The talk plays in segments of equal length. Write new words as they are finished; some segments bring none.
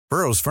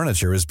Burrow's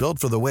furniture is built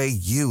for the way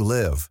you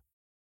live.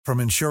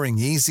 From ensuring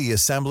easy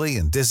assembly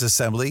and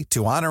disassembly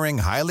to honoring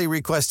highly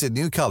requested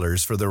new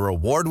colors for their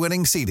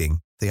award-winning seating,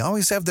 they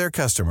always have their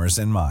customers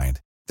in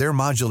mind. Their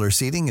modular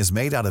seating is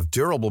made out of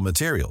durable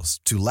materials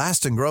to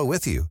last and grow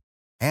with you.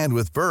 And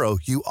with Burrow,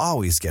 you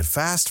always get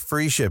fast,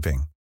 free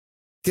shipping.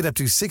 Get up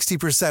to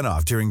 60%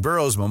 off during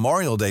Burrow's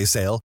Memorial Day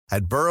sale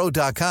at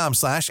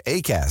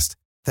burrow.com/ACAST.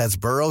 That's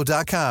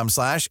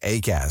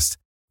burrow.com/ACAST.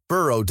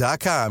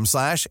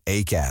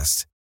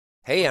 burrow.com/ACAST.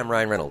 Hey, I'm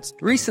Ryan Reynolds.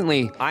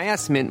 Recently, I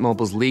asked Mint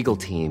Mobile's legal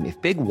team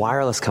if big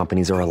wireless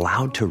companies are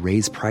allowed to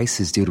raise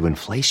prices due to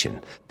inflation.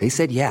 They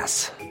said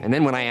yes. And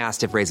then when I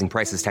asked if raising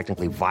prices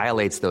technically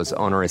violates those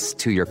onerous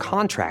two-year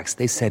contracts,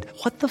 they said,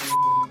 "What the f***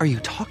 are you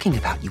talking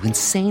about, you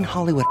insane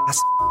Hollywood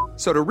ass?"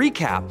 So to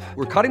recap,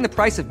 we're cutting the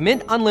price of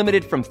Mint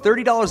Unlimited from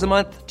 $30 a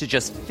month to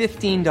just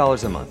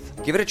 $15 a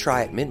month. Give it a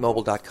try at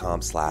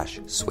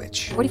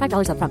mintmobile.com/switch.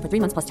 $45 up front for 3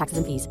 months plus taxes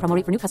and fees. Promo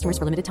rate for new customers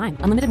for limited time.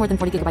 Unlimited more than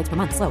 40 gigabytes per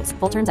month. Slows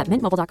full terms at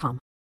mintmobile.com.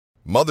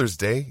 Mother's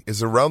Day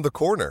is around the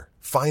corner.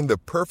 Find the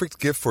perfect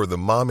gift for the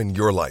mom in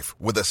your life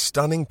with a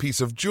stunning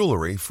piece of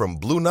jewelry from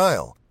Blue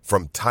Nile.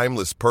 From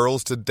timeless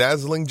pearls to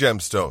dazzling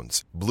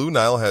gemstones, Blue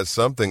Nile has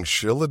something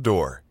she'll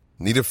adore.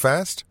 Need it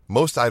fast?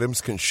 Most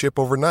items can ship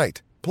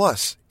overnight.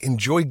 Plus,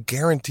 enjoy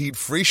guaranteed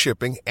free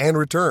shipping and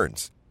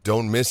returns.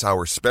 Don't miss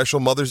our special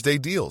Mother's Day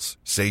deals.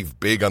 Save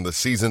big on the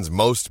season's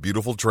most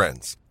beautiful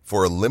trends.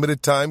 For a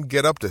limited time,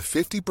 get up to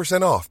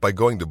 50% off by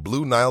going to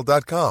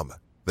BlueNile.com.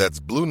 That's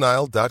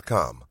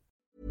BlueNile.com.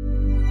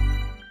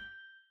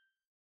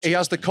 He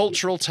has the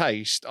cultural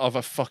taste of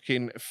a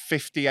fucking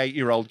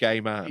 58-year-old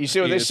gay man. You see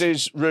what this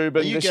is,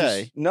 Reuben? Are you this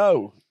gay? Is,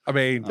 no. I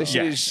mean, This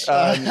yes.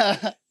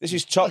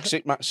 is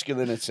toxic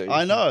masculinity.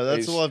 I know,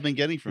 that's all I've been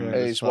getting from it.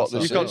 Is what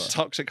this You've got is.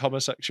 toxic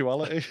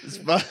homosexuality.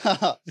 Isn't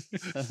that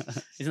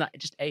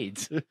just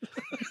AIDS?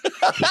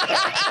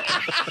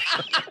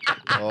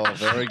 Oh,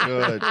 very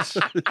good.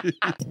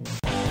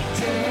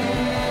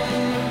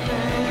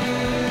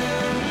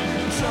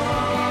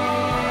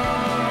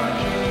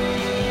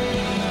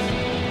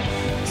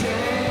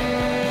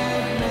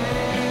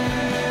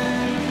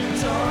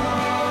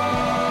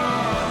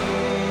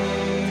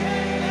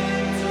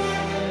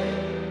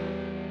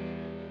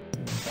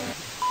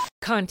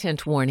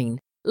 Content warning.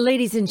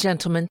 Ladies and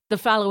gentlemen, the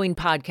following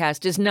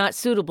podcast is not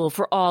suitable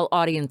for all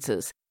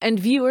audiences, and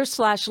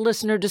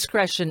viewer/listener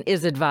discretion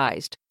is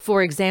advised.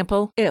 For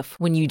example, if,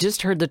 when you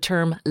just heard the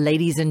term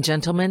ladies and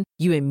gentlemen,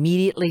 you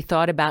immediately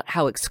thought about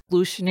how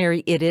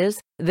exclusionary it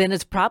is, then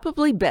it's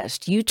probably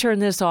best you turn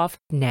this off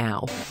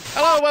now.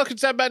 Hello, welcome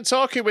to 10 Men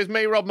Talking with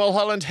me, Rob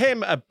Mulholland,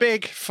 him, a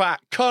big fat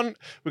cunt.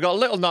 We've got a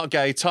little not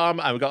gay Tom,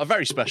 and we've got a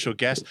very special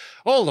guest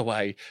all the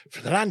way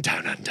from the land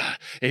down under.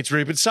 It's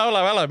Reuben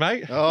Solo. Hello,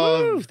 mate.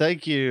 Oh,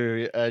 thank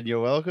you, and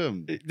you're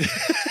welcome.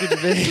 It's good to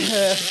be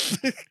here.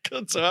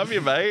 Good to have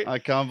you, mate. I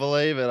can't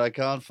believe it. I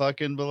can't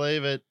fucking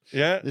believe it.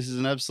 Yeah. This is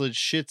an absolute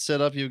shit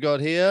setup you've got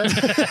here.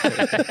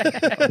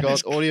 I've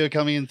got audio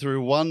coming in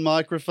through one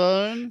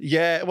microphone.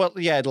 Yeah, well,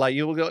 yeah, like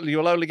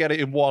you'll only get it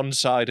in one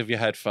side of your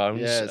headphones.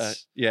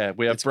 Yes. Yeah,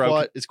 we have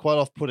It's quite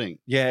off-putting.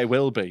 Yeah, it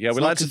will be. Yeah, It's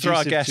we not like to throw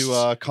our conducive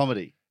guests to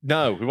comedy.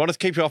 No, we want to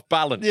keep you off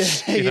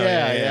balance. Yeah, You know,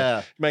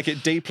 yeah. Make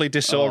it deeply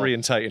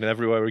disorientating in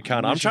every way we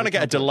can. I'm trying to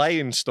get a delay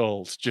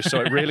installed just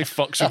so it really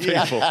fucks with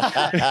people.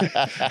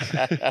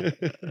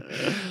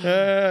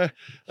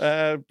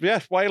 Yeah,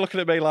 why are you looking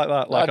at me like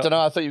that? I don't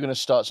know. I thought you were going to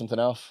start something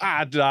off.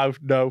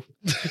 No.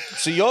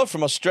 So you're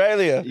from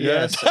Australia?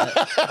 Yes,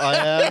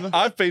 I am.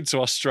 I've been to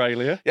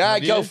Australia. Yeah,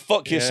 Have go you?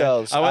 fuck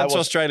yourselves. I went to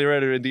Australia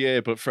earlier in the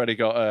year, but Freddie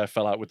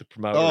fell out with the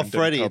promoter. Oh, and didn't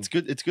Freddie.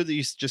 come. It's good that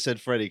you just said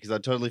Freddie because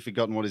I'd totally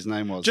forgotten what his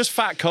name was. Just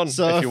fat cunt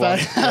So if you fat-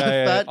 want.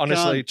 Yeah. fat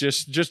Honestly,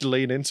 cunt. just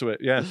lean into it.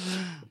 Yeah.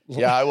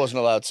 Yeah, I wasn't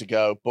allowed to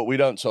go, but we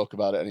don't talk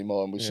about it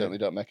anymore, and we certainly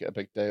don't make it a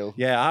big deal.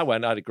 Yeah, I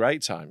went. I had a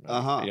great time.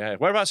 Uh-huh. Yeah.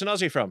 Whereabouts in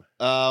Aussie from?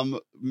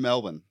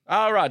 Melbourne.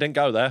 Oh, right. I didn't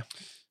go there.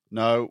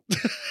 No,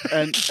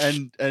 and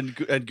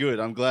good.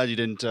 I'm glad you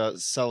didn't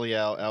sully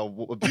our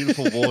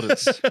beautiful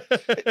waters.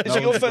 Is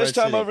it your first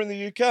time over in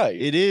the UK?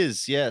 It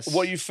is, yes.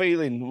 What are you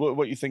feeling? What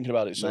are you thinking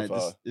about it so Mate,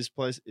 far? This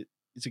place,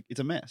 it's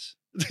a mess.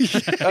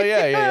 Oh,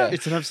 yeah.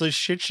 It's an absolute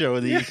shit show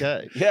in the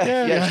UK.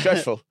 Yeah, it's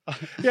dreadful.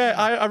 Yeah,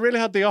 I really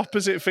had the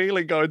opposite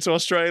feeling going to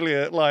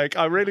Australia. Like,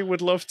 I really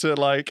would love to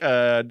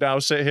now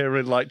sit here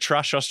and like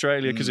trash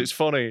Australia because it's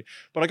funny.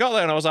 But I got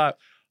there and I was like,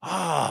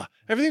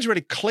 everything's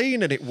really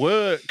clean and it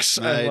works.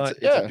 Mate, and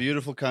it's a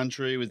beautiful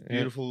country with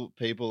beautiful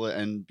people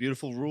and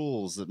beautiful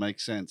rules that make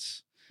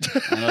sense.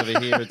 And over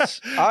here,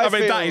 it's. I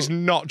mean, that is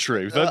not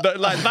true. Like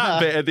that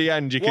bit at the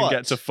end, you can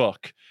get to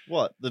fuck.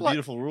 What? The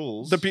beautiful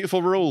rules? The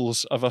beautiful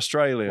rules of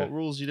Australia. What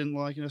rules you didn't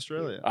like in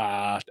Australia?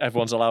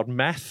 Everyone's allowed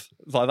meth.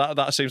 Like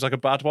that seems like a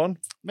bad one.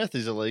 Meth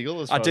is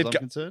illegal as far as I'm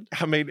concerned.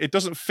 I mean, it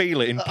doesn't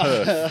feel it in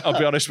Perth. I'll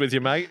be honest with you,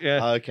 mate.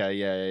 Yeah. Okay,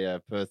 yeah.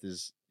 Perth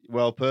is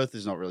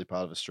not really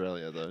part of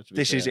Australia, though.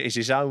 This is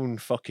his own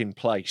fucking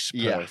place,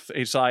 Perth. Yeah.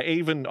 It's like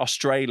even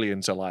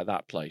Australians are like,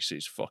 that place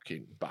is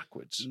fucking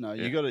backwards. No,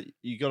 Yeah.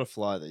 you gotta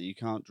fly there. You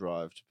can't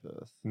drive to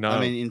Perth. No. I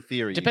mean, in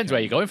theory, Depends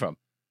where you're going from.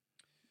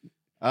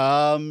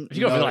 If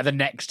you go for like the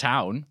next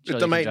town,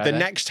 The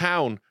next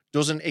town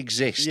doesn't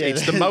exist. Yeah.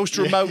 It's the most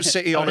remote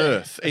city on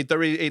Earth.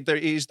 There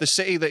is the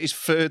city that is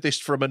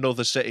furthest from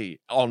another city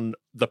on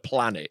the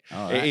planet.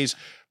 All It right. is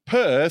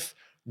Perth,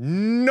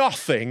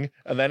 nothing,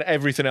 and then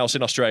everything else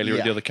in Australia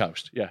at the other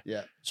coast. Yeah.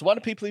 Yeah. So why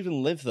do people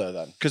even live there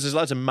then? Because there's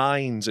loads of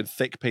mines and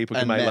thick people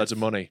can And make meth. loads of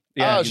money. Oh,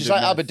 Yeah, so it's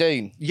like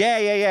Aberdeen. yeah.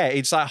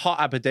 It's like hot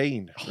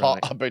Aberdeen. Hot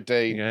right?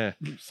 Aberdeen. Yeah.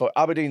 For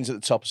Aberdeen's at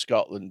the top of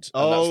Scotland.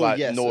 And Oh, that's like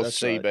yes, North that's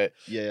Sea right. bit.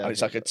 Yeah, And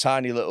it's like a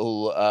tiny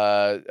little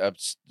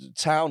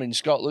town in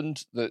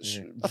Scotland that's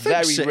I think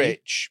very city.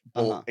 rich,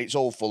 but Uh-huh. it's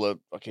all full of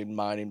fucking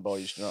mining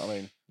boys. You know what I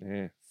mean?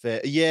 Yeah.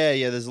 Fair.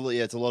 Yeah. There's a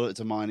it's a lot of it's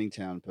a mining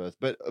town, Perth,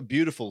 but a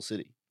beautiful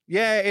city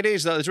Yeah, it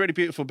is. There's really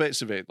beautiful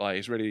bits of it. Like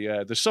it's really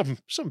there's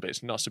some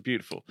bits not so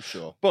beautiful. for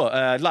sure.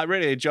 But like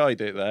really enjoyed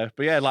it there.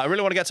 But yeah, like I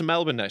really want to get to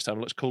Melbourne next time.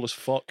 It looks cool as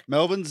fuck.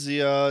 Melbourne's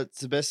it's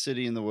the best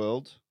city in the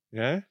world.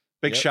 Yeah.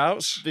 Big Yep.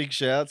 shouts. Big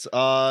shouts.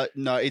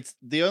 No, it's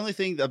the only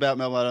thing about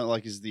Melbourne I don't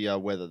like is the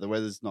weather. The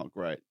weather's not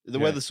great. The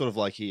Yeah. weather's sort of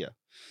like here.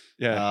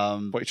 Yeah.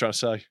 What are you trying to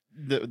say?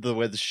 The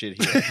weather's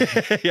shit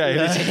here.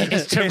 Yeah,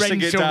 It's pissing it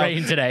torrential down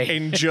rain today.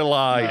 in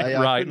July I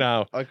right couldn't-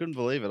 now. I couldn't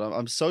believe it.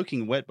 I'm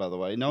soaking wet, by the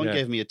way. No one Yeah.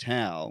 gave me a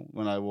towel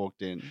when I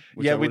walked in,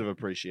 which Yeah, I we- would have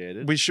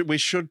appreciated. We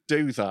should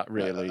do that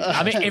really.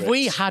 I mean, if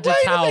we had a Wait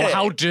a towel, minute.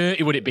 how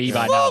dirty would it be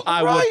by now? Fuck,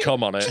 I right. would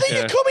come on it. Do you think yeah.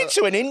 you're coming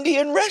to an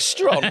Indian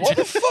restaurant? What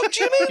the fuck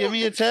do you mean? Give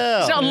me a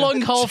towel. Is that a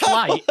long haul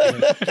flight?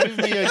 Give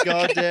me a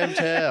goddamn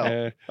towel.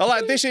 Yeah. I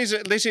like this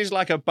is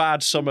like a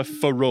bad summer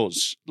for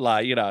us.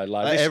 Like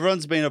this,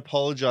 Everyone's been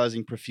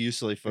apologising profusely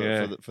for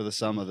Yeah. for the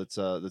summer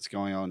that's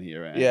going on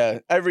here. And Yeah,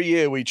 every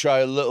year we try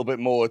a little bit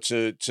more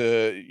to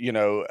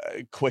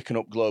quicken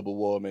up global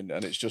warming,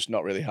 and it's just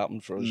not really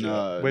happened for us yet.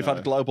 No, we've no.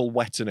 had global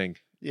wettening.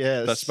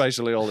 Yes. That's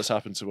basically all that's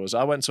happened to us.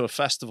 I went to a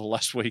festival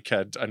last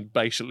weekend and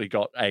basically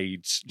got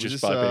AIDS Was just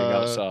this, by being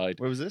outside.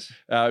 Where was this?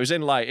 It was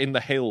in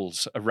the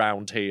hills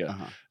around here.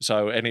 Uh-huh.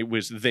 So, and it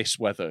was this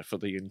weather for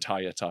the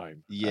entire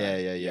time.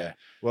 Yeah.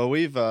 Well,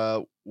 we've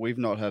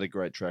not had a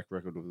great track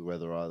record with the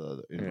weather either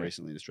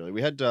recently in Australia.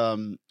 We had I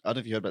don't know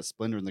if you heard about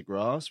Splendor in the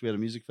Grass. We had a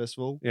music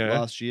festival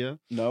last year.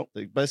 No.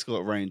 They basically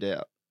got rained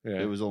out.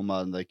 Yeah. It was all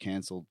mud and they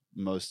cancelled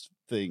most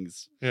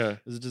things. Yeah. It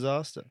was a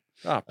disaster.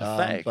 Ah,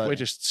 pathetic. but- We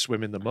just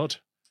swim in the mud.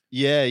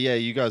 Yeah.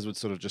 You guys would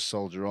sort of just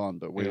soldier on,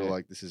 but we were Yeah.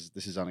 like, this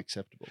is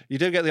unacceptable. You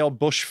do get the old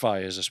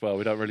bushfires as well.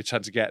 We don't really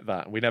tend to get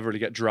that. We never really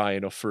get dry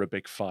enough for a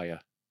big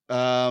fire.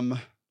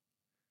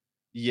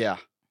 Yeah.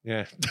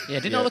 Yeah. Yeah,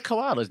 didn't all the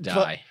koalas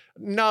die?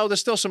 No, there's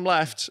still some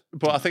left,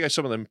 but I think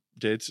some of them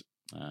did.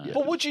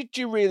 But do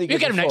you really You give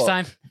get a him next fuck?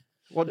 time.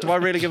 What do I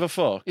really give a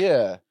fuck?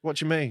 Yeah. What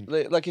do you mean?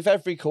 Like if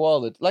every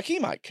koala, like he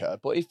might care,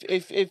 but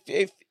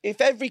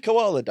if every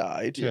koala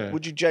died, Yeah.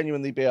 would you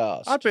genuinely be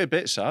arsed? I'd be a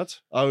bit sad.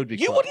 I would be.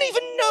 You quite- wouldn't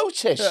even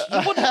notice. You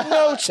wouldn't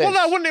notice. Well,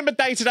 no, I wouldn't even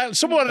day to day.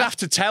 Someone would have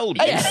to tell me.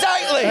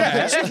 Exactly.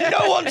 If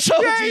no one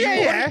told you, you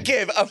wouldn't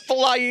give a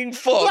flying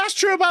fuck. Well, that's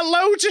true about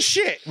loads of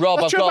shit. Rob,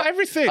 that's I've true got about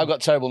everything. I've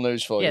got terrible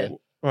news for Yeah. you.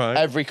 Right.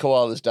 Every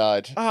koala's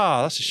died.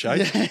 Ah, that's a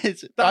shame.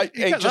 It's-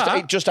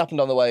 It just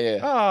happened on the way here.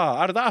 Ah,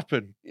 how did that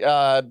happen?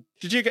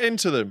 Did you get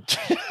into them?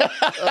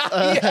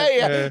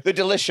 Yeah. They're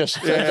delicious.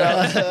 Turns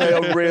out they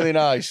are really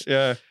nice.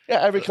 Yeah. Yeah,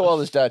 every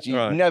koala's dead. You're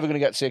Right. never going to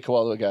get to see a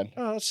koala again.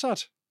 Oh, that's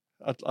sad.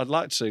 I'd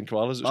like to see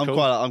koalas. It's I'm cool.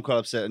 quite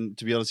upset, and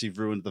to be honest, you've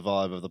ruined the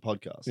vibe of the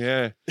podcast.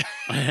 Yeah.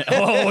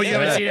 Oh, you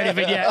haven't seen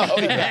anything yet. Oh,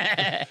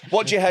 yeah.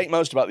 What do you hate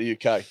most about the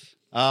UK?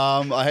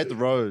 I hate the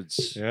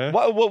roads. Yeah.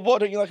 What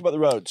don't you like about the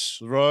roads?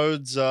 The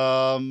roads,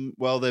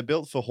 well, they're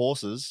built for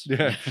horses.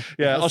 Yeah. That's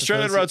the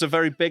Australian first- roads are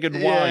very big and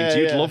wide. Yeah,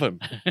 You'd yeah. love them.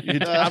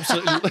 You'd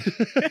absolutely.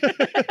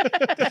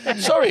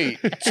 Sorry.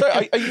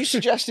 Are you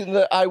suggesting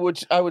that I would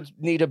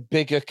need a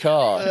bigger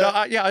car? No,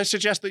 I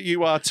suggest that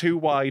you are too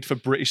wide for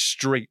British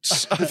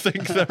streets. I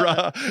think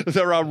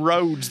there are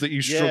roads that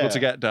you struggle Yeah. to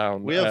get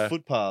down. We have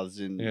footpaths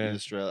in yeah.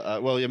 Australia.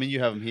 Well, I mean, you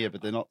have them here,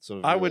 but they're not sort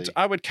of. I really-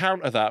 would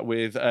counter that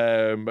with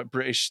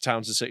British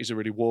towns and cities are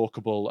really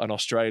walkable, and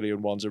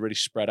Australian ones are really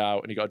spread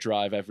out, and you got to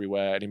drive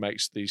everywhere, and he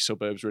makes these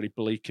suburbs really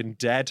bleak and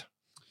dead.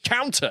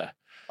 Counter.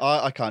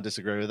 I can't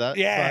disagree with that.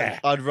 Yeah.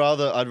 But I'd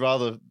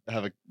rather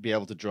be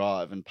able to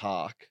drive and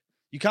park.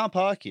 You can't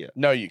park here.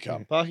 No, you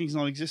can't. Parking's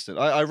non-existent.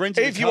 I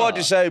rented. If a you car. are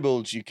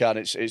disabled, you can.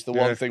 It's the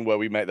Yeah. one thing where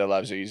we make their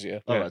lives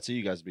easier. All right, so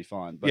you guys would be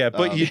fine. But, Yeah,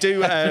 but you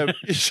do.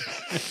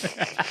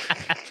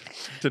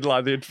 Didn't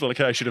like the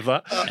implication of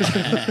that.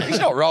 He's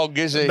not wrong,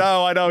 is he?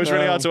 No, I know. It's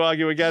really No. hard to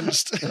argue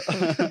against. Do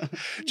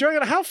you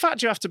reckon how fat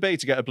do you have to be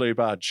to get a blue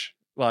badge?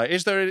 Like,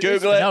 is there?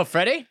 Google it. No,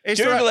 Freddie?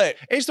 Google it.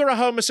 Is there a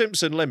Homer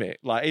Simpson limit?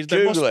 Like, there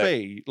Google must it.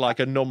 be like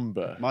a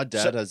number. My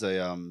dad has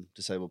a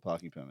disabled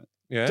parking permit.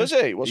 Yeah. Does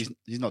he?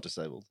 He's not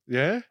disabled.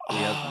 Yeah. He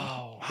has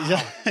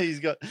one. He's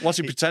got. What's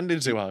he pretending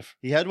to have?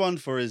 He had one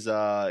for his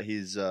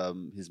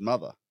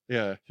mother,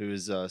 Yeah. who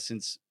is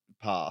since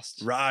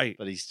passed. Right.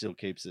 But he still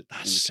keeps it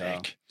That's in the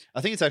car. sick. I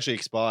think it's actually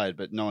expired,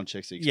 but no one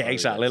checks the expiry. Yeah,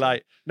 exactly. date, so-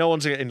 Like, no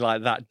one's getting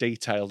like that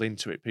detailed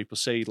into it. People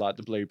see like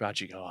the blue badge,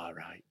 you go, all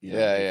right.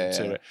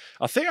 To it.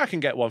 I think I can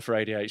get one for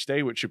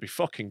ADHD, which would be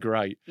fucking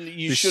great.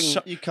 You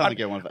shouldn't. You can't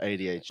get one for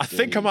ADHD. I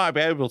think I might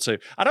be able to.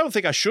 I don't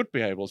think I should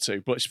be able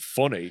to, but it's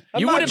funny.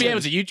 You wouldn't be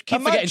able to. You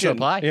keep forgetting to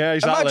apply. Yeah,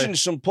 exactly. Imagine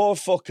some poor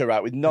fucker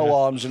out with no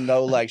arms and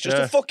no legs, just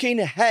a fucking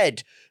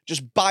head,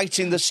 just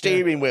biting the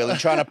steering wheel and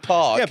trying to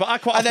park. Yeah, but I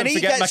quite and then often he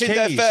forget gets my in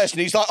there keys. first,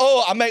 and he's like,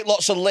 "Oh, I make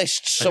lots of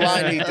lists, so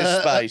I need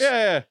this space."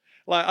 Yeah.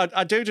 Like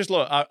I do just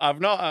look.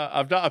 I've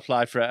not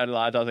applied for it, and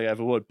like, I don't think I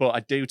ever would. But I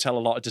do tell a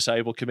lot of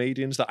disabled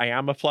comedians that I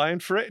am applying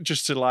for it,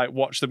 just to like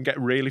watch them get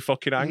really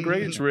fucking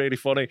angry. It's really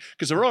funny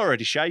because they're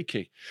already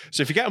shaky.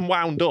 So if you get them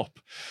wound up,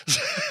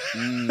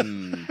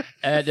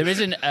 there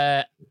isn't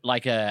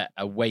like a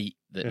weight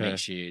that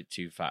makes you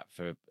too fat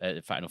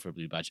enough for a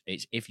blue badge.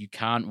 It's if you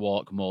can't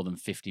walk more than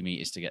 50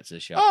 meters to get to the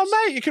shops.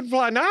 oh mate, you can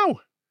apply now.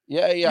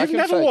 Yeah. I You've can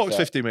never fake walked that.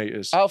 50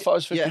 meters. How far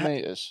is 50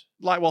 meters?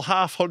 Like, well,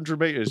 half 100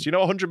 meters. You know,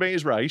 a 100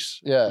 meters race.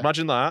 Yeah.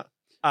 Imagine that.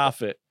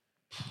 Half it.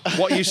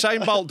 What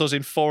Usain Bolt does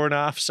in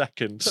 4.5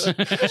 seconds.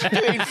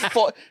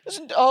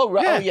 Oh,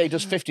 right. Yeah. Oh, yeah, he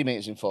does 50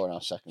 meters in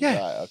 4.5 seconds. Yeah.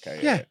 Right, okay.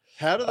 Yeah.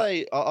 How do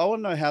they? I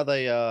want to know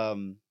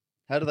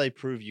how do they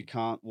prove you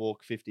can't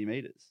walk 50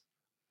 meters?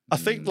 I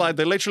think like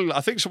they literally.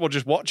 I think someone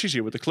just watches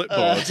you with the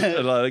clipboard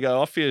and like, they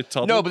go off you,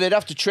 Todd. No, but they'd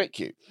have to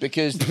trick you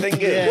because the thing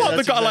is, what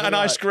they've got like an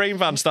ice cream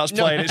van starts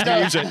playing its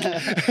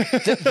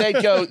music.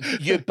 They'd go,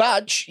 your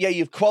badge, yeah,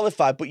 you've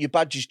qualified, but your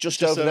badge is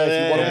just over there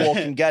if you want to walk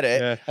and get it.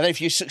 Yeah. And then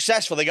if you're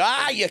successful, they go,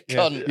 you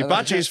cunt. Your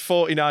badge is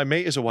 49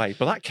 meters away,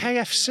 but that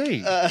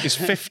KFC is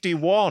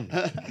 51.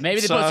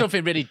 Maybe they put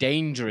something really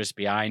dangerous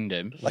behind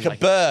him, like a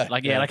bear,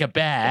 like a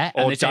bear,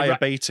 or and they say,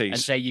 diabetes, and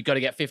say you've got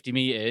to get 50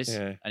 meters,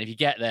 Yeah. and if you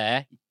get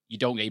there, you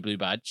don't get a blue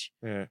badge.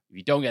 Yeah. If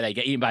you don't get there, you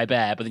get eaten by a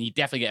bear, but then you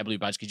definitely get a blue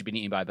badge because you've been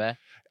eaten by a bear.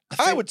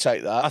 I would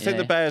take that. I think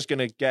the bear's going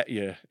to get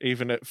you,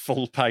 even at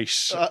full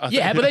pace.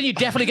 Yeah, but then you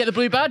definitely get the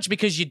blue badge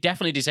because you're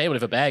definitely disabled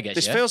if a bear gets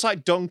This you. feels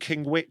like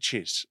dunking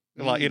witches.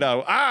 Like, you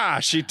know,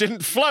 she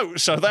didn't float,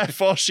 so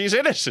therefore she's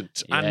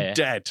innocent and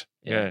dead.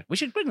 Yeah. We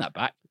should bring that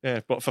back.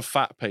 Yeah, but for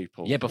fat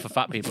people. Yeah, but for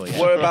fat people, yeah.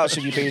 Whereabouts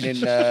have you been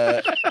in?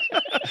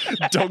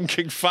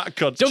 Dunking fat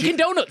cunts. Dunkin'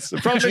 Donuts. The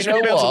problem is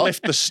you'll be able to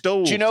lift the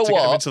stool Do you know to what?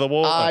 get them into the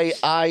water.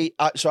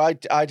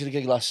 I did a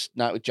gig last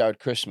night with Jared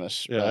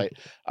Christmas, right?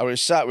 I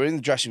was sat, we were in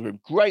the dressing room.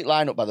 Great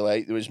lineup, by the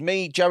way. There was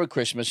me, Jared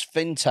Christmas,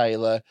 Finn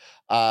Taylor,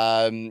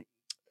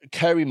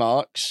 Kerry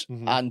Marks,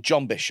 and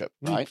John Bishop,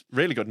 right?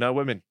 Really good. No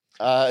women.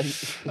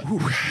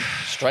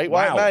 Straight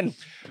white men.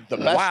 The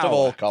best of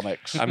all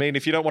comics. I mean,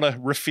 if you don't want to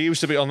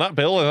refuse to be on that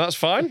bill, then that's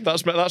fine.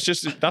 That's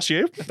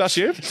you. That's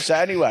you. So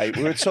anyway,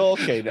 we were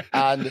talking,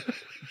 and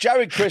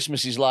Jared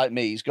Christmas is like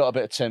me. He's got a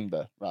bit of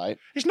timber, right?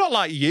 He's not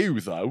like you,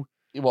 though.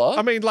 What?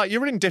 I mean, like,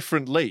 you're in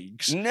different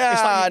leagues.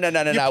 No.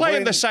 You're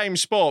playing the same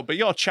sport, but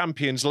you're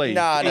Champions League.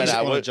 I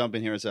want to jump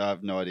in here and say I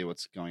have no idea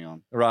what's going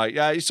on. Right,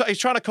 yeah. He's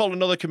trying to call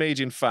another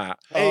comedian fat.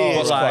 He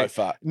is quite like,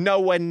 fat.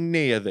 Nowhere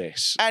near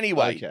this.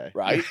 Anyway,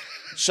 right?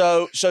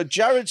 So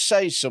Jared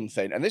says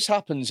something, and this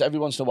happens every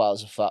once in a while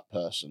as a fat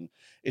person,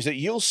 is that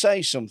you'll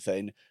say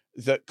something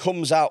that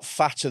comes out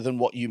fatter than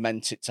what you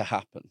meant it to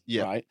happen,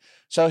 right?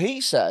 So he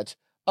said,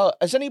 "Oh,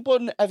 has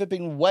anyone ever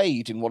been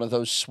weighed in one of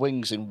those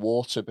swings in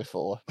water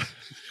before?"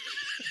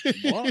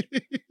 What?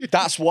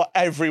 That's what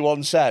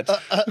everyone said.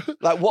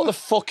 Like, what the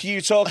fuck are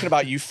you talking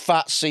about, you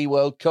fat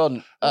SeaWorld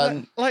cunt?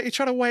 And like you're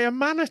trying to weigh a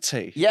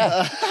manatee.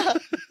 Yeah.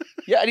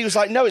 Yeah, and he was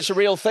like, "No, it's a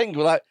real thing."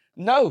 We're like,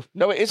 no,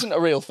 it isn't a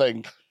real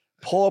thing.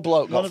 Poor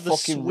bloke One got of the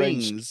fucking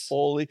rinsed.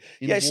 swings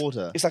in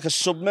water. It's like a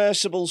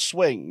submersible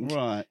swing.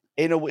 Right.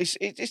 In a, it's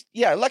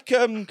like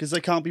because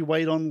they can't be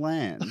weighed on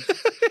land.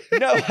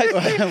 No,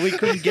 we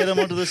couldn't get them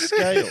onto the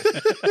scale.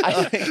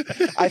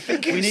 I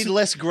think we need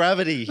less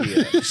gravity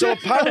here. So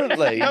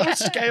apparently, no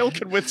scale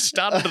can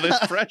withstand this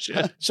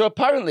pressure. So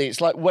apparently,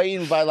 it's like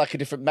weighing by like a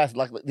different method,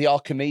 like the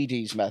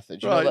Archimedes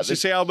method. You right. know, like to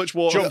see how much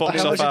water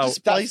fucks off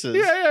out.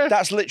 Yeah.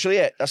 That's literally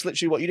it. That's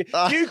literally what you do.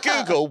 You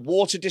Google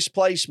water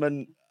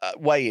displacement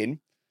weighing.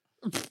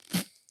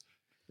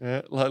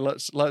 Yeah, like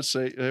let's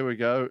see. There we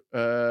go.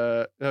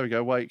 There we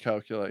go. Weight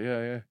calculator.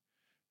 Yeah.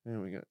 There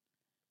we go.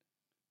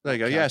 There you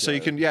go. Yeah, so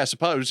you can. Yeah,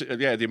 suppose.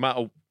 Yeah, the amount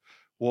of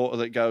water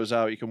that goes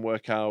out, you can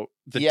work out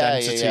the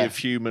density of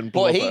human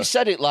blubber. But he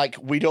said it like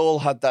we'd all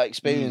had that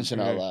experience in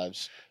our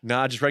lives.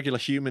 Nah, just regular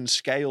human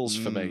scales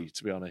for me,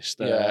 to be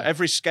honest.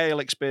 Every scale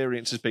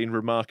experience has been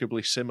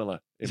remarkably similar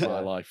in my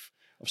life.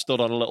 I've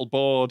stood on a little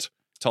board,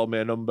 told me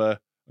a number.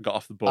 Got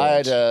off the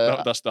board.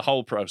 That's the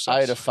whole process.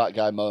 I had a fat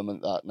guy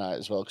moment that night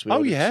as well.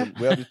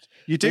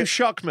 You do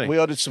shock me. We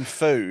ordered some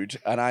food,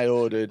 and I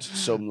ordered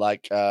some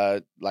like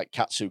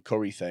katsu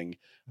curry thing,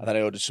 and then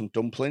I ordered some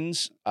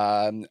dumplings.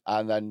 And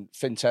then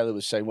Finn Taylor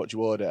was saying, "What do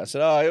you order?" I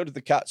said, "Oh, I ordered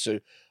the katsu."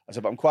 I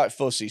said, "But I'm quite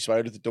fussy, so I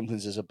ordered the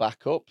dumplings as a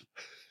backup."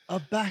 A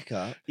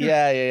backup?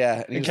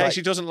 Yeah. In case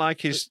he doesn't like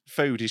his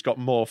food, he's got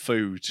more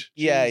food.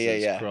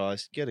 Yeah.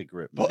 Christ, get a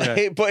grip. But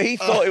he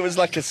thought it was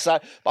like a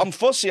side. I'm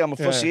fussy. I'm a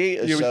fussy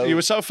eater. You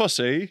were so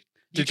fussy.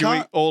 Did you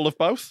eat all of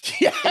both?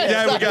 Yeah,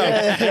 there we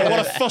go. What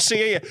a fussy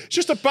ear. It's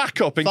just a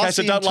backup in case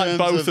I don't like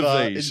both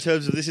of these. In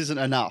terms of this isn't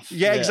enough.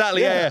 Yeah,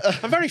 exactly. Yeah.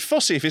 I'm very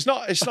fussy. If it's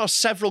not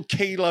several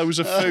kilos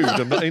of food,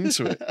 I'm not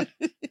into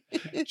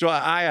it. So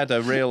I had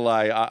a real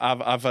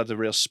I've had a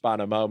real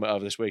spanner moment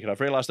over this week, and I've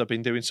realised I've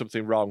been doing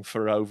something wrong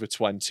for over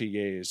 20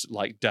 years,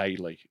 like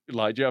daily.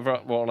 Like, do you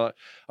ever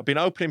I've been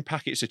opening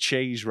packets of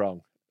cheese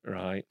wrong,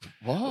 right?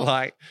 What?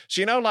 Like,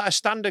 so like a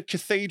standard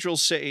Cathedral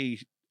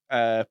City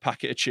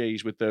packet of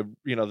cheese with the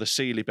the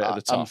sealy bit at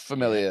the top. I'm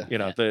familiar.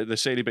 The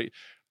sealy bit.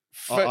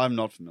 I'm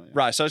not familiar.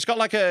 Right, so it's got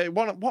like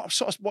what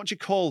do you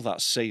call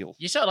that seal?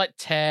 You sort of like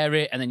tear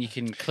it and then you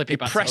can clip it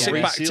back together. Press it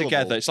back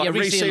together. It's like a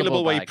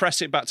resealable where you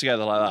press it back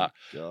together like that.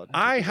 God,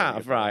 I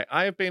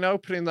have been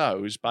opening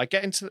those by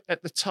getting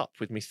at the top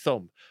with my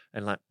thumb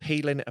and like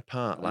peeling it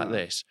apart like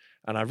this.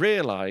 And I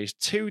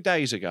realised 2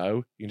 days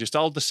ago, you can just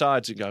hold the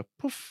sides and go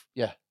poof.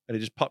 Yeah. And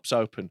it just pops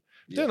open.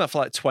 I'm doing that for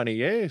like 20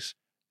 years.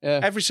 Yeah.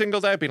 Every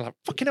single day I've been like,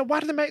 fucking hell, why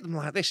do they make them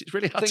like this? It's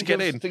really hard to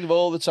get in. Think of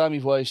all the time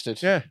you've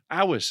wasted. Yeah,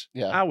 hours.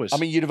 Yeah. Hours. I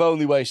mean, you'd have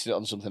only wasted it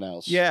on something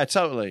else. Yeah,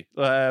 totally.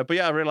 But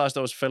yeah, I realised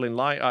I was filling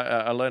light.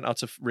 I learned how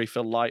to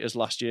refill lighters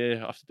last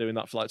year after doing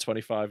that for like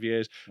 25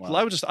 years. Wow.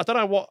 I don't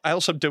know what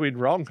else I'm doing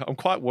wrong. I'm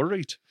quite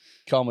worried.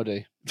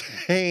 Comedy.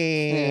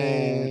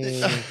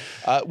 Where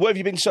have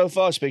you been so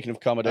far, speaking of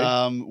comedy?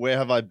 Where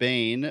have I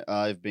been?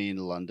 I've been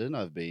London.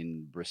 I've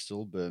been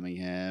Bristol,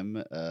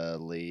 Birmingham,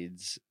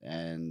 Leeds,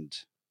 and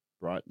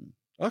Brighton.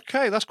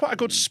 Okay, that's quite a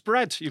good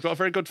spread. You've got a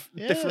very good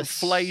different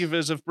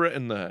flavours of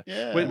Britain there.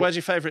 Yeah. Where's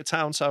your favourite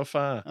town so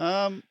far?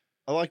 I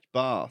liked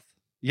Bath.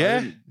 Yeah? I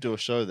didn't do a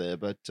show there,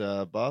 but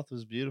Bath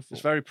was beautiful.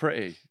 It's very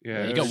pretty.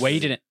 Yeah, You got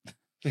Wade in it.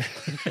 You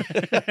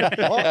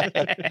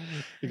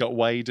got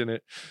Wade in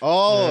it.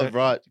 Oh,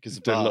 right. Because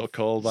Did a little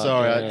callback.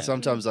 Sorry,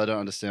 sometimes I don't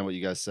understand what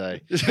you guys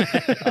say.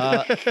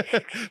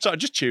 Sorry,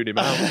 just tune him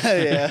out.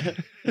 Yeah.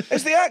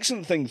 Has the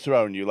accent thing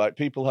thrown you? Like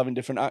people having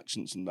different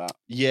accents and that?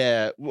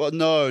 Yeah. Well,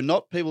 no,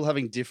 not people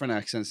having different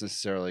accents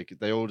necessarily.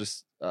 They all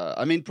just,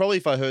 I mean, probably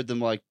if I heard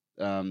them like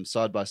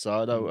side by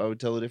side, I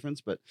would tell the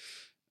difference. But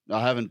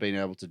I haven't been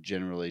able to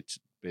generally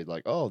be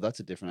like, oh, that's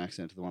a different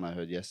accent to the one I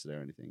heard yesterday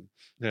or anything.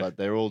 Yeah. But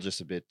they're all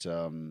just a bit,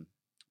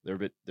 they're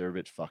a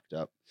bit fucked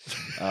up.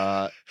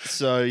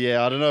 So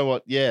yeah, I don't know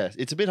what. Yeah,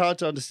 it's a bit hard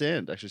to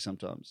understand actually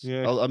sometimes.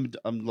 Yeah,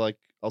 I'm like,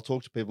 I'll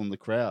talk to people in the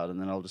crowd and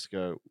then I'll just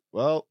go,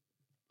 well,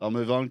 I'll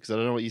move on because I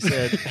don't know what you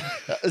said.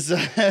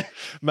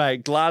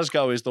 Mate,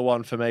 Glasgow is the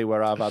one for me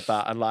where I've had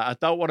that. And like, I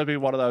don't want to be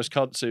one of those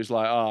cunts who's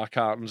like, oh, I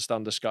can't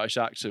understand the Scottish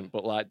accent.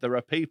 But like, there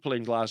are people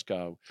in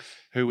Glasgow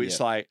who it's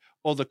like,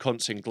 other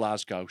cunts in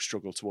Glasgow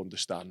struggle to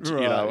understand.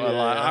 Right,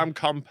 I'm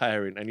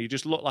comparing and you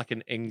just look like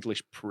an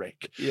English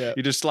prick. Yeah.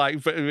 You're just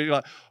like,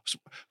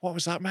 what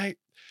was that, mate?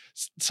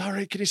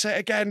 Sorry, can you say it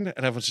again?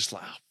 And everyone's just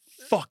like, oh,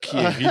 fuck you.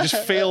 You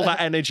just feel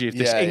that energy if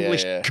this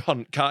English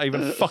cunt can't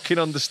even fucking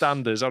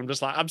understand us. I'm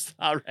just like, I'm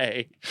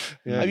sorry.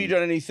 Yeah. Have you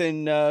done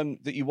anything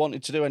that you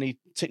wanted to do? Any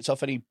ticked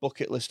off any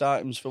bucket list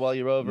items for while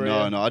you're over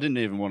here? No, I didn't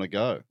even want to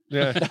go.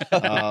 Yeah.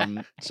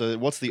 So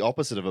what's the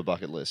opposite of a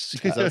bucket list?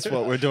 Because that's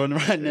what we're doing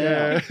right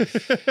now.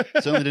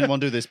 Certainly didn't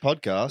want to do this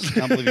podcast.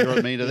 Can't believe you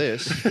wrote me to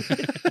this.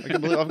 I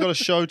can't believe I've got a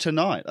show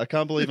tonight. I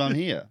can't believe I'm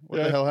here. What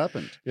the hell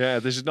happened? Yeah,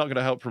 this is not going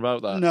to help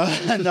promote that.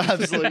 No,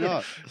 absolutely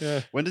not.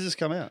 Yeah. When does this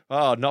come out?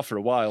 Oh, not for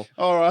a while.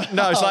 All right.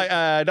 No, it's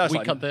like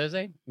week on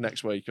Thursday?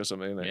 Next week or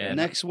something, isn't it? Yeah.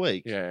 Next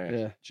week?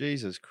 Yeah.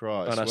 Jesus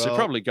Christ. I know, so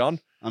probably gone.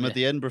 I'm at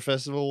the Edinburgh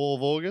Festival all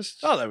of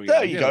August. Oh, there we go.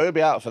 There you go. You'll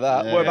be out for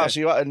that. Yeah. Whereabouts are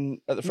you at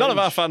the Fringe? None of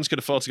our fans could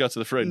afford to go to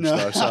the Fringe,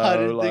 though. So, I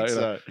didn't think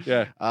so.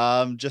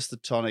 Yeah. Just the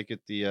Tonic at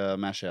the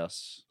Mash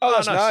House. Oh,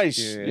 that's nice.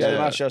 Yeah, the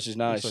Mash House is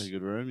nice. It's like a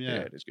good room, Yeah,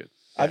 it is good.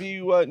 Have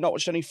you not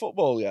watched any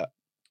football yet?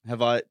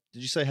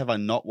 Did you say have I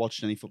not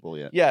watched any football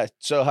yet? Yeah,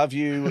 so have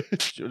you...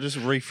 Just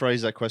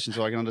rephrase that question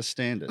so I can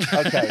understand it.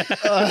 Okay.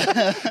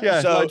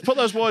 So put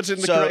those words in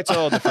the correct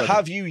order.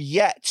 Have you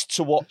yet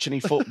to watch any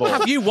football?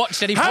 Have you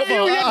watched any football? Have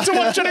you yet to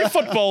watch any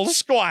football,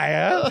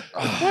 Squire?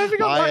 Where have you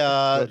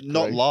got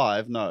not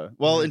live, no.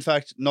 Well, in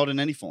fact, not in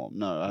any form.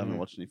 No, I haven't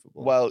watched any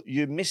football. Well,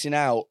 you're missing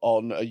out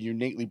on a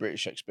uniquely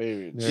British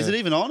experience. Yeah. Is it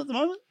even on at the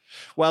moment?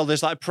 Well,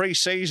 there's like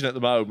pre-season at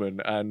the moment,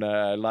 and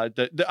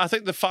I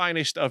think the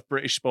finest of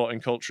British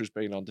sporting culture has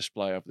been on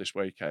display over this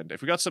weekend.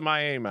 If we go to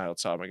my email,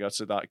 Tom, we go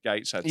to that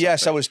Gateshead.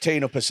 Yes, I was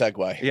teeing up a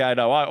segue. Yeah,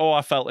 no,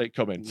 I felt it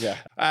coming. Yeah.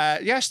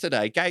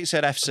 Yesterday,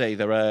 Gateshead FC,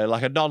 they're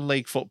like a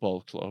non-league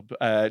football club,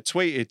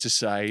 tweeted to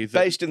say that,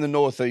 based in the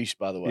northeast,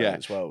 by the way,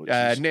 as well,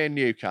 near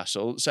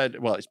Newcastle. Said,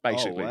 well, it's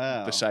basically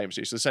the same.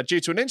 So they said, due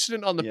to an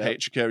incident on the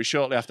pitch occurring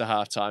shortly after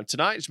half-time,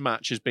 tonight's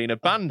match has been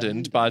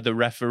abandoned by the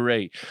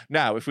referee.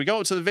 Now, if we go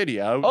up to the video.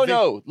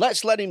 No,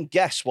 let's let him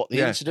guess what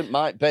the incident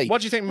might be.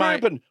 What do you think might...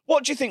 Reuben,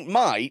 what do you think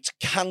might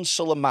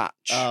cancel a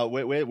match?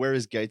 Where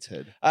is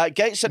Gateshead?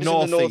 Gateshead is in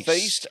the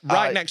northeast.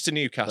 Right next to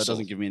Newcastle. That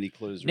doesn't give me any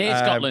clues. Near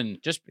Scotland,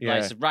 just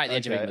right at the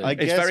edge of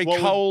England. It's very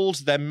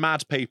cold. They're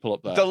mad people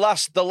up there.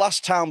 The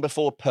last town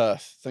before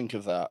Perth. Think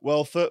of that.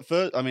 Well,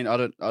 I mean, I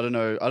don't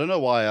know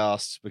why I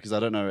asked because I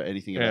don't know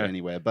anything about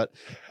anywhere. But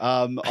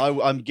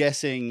I'm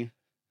guessing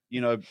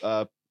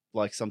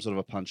like some sort of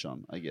a punch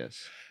on, I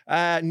guess.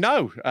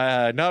 No.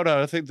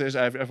 I think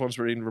everyone's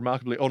been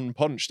remarkably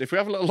unpunched. If we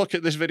have a little look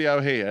at this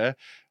video here,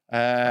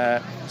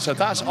 so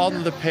that's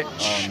on the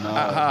pitch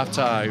at half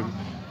time.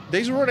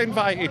 These are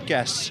uninvited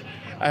guests.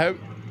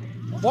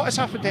 What has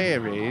happened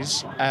here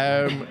is,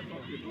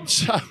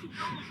 so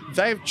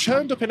they've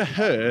turned up in a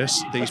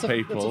hearse, these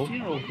people. That's a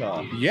funeral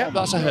car. Yeah,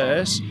 that's a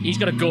hearse. He's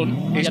got a gun.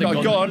 He's got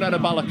a gun and a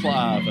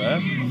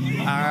balaclava.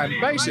 And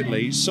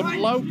basically, some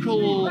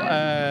local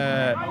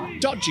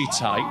dodgy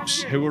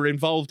types who were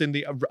involved in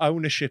the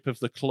ownership of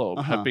the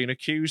club have been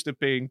accused of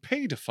being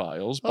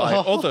paedophiles by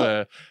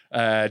other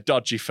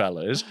dodgy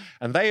fellas.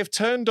 And they have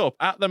turned up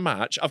at the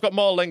match. I've got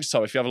more links,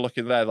 Tom, if you have a look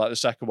in there, like the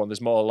second one,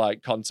 there's more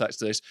like context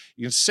to this.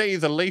 You can see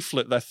the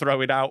leaflet they're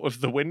throwing out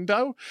of the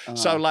window.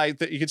 So like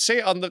you can see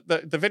it on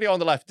the video on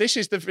the left. This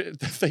is the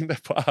thing they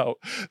put out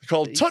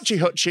called Touchy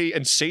Hutchy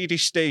and Seedy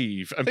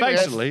Steve. And I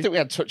think we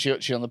had Touchy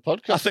Hutchy on the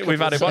podcast. I think we've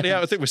had him on. Yeah,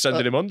 I think we're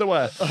sending him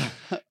underwear.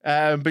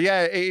 But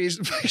yeah, it is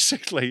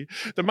basically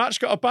the match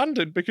got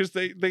abandoned because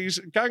these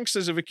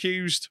gangsters have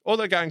accused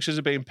other gangsters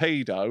of being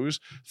pedos,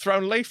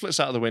 thrown leaflets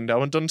out of the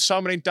window, and done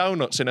so many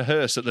donuts in a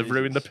hearse that they've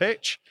ruined the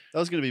pitch. That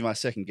was going to be my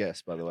second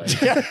guess, by the way.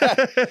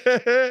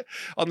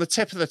 On the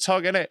tip of the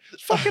tongue, innit?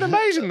 It's fucking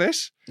amazing,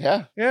 this.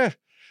 Yeah. Yeah.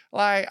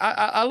 Like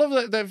I love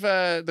that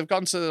they've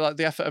gone to like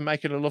the effort of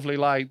making a lovely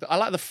like I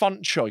like the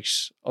font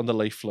choice on the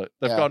leaflet.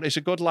 They've gone, it's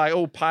a good like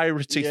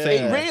piratey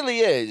thing. It really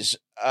is.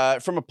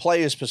 From a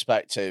player's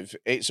perspective,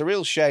 it's a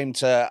real shame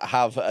to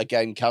have a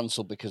game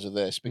cancelled because of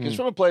this. Because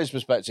from a player's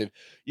perspective,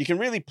 you can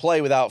really play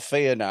without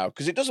fear now.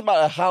 Because it doesn't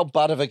matter how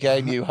bad of a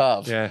game you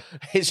have.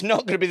 It's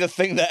not going to be the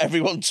thing that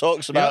everyone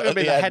talks about. It's not going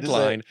to be the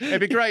headline.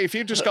 It'd be great if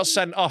you just got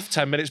sent off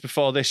 10 minutes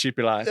before this. You'd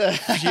be like,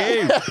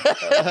 phew.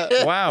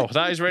 Wow,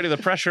 that is really the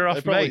pressure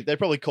off me. They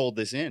probably called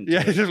this in.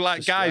 Yeah, just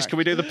like, guys, can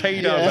we do the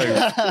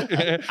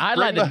pedo move? I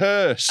like the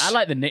hearse. I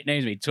like the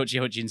nicknames with Touchy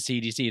Hutchy and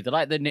CDC. They're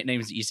like the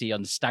nicknames that you see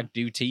on stag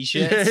do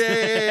t-shirts.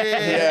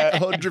 Yeah,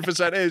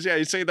 100% is. Yeah,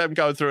 you see them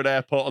going through an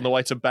airport on the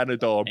way to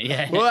Benidorm.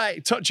 Yeah.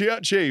 Wait, Touchy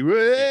Hutchy.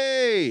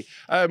 Wait.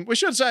 We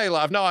should say,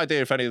 like, I've no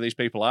idea if any of these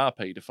people are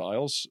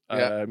paedophiles.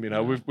 You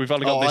know, we've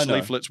only got this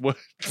leaflet's work.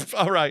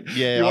 All right.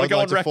 Yeah, you want to go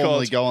like on record?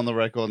 Formally go on the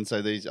record and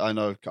say these. I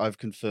know. I've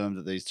confirmed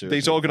that these two.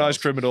 These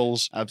organised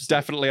criminals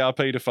definitely are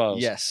paedophiles.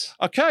 Yes.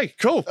 Okay.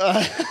 Cool.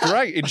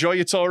 Great. Enjoy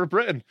your tour of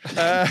Britain.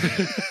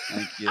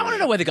 Thank you. I want to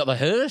know where they got the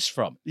hearse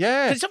from.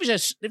 Yeah.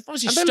 Because they've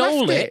obviously And they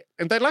stole left it.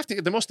 And they left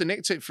it. They must have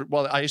nicked it from,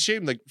 well, I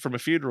assume from a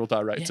funeral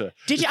director. Yeah.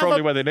 Did It's you probably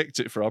have where they nicked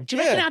it from. Do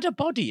you reckon it had a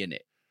body in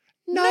it?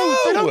 No,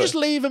 they don't just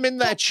leave them in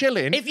there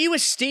chilling. If you were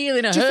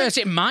stealing a Do you hearse,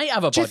 think- it might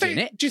have a body in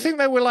it. Do you think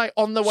they were like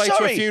on the way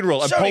to a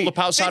funeral and pulled up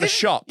outside a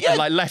shop and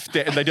like left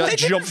it and they like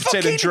jumped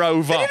in and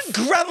drove off? They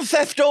didn't Grand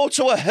Theft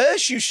Auto a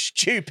hearse, you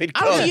stupid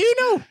How do you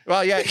know?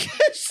 Well, yeah.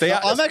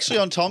 I'm actually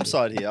on Tom's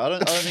side here. I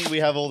don't think we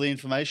have all the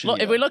information. Look,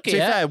 yet. if we look To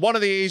be at fair, one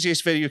of the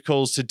easiest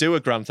vehicles to do a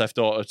Grand Theft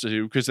Auto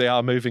to because they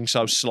are moving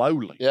so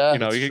slowly. Yeah, you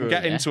know, that's you can true,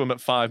 get into them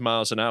at 5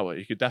 miles an hour.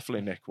 You could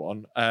definitely nick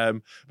one.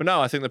 But no,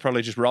 I think they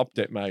probably just robbed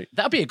it, mate.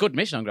 that'd be a good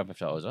mission on Grand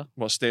Theft Auto as well.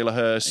 What, steal a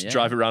hearse, Yeah.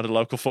 drive around a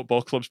local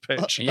football club's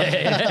pitch?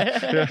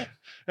 Yeah.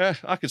 Yeah,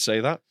 I could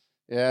see that.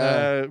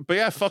 Yeah. But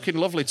yeah, fucking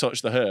lovely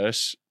touch, the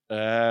hearse.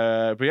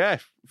 But yeah,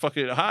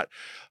 fucking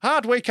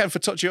hard weekend for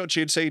Touchy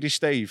Hutchy and Seedy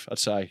Steve, I'd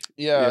say.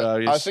 Yeah,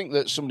 You know, I think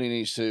that somebody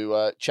needs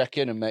to check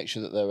in and make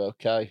sure that they're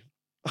okay.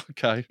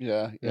 Okay.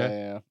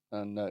 Yeah.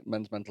 And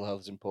men's mental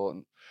health is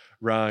important.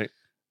 Right.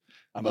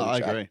 I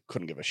agree.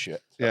 Couldn't give a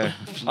shit. Yeah.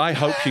 I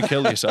hope you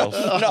kill yourself.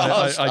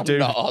 I do. I'm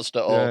not arsed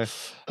at all.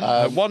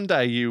 Yeah. One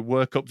day you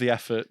work up the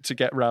effort to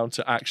get round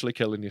to actually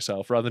killing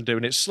yourself rather than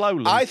doing it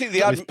slowly. I think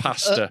with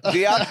pasta.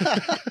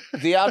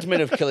 The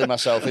admin of killing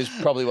myself is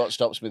probably what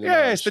stops me the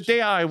It's most. the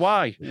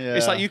DIY. Yeah.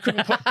 It's like you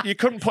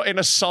couldn't put in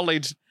a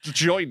solid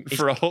joint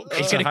for a hook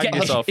He's to going hang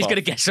yourself to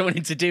off. get someone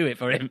in to do it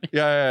for him.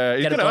 Yeah.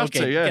 He's Get a going to have bloke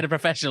in, to, yeah. Get a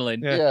professional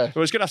in. Yeah. Yeah.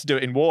 Well, he's going to have to do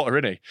it in water,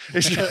 isn't he?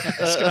 He's going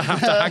to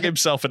have to hang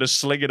himself in a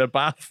sling in a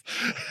bath.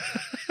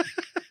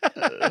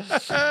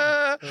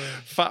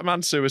 Fat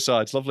man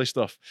suicides, lovely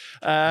stuff.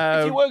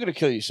 If you were going to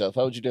kill yourself,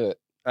 how would you do it?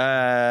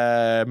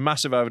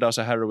 Massive overdose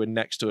of heroin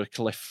next to a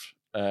cliff,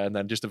 and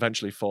then just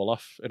eventually fall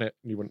off in it,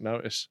 and you wouldn't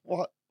notice.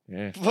 What?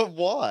 Yeah, But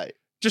why?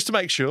 just to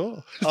make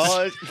sure.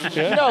 Oh,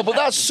 Yeah. No, but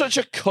that's such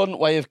a cunt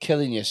way of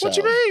killing yourself.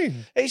 What do you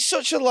mean? It's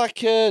such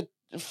a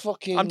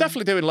fucking. I'm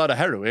definitely doing a lot of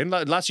heroin.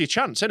 That's your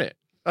chance, isn't it?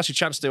 That's your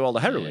chance to do all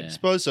the heroin. Yeah.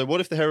 suppose so. What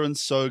if the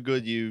heroin's so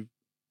good you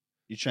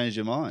change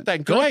your mind?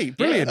 Then great,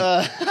 brilliant.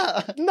 Uh,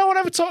 No one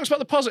ever talks about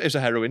the positives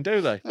of heroin,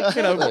 do they?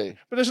 You know, Really?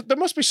 but there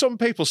must be some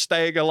people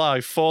staying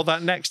alive for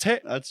that next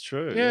hit. That's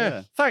true.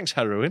 Yeah. Thanks,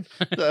 heroin.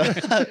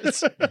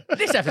 This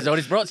episode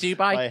is brought to you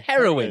by By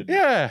heroin. heroin.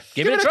 Yeah.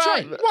 Give it a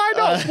try. Why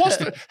not? What's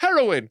the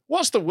heroin?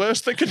 What's the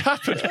worst that could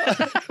happen?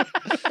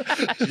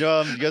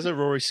 You guys know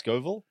Rory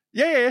Scovel?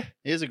 Yeah.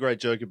 Here's a great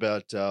joke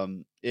about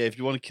if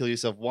you want to kill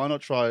yourself, why not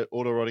try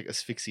autoerotic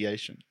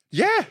asphyxiation?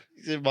 Yeah.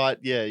 It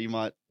might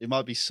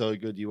be so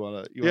good you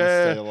want to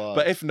stay alive.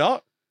 But if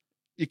not,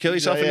 You kill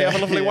yourself and you have a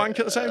lovely wank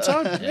at the same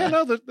time. Yeah,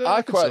 no,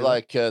 I quite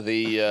like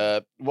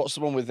the what's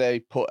the one where they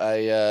put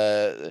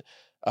a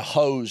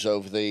hose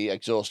over the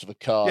exhaust of a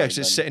car. Yeah, because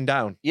it's sitting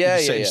down. Yeah,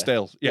 It's sitting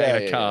still. Yeah,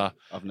 in a car.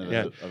 I've never. Yeah.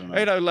 I don't know.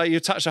 You know, like you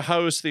attach a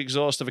hose to the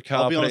exhaust of a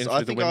car. I'll be put it honest. in I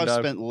through think the window. I've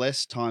spent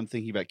less time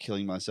thinking about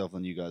killing myself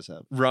than you guys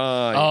have.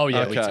 Right. Oh,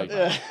 yeah, we Okay.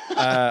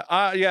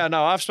 take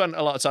No, I've spent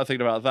a lot of time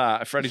thinking about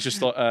that. Freddie just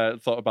thought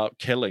about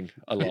killing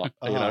a lot.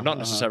 Not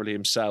necessarily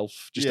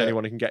himself, just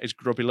anyone who can get his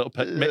grubby little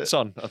mitts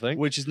on, I think.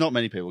 Which is not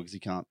many people because he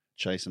can't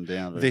chase them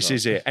down. This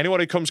is it. Anyone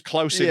who comes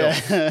close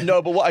enough.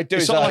 No, but what I do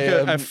It's is sort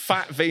of like a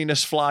fat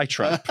Venus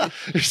flytrap.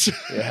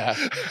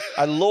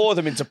 I lure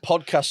them into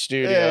podcast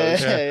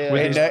studios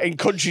in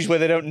countries where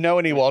they don't know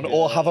anyone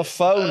or have a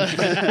phone.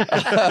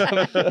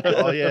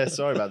 Oh yeah,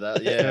 sorry about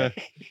that. Yeah,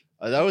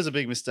 that was a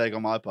big mistake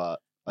on my part.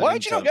 Why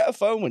did you not get a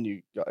phone when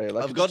you got here?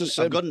 Like, I've got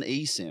an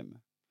eSIM,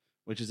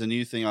 which is a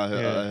new thing I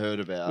heard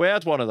about. We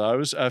had one of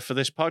those for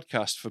this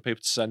podcast for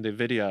people to send in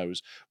videos,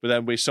 but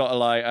then we sort of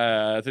like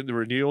I think the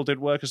renewal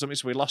didn't work or something,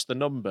 so we lost the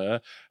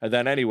number. And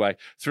then anyway,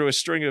 through a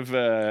string of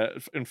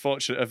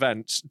unfortunate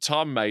events,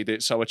 Tom made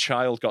it so a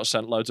child got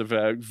sent loads of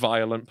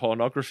violent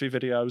pornography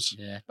videos.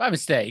 Yeah, by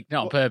mistake,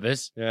 not on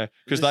purpose. Yeah,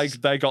 because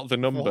they got the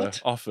number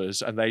off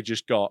us, and they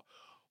just got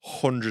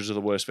hundreds of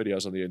the worst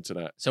videos on the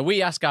internet. So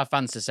we ask our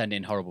fans to send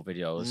in horrible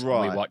videos,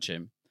 and we watch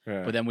them,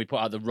 Yeah. but then we put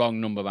out the wrong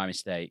number by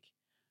mistake.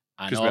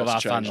 And 'Cause all we of had our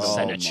to change fans it.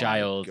 sent Oh a my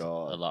child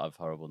God. a lot of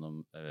horrible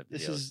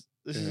videos.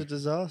 This is a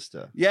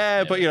disaster.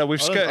 Yeah, but you know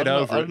we've skirted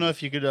over. I don't know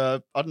if you could.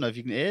 I don't know if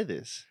you can air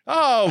this.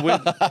 Oh,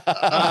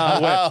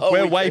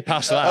 we're way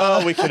past that.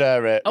 Oh, we could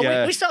air it. Oh,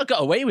 Yeah. we sort of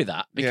got away with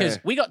that because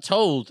Yeah. we got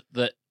told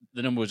that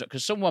the number was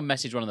because someone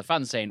messaged one of the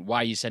fans saying, "Why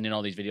are you sending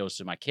all these videos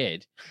to my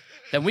kid?"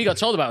 Then we got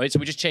told about it, so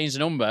we just changed the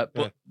number.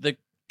 But the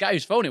guy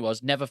whose phone it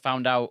was never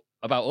found out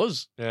about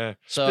us. Yeah.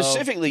 So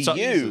Specifically So-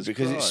 you, Jesus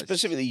because it's Christ.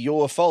 specifically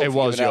your fault It for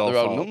was giving out your the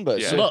wrong fault. number.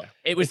 Yeah. So look,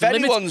 it was if the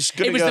anyone's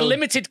gonna the go-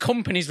 limited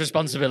company's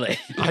responsibility.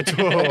 I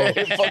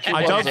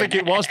don't think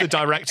it was the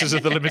directors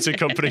of the limited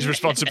company's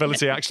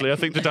responsibility, actually. I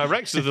think the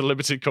directors of the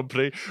limited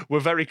company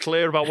were very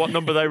clear about what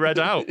number they read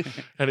out.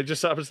 And it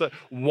just happens that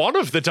one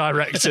of the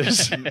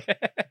directors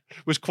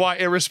was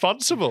quite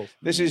irresponsible.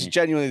 This is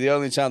genuinely the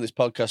only time this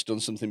podcast done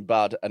something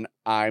bad, and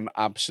I'm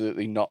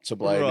absolutely not to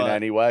blame in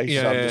any way.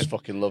 Yeah, so I'm yeah. just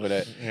fucking loving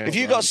it. Yeah, if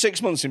you got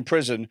 6 months in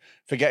prison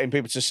for getting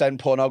people to send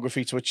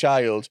pornography to a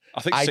child,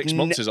 I think 6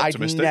 months is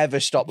optimistic. I'd never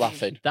stop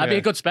laughing. That'd be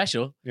a good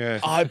special. Yeah.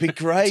 I'd be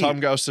great. Tom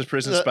goes to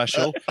prison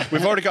special.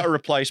 We've already got a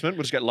replacement.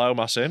 We'll just get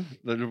Lomas in.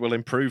 That will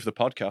improve the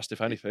podcast,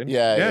 if anything.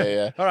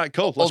 Yeah. All right,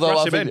 cool. Let's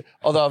press him in.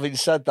 Although having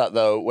said that,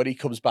 though, when he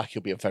comes back,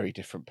 he'll be a very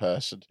different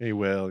person. He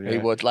will, yeah. He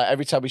would. Like,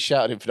 every time we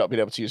shout at him for not being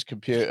able to use a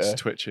computer, It's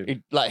twitching.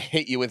 he'd like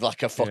hit you with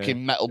like a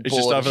fucking metal board. It's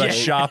just over there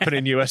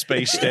sharpening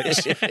USB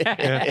sticks.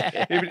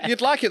 Yeah.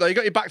 You'd like it, though. You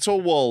got your back to a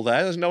wall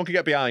there. There's no one can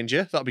get behind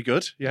you. That'd be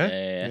good.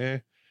 Yeah.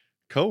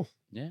 Cool.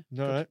 Yeah.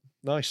 All right.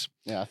 Nice.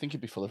 Yeah, I think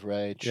he'd be full of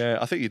rage. Yeah,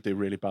 I think you'd do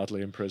really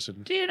badly in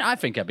prison. I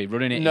think I'd be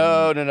running it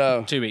No.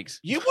 in 2 weeks.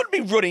 You wouldn't be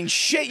running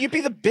shit. You'd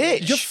be the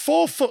bitch. You're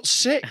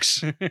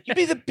 4'6". You'd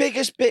be the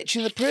biggest bitch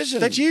in the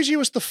prison. They'd use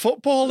you as the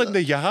football in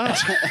the yard.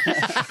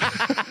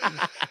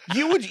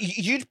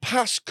 You'd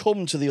pass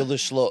cum to the other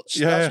sluts.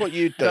 Yeah. That's what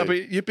you'd do.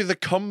 You'd be the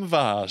cum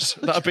vase.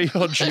 That'd be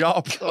your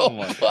job. Oh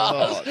my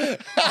God! You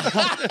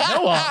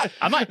know what?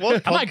 I might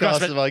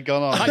Podcast have I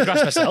gone on? I might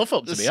grass myself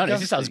up, to be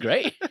honest. It sounds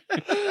great.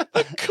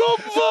 Cum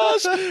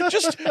vase.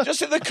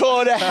 Just in the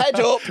corner, head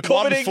up,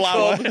 covered in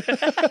flower.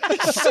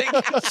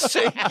 cum.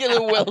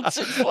 Singular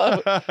wilted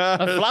flower.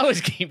 And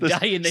flowers keep dying.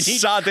 They need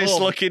Saddest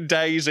cum. looking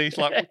daisy. It's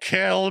like,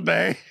 kill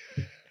me.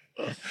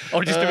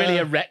 Or just a really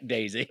erect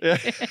daisy.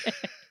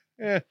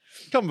 Yeah.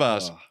 Cum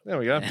vase. There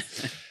we go.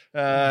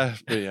 But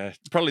yeah,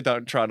 probably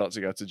don't try not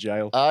to go to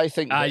jail I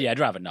think. Yeah, I'd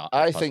rather not.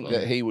 I if think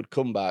possible. that he would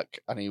come back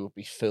and he would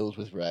be filled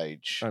with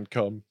rage. and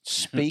cum.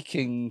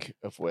 Speaking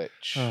of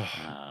which,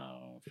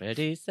 Oh,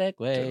 pretty a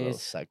little segues.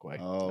 segue.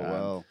 Oh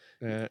well.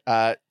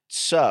 Yeah.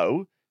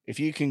 So if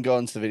you can go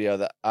onto the video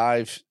that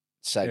I've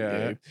sent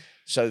Yeah. you.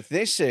 So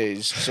this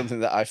is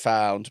something that I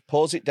found.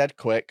 Pause it dead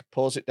quick.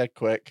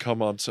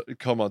 Come on,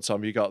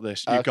 Tom. You got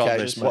this. You got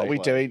this, mate. What are we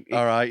doing?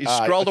 All right, you All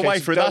right, scrolled okay, away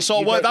so through. don't- That's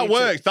all you worked. don't That need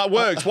to- worked. That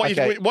worked.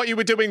 Okay. What you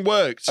were doing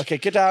worked. Okay,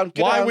 get down.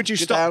 Why would you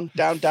get stop?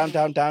 Down.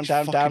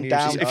 Fucking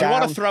useless. If you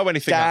want to throw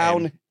anything at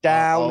him,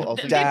 Down.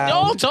 They're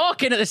all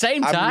talking at the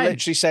same I'm time.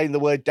 literally saying the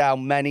word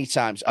down many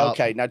times.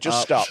 Okay, now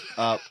just stop.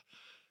 Up.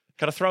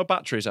 can I throw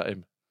batteries at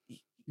him?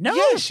 No.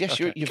 Yes,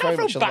 you're very Can't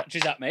throw much on that.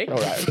 batteries at me. All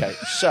right, okay.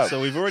 So,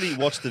 So we've already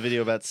watched the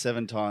video about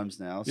 7 times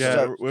now. So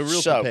Yeah. we're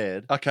real So-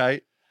 prepared.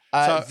 Okay.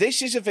 so-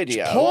 this is a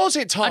video. Pause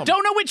it, Tom. I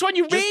don't know which one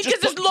you read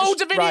because there's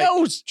loads of right,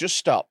 videos. just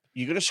stop.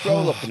 You're going to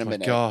scroll up in a Oh, my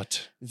minute. God.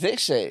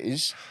 This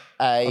is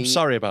I'm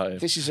sorry about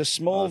it. This is a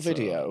small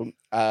video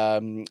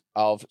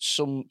of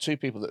two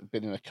people that have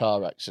been in a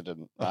car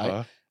accident, right?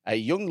 Uh-huh. A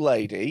young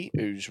lady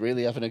who's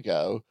really having a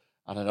go,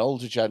 and an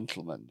older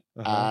gentleman,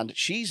 and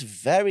she's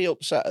very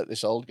upset at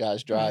this old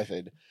guy's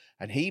driving.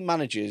 And he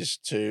manages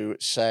to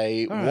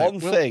say one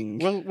thing.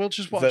 We'll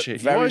just watch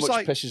it. Very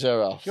much pisses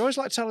her off. You always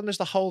like telling us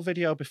the whole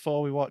video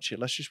before we watch it.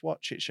 Let's just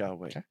watch it, shall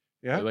we? Okay.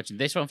 Yeah. Are we watching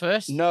this one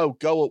first? No,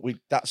 go up.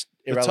 That's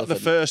irrelevant. The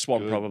first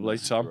one, probably,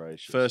 Tom.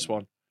 Gracious, First man.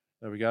 one.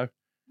 There we go.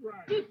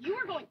 Dude, you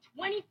were going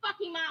 20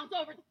 fucking miles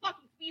over the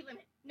fucking speed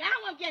limit. Now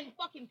I'm getting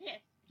fucking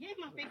pissed. Get in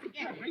my face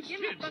again. Get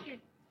in my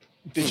fucking...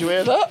 Did you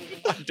hear that?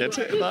 Did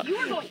you hear Dude, that? you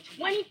were going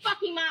 20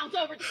 fucking miles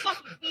over the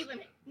fucking speed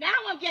limit. Now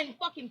I'm getting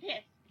fucking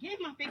pissed. Get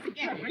in my face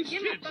again. Get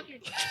in my fucking...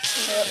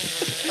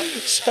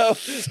 So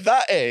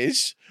that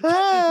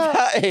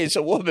is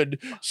a woman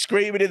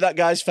screaming in that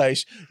guy's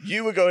face.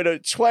 You were going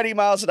at 20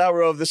 miles an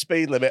hour over the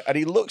speed limit, and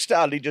he looks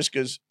down and he just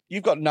goes,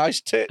 "You've got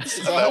nice tits."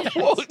 And then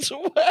walked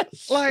away.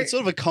 Like, It's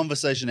sort of a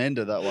conversation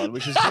ender, that one,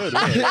 which is good.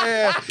 Isn't it?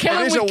 yeah, Kill it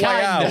him is a with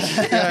way out. kindness.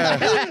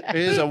 Yeah, it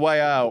is a way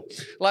out.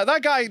 Like,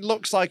 that guy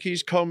looks like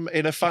he's come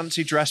in a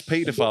fancy dress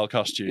paedophile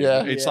costume.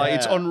 Yeah. It's like,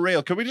 it's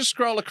unreal. Can we just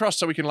scroll across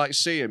so we can, like,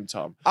 see him,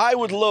 Tom? I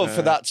would love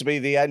for that to be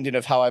the ending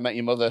of How I Met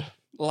Your Mother.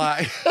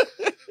 Like,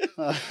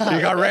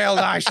 you got real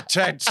nice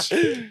tits.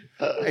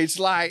 It's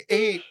like,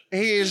 he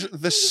is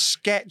the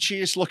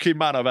sketchiest looking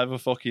man I've ever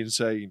fucking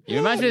seen. You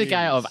remind me of the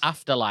guy out of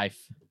Afterlife.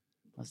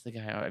 What's the guy?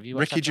 Have you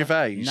watched Ricky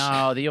Afterlife? Gervais?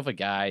 No, the other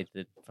guy.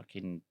 The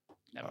fucking...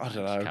 Never I mind,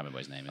 don't know. can't remember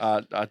what his name is.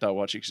 I don't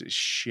watch it because it's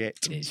shit.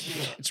 It is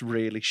shit. It's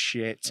really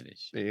shit. It is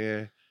shit.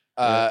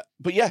 Yeah.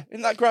 But yeah,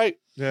 isn't that great?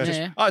 Yeah.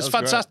 Yeah. Oh, it's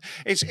That was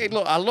fantastic.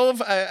 Look, I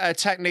love a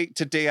technique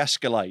to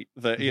de-escalate.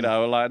 That you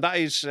know, like that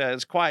is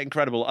it's quite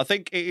incredible. I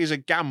think it is a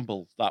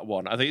gamble, that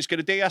one. I think it's going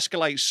to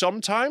de-escalate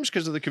sometimes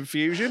because of the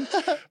confusion.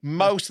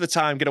 Most of the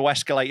time, going to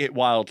escalate it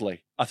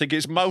wildly. I think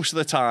it's most of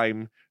the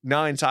time,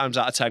 9 times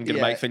out of 10, going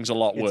to make things a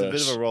lot worse. It's a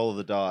bit of a roll of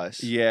the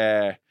dice.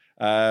 Yeah.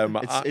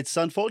 It's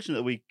unfortunate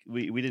that we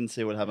didn't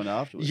see what happened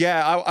afterwards.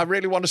 Yeah, I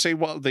really want to see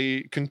what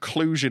the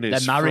conclusion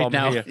is. They're married from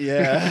now. Here.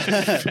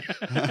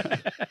 Yeah.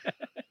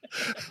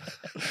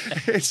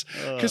 It's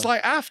because,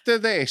 like, after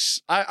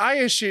this, I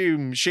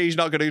assume she's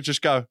not going to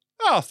just go,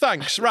 "Oh,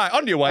 thanks, right,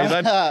 on your way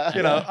then."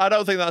 You know, I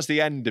don't think that's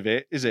the end of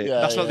it, is it?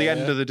 Yeah, That's not the yeah,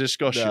 end of the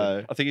discussion.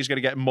 No. I think he's going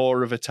to get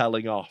more of a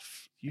telling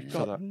off. You've for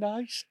got that.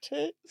 nice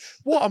tits.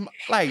 What?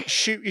 Like,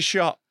 shoot your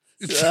shot.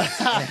 You've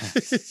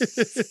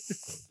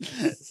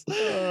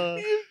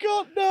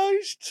got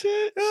nice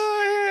tits.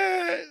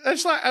 Oh, yeah.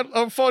 It's like,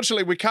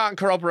 unfortunately, we can't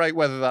corroborate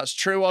whether that's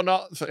true or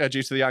not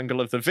due to the angle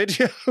of the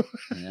video.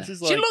 Yeah. This is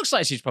She like- looks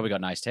like she's probably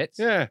got nice tits.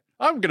 Yeah,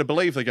 I'm going to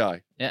believe the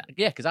guy. Yeah,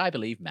 because I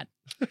believe men.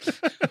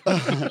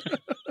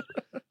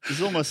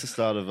 It's almost the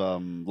start of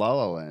La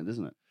La Land,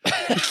 isn't it?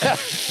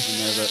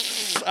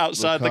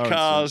 Outside the current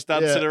cars, song.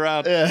 dancing Yeah.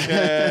 around. Yeah.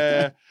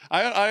 Yeah.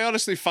 I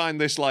honestly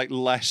find this like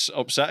less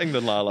upsetting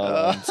than La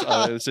La Land.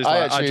 It's just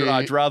I like, actually-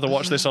 I'd rather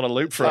watch this on a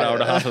loop for an hour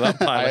and a half of that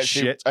pile of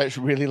shit. I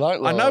actually really like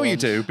I know you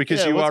do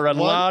because Yeah, you what's- are a what?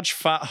 large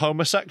fat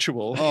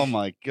homosexual. Oh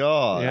my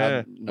god!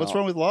 Yeah. What's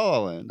wrong with La La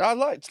Land? I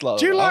liked La La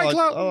Do you Land.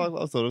 like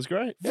I thought it was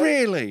great.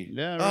 Really?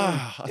 Yeah, really.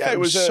 Oh, I Yeah, thought it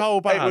was so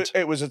bad.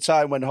 It was a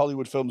time when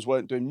Hollywood films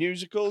weren't doing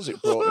musicals.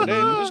 It brought them in.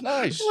 It was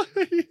nice.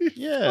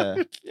 Yeah,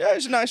 Yeah,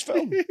 it's a nice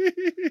film.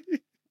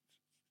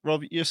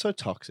 Rob, you're so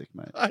toxic,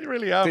 mate. I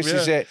really am. This yeah.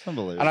 is it. It's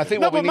unbelievable. And I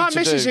think No, what we but my need to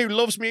missus do. who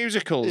loves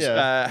musicals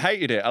Yeah.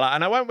 hated it.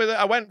 And I went with it.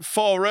 I went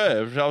for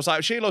her. I was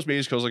like, she loves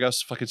musicals. I go,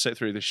 fucking sit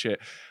through this shit.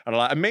 And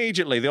like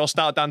immediately they all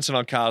start dancing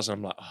on cars. And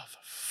I'm like, oh, for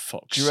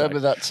fuck's Do you remember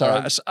sake. that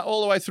time? Right,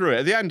 all the way through it.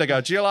 At the end, I go,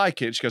 do you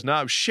like it? She goes, no,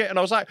 I'm shit. And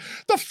I was like,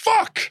 the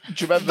fuck? Do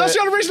you remember? That's the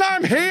only reason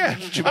I'm here.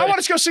 I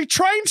wanted to go see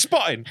Train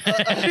Spotting. You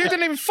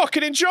didn't even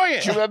fucking enjoy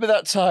it. Do you remember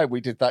that time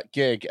we did that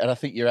gig and I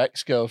think your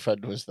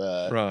ex-girlfriend was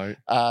there? Right.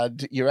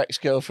 And your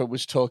ex-girlfriend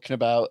was talking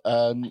about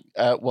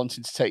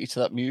wanting to take you to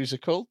that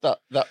musical. That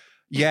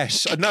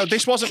Yes. No,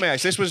 this wasn't my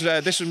ex. This was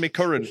my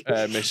current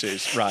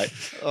missus, right?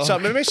 So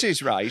my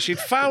missus, right, she'd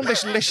found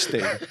this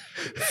listing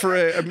for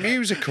a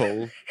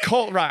musical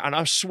called, right, and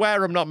I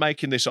swear I'm not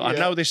making this up. I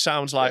know this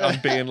sounds like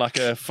I'm being like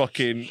a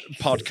fucking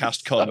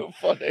podcast cunt. so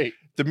funny.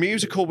 The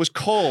musical was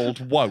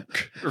called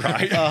Woke,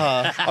 right?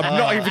 I'm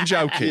not even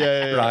joking,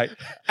 Yeah. right?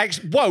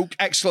 Woke,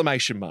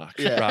 exclamation mark,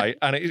 right?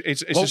 And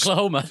it's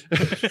Wokelahoma.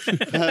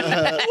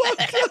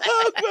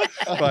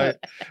 Right.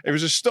 It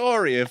was a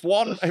story of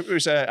one. It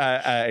was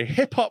a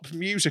hip hop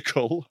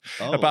musical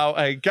about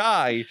a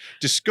guy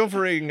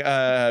discovering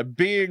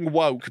being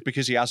woke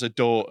because he has a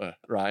daughter,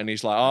 right? And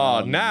he's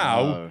like,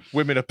 now no.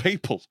 women are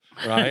people,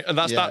 right? And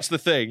that's the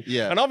thing.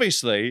 Yeah. And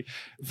obviously,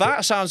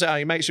 that sounds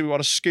like it makes me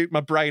want to scoop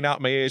my brain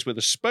out my ears with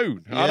a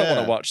spoon. I don't want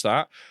Yeah. to watch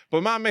that.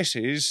 But my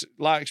missus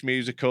likes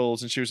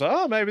musicals, and she was like,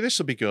 "Oh, maybe this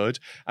will be good."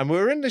 And we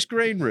were in this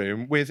green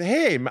room with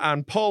him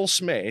and Paul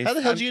Smith. How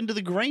the hell did you get into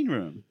the green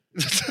room?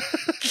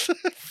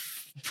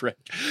 Prick.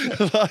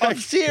 I'm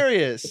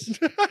serious.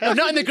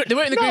 Not in the, they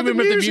weren't in the green the room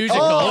of the music-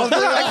 musical. Oh,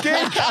 we're at a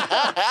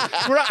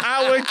gig. We're at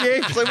our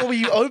gig. It's like, what were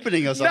you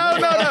opening or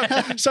something?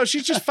 No. So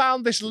she just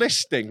found this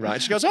listing,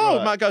 right? She goes, "Oh,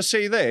 I might go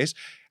see this."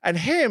 And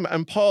him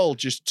and Paul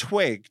just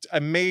twigged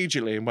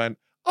immediately and went,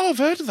 oh, I've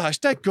heard of that. It's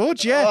dead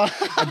good, yeah.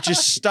 And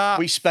just start.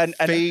 We spent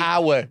an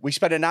hour. We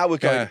spent an hour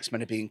going. Yeah. It's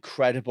meant to be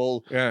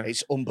incredible. Yeah.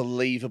 It's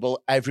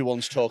unbelievable.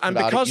 Everyone's talking And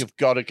about because it. You've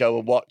got to go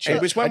and watch it.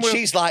 it was when and we were-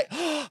 she's like,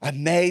 oh,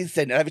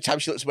 amazing. And every time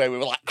she looks away, we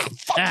were like, oh,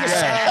 fuck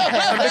yourself.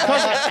 And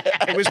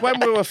because it was when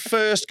we were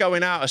first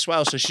going out as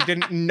well, so she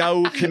didn't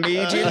know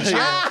comedians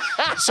yet.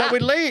 So we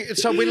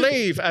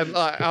leave, and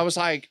I was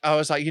like,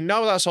 you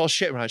know, that's all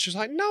shit, right? She's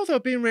like, no, they're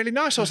being really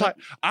nice. I was like,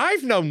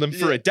 I've known them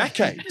for a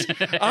decade.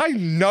 I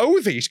know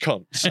these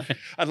cunts.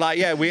 And like,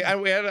 yeah,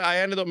 I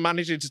ended up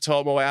managing to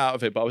talk my way out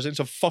of it, but I was in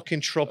some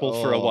fucking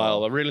trouble for a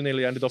while. I really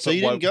nearly ended up. So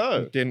you didn't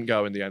go? Didn't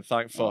go in the end.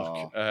 Thank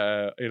fuck.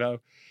 You know,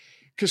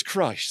 because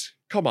Christ,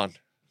 come on.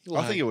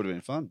 I think it would have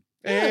been fun.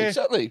 Yeah,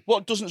 exactly.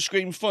 What doesn't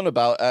scream fun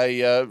about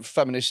a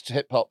feminist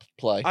hip hop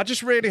play? I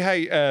just really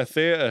hate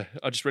theatre.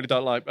 I just really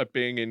don't like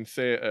being in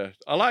theatre.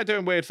 I like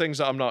doing weird things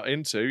that I'm not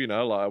into, you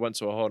know, like I went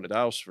to a haunted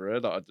house for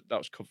it. That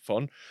was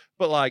fun.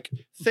 But like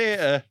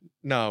theatre,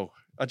 no.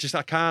 I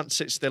can't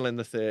sit still in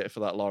the theatre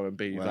for that long and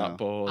be that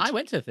bored. I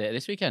went to the theatre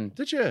this weekend.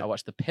 Did you? I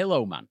watched The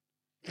Pillow Man.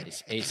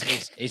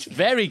 It's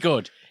very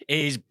good. It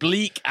is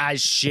bleak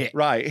as shit.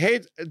 Right.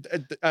 Here,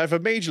 I've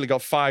immediately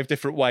got 5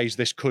 different ways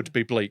this could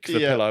be bleak, The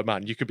Pillow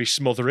Man. You could be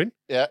smothering.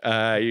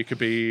 Yeah. You could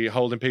be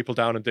holding people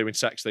down and doing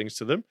sex things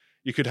to them.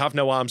 You could have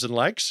no arms and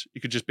legs.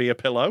 You could just be a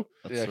pillow.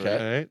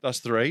 Okay. That's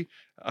 3.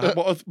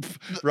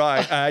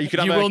 Right. You could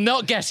have You will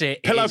not guess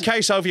it.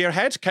 pillowcase over your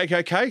head.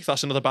 KKK.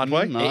 That's another bad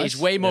way. It is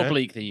way more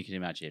bleak than you can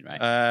imagine,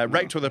 right?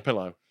 Raped with a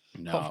pillow.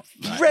 No.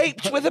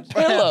 Raped with a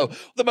pillow.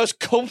 The most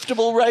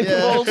comfortable rape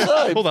of all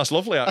time. Well, that's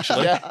lovely,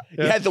 actually.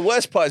 Yeah, the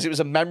worst part is it was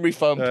a memory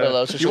foam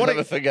pillow, so she'll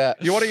never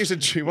forget. You want to use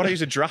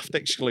a draft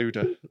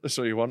excluder. That's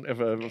what you want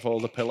of all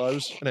the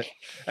pillows, isn't it?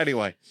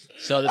 Anyway.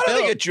 So I don't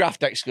think a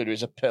draft excluder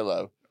is a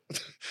pillow.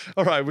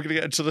 All right, we're going to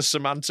get into the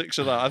semantics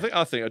of that.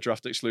 I think a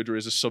draft excluder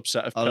is a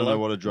subset of pillow. I don't know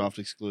what a draft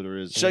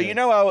excluder is. So you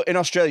know how in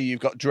Australia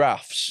you've got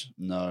drafts?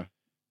 No.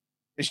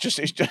 There's just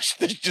no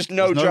There's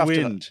draft. no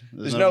wind.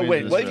 There's no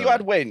wind. Well, if you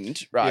had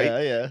wind, right,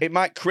 it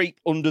might creep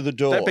under the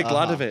door. They'd be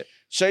glad of it.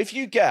 So if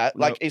you get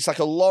it's like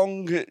a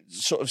long,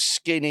 sort of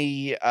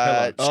skinny,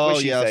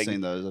 squishy thing. I've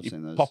seen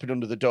those. Pop it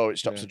under the door. It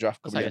stops the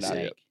draft coming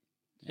in.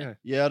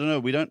 Yeah, I don't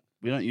know. We don't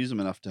use them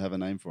enough to have a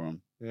name for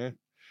them. Yeah.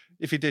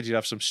 If you did, you'd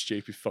have some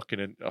stupid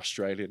fucking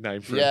Australian name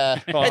for it.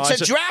 Yeah. Oh,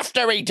 it's a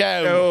draftery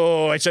dome.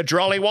 Oh, it's a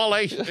drolly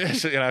wally.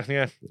 You know,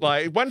 yeah.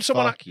 Like when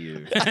someone. Fuck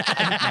you.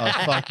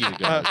 Fuck you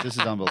guys. This is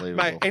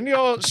unbelievable. Mate, in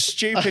your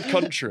stupid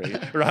country,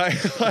 right?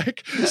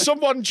 Like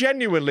someone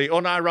genuinely,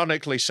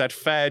 unironically said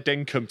fair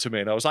dinkum to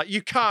me, and I was like,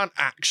 you can't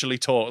actually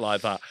talk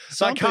like that.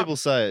 Some people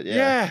say it,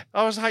 yeah.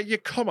 I was like, you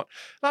come on.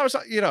 And I was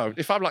like, you know,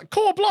 if I'm like,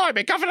 call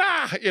blimey, governor,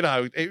 you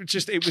know,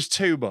 it was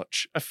too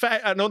much.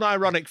 An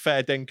unironic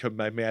fair dinkum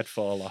made my head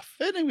fall off.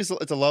 Fair dinkum,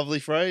 it's a lovely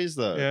phrase,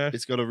 though. Yeah.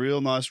 It's got a real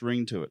nice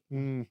ring to it.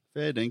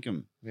 Fair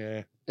dinkum.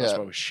 Yeah. That's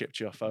why we shipped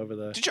you off over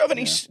there. Did you have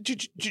any?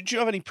 Did you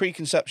have any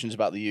preconceptions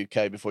about the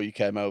UK before you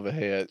came over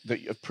here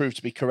that proved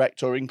to be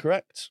correct or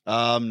incorrect?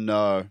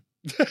 No.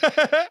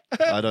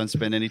 I don't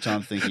spend any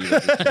time thinking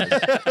about this place.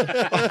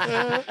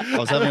 I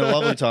was having a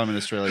lovely time in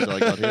Australia until I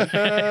got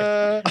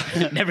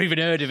here. Never even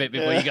heard of it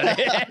before you got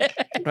here.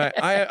 Right,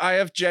 I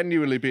have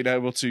genuinely been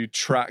able to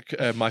track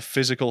my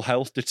physical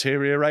health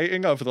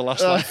deteriorating over the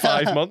last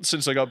 5 months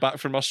since I got back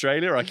from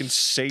Australia. I can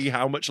see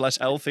how much less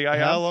healthy I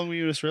am. How long were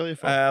you in Australia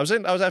for? I was there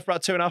for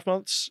about 2.5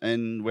 months.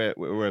 And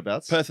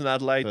whereabouts? Perth and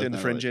Adelaide, doing the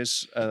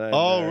fringes. And then,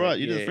 right,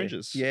 you did the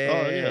fringes. Yeah.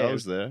 Oh yeah, I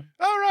was there.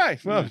 All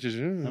right. Well, how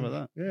about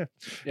that? Yeah.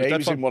 He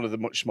was in one of the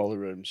much smaller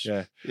rooms.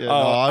 Yeah.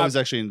 I was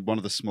actually in one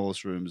of the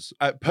smallest rooms.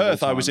 At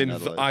Perth, I was in,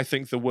 Adelaide. I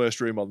think, the worst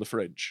room on the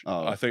fringe.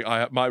 Oh. I think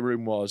my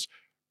room was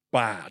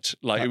bad.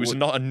 Like, it was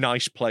not a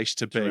nice place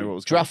to be. What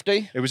was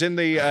Drafty? It was in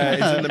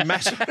the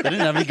mess. They didn't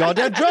have any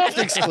goddamn draft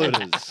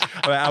excluders.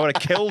 I would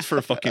have killed for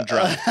a fucking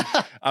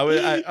draft. I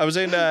was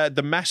in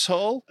the mess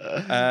hall,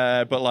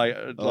 but like,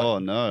 oh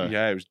no,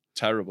 yeah, it was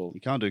terrible.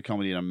 You can't do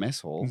comedy in a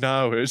mess hall.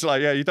 No, it's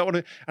like, yeah, you don't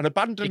want to. An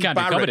abandoned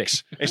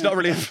barracks. It's not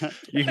really.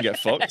 You can get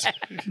fucked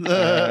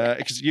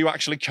because you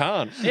actually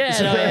can't. But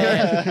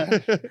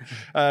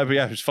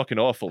yeah, it was fucking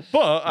awful.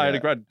 But I had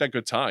a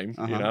good time.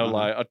 You know,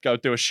 like I'd go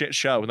do a shit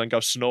show and then go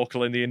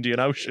snorkel in the Indian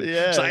Ocean.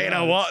 Yeah, so you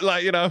know what,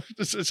 like you know,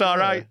 it's all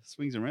right.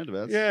 Swings and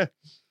roundabouts. Yeah,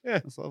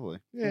 that's lovely.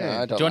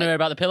 Yeah. Do you want to hear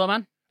about the Pillow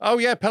Man? Oh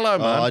yeah, Pillow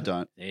Man. Oh, I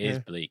don't. It is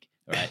bleak.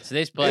 All right, so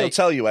this play. He'll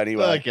tell you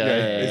anyway. Okay.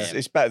 Yeah.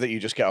 It's better that you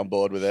just get on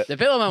board with it. The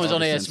Pillow Man was I'll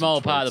only a just send small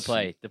some part of the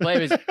play. The play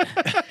was.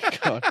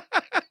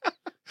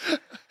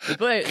 The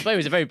play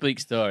was a very bleak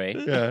story.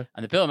 Yeah.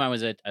 And the Pillow Man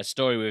was a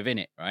story within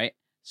it, right?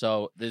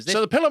 So there's this.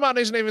 So the Pillow Man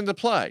isn't even the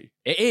play.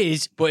 It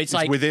is, but it's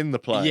like within the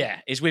play. Yeah,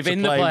 it's within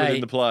It's a the play.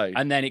 within the play.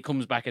 And then it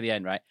comes back at the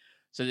end, right?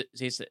 So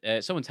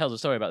someone tells a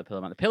story about the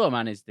Pillow Man. The Pillow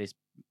Man is this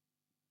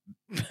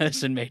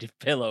person made of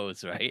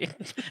pillows, right?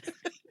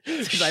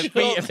 There's like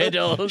feet of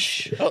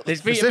pillows.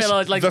 There's feet of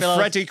pillows, legs the pillows.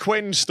 Freddie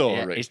Quinn story?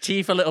 Yeah, his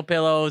teeth are little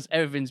pillows.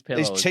 Everything's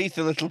pillows. His teeth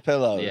are little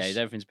pillows. Yeah,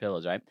 everything's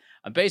pillows, right?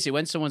 And basically,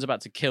 when someone's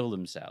about to kill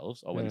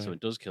themselves, or when someone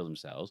does kill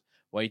themselves,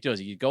 what he does,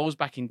 he goes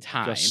back in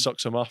time. Just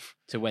sucks them off.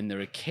 To when they're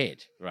a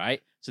kid,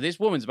 right? So this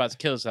woman's about to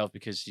kill herself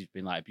because she's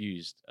been like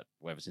abused,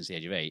 whatever, since the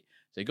age of 8.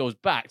 So he goes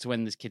back to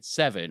when this kid's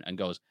 7 and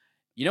goes,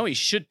 you know what you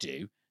should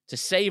do? To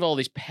save all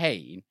this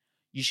pain,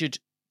 you should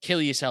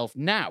kill yourself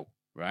now,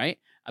 right?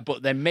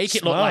 But then make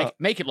it look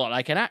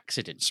like an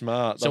accident.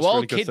 Smart. So That's all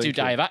really good kids who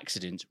thinking. die of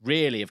accidents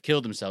really have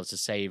killed themselves to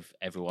save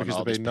everyone Because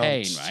all they're this being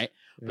pain, nonce. right?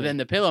 Yeah. But then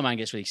the Pillow Man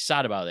gets really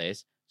sad about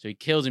this, so he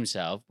kills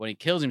himself. When he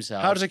kills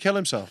himself, How does he kill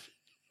himself?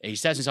 he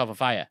sets himself on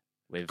fire.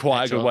 With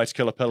Quite petrol. a good way to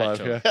kill a pillow.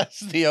 Petrol. Yeah. That's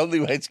the only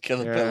way to kill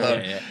a pillow.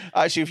 Yeah.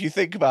 Actually, if you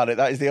think about it,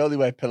 that is the only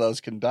way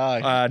pillows can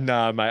die.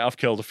 No, mate, I've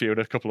killed a few in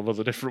a couple of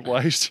other different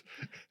ways.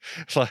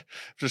 It's like,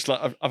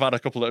 I've had a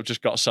couple that have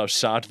just got so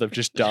sad they've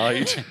just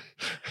died.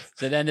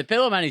 So then the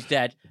Pillow Man is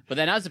dead, but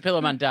then as the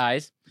Pillow Man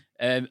dies,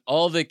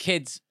 all the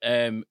kids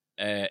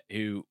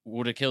who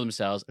would have killed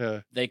themselves,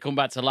 they come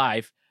back to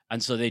life,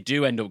 and so they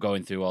do end up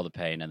going through all the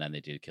pain, and then they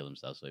do kill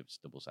themselves, so it's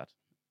double sad.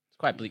 It's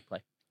quite a bleak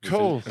play.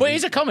 Cool. But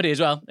it's a comedy as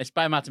well. It's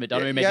by Matt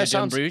McDonough, who made the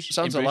John Bruges.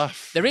 Sounds a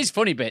laugh. There is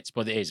funny bits,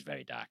 but it is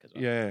very dark as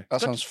well. Yeah.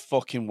 That sounds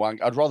fucking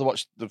wank. I'd rather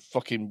watch the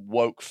fucking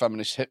woke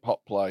feminist hip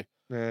hop play.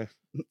 Yeah.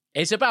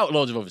 It's about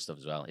loads of other stuff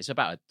as well. It's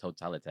about a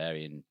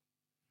totalitarian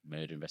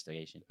murder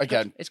investigation.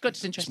 Again, it's good. It's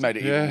It's interesting. made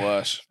it even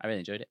worse. I really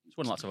enjoyed it. It's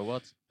won lots of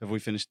awards. Have we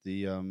finished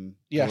the?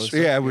 Yes.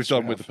 Yeah, we've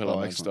done we with the have. Pillow Oh,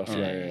 Man excellent. stuff.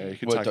 Yeah. You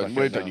can We're tag done. back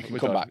We're in done. now. You can We're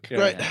come done. back. Yeah.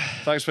 Great.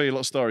 Thanks for your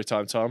little story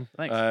time, Tom.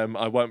 Thanks.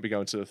 I won't be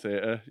going to the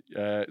theatre.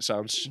 It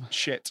sounds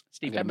shit.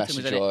 Steve I'm Pemberton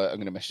was in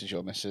going it. to message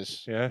your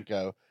missus. Yeah.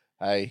 Go,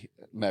 hey,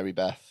 Mary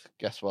Beth,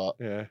 guess what?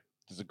 Yeah.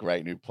 There's a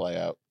great new play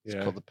out. It's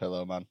Yeah. called The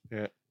Pillow Man.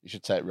 Yeah. You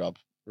should take Rob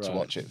to Right.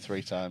 watch it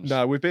 3 times.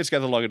 No, we've been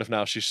together long enough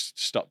now. She's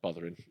stopped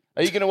bothering.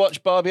 Are you going to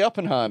watch Barbie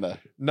Oppenheimer?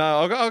 No,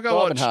 I'll go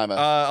watch Oppenheimer.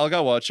 I'll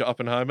go watch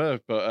Oppenheimer,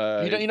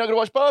 but You're not going to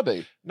watch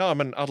Barbie? no, I'm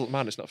an adult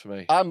man. It's not for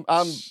me. I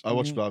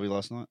watched Barbie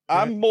last night.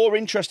 I'm more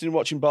interested in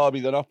watching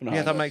Barbie than Oppenheimer.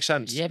 Yeah, that makes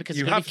sense. Yeah, because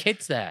you there's have gonna be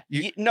kids there.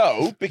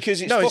 No,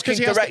 because it's No, it's 'cause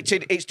fucking he has the-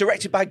 directed. It's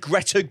directed by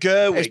Greta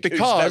Gerwig. It's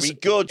because who's very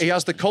good. he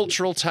has the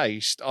cultural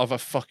taste of a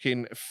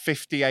fucking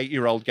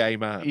 58-year-old gay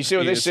man. You see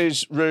what this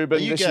is, Reuben?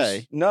 Are you this gay?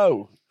 Is,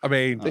 no. I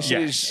mean, This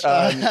yes.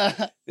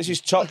 is this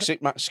is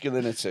toxic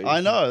masculinity. I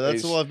know.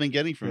 That's Is- all I've been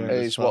getting from Yeah.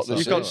 it. Is what this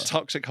You've got is.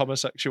 toxic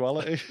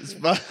homosexuality.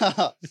 Isn't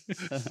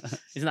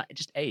that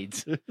just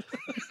AIDS?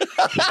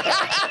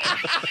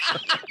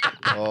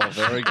 Oh,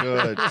 very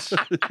good.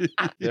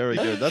 Very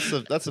good. That's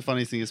the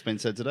funniest thing that's been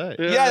said today.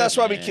 Yeah, that's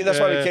why we keep. That's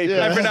why we keep.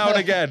 Every now and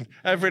again.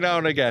 Every now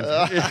and again.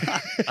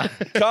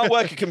 Can't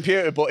work a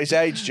computer, but his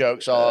age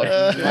jokes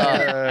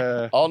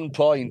are on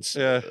point.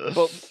 Yeah.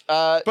 But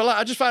But like,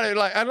 I just find it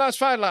like, and that's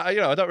fine. Like,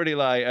 I don't really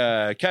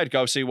like care to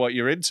go see what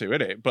you're into,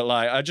 innit? But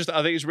like, I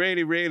think it's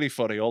really, really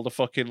funny. All the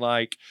fucking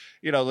like,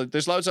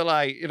 there's loads of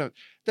like,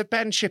 the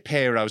Ben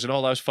Shapiro's and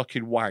all those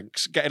fucking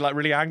wanks getting like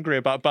really angry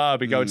about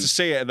Barbie going to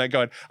see it and then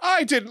going,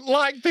 I didn't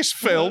like this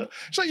film.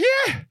 It's like,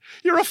 yeah,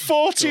 you're a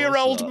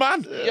 40-year-old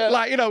man. Yeah.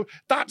 Like,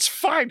 that's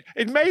fine.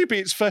 And maybe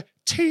it's for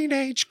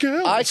teenage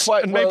girls.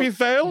 maybe maybe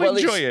they'll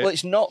enjoy it. Well,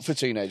 it's not for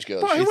teenage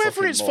girls. But you whoever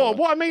fucking it's moron. for,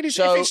 what I mean is,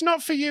 So- if it's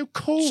not for you,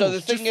 cool. So the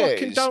Just thing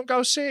fucking is, don't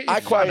go see it. I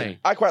you fanny.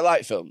 quite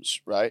like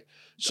films, right?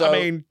 So I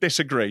mean,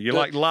 disagree. You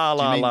like La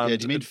La Land.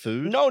 Do you mean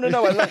food? no.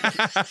 I like,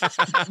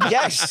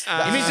 yes.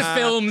 He means the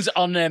films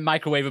on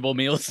microwavable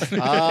meals.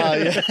 Ah,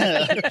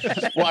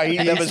 yeah. Why he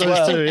He them eats as those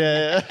well. too,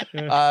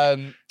 yeah.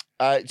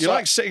 You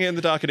like sitting in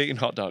the dark and eating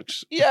hot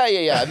dogs. Yeah.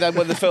 And then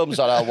when the film's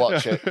on, I'll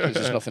watch it because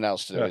there's nothing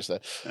else to do, is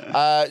there?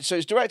 So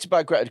it's directed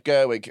by Greta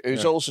Gerwig,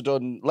 who's also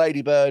done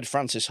Lady Bird,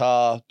 Frances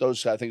Ha,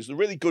 those kind of things. They're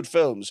really good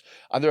films,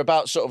 and they're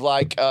about sort of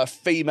like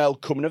female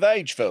coming of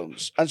age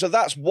films. And so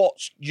that's what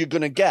you're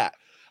gonna get.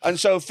 And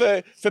so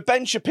for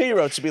Ben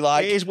Shapiro to be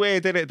like, It is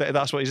weird, isn't it, that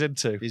that's what he's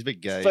into. He's a bit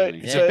gay. For- isn't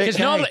he? for- Yeah, because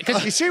normally,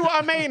 because You see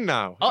what I mean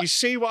now? You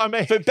see what I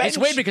mean? for Ben it's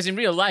weird because in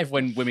real life,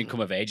 when women come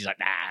of age, he's like,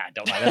 nah, I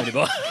don't like them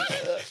anymore.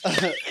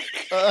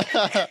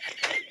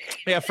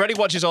 Yeah, Freddie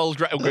watches all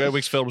Greta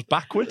Gerwig's films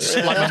backwards,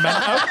 like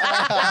Memento.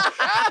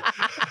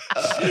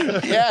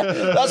 yeah,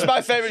 that's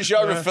my favourite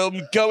genre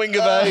film, going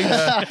of age.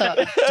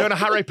 Doing a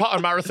Harry Potter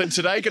marathon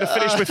today. Going to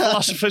finish with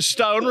Philosopher's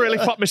Stone. Really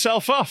pop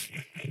myself off.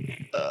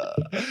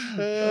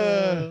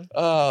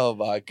 Oh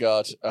my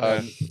god,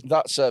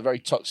 that's very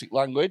toxic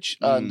language,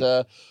 and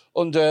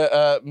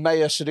under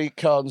Mayor Sadiq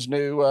Khan's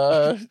new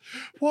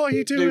What are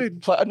you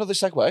doing? another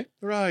segue.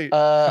 Right.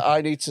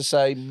 I need to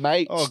say,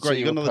 mate. Oh, great. to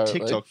You got another apparently.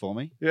 TikTok for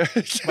me? Yeah.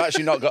 I've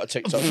actually not got a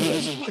TikTok for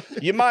this.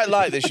 You might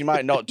like this, you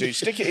might not do.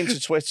 Stick it into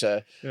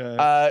Twitter.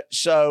 Yeah.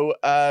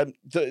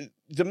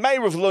 The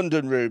mayor of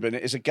London, Reuben,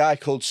 is a guy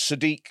called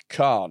Sadiq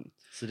Khan.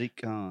 Sadiq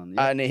Khan.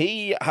 Yeah. And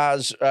he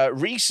has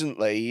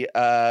recently,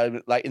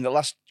 like in the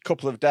last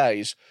couple of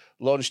days,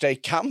 launched a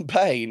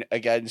campaign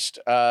against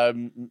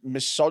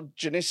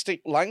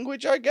misogynistic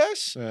language, I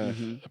guess. Yeah.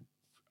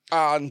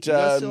 And Do you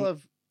guys still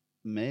have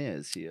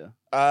mayors here?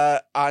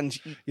 And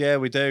yeah,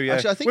 we do. Yeah,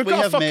 Actually, I think we've we got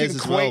a have fucking mayors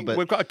as queen. well, but-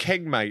 We've got a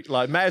king, mate.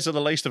 Like mayors are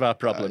the least of our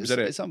problems, isn't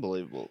it? It's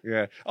unbelievable.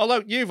 Yeah.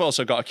 Although you've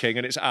also got a king,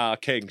 and it's our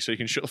king, so you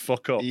can shut the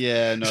fuck up.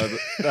 Yeah, no, but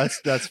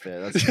that's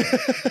fair. That's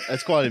fair.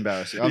 That's quite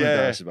embarrassing. I'm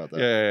embarrassed about that.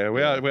 Yeah,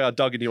 we are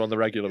dogging you on the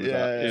regular with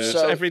that. Yeah.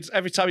 So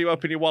every time you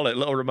open your wallet, a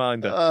little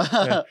reminder.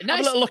 Have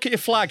a little look at your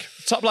flag,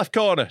 top left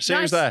corner. See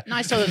who's there.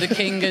 Nice though that the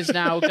king has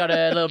now got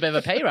a little bit of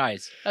a pay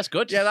rise. That's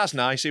good. Yeah, that's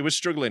nice. He was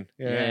struggling.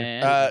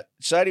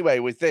 So anyway,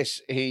 with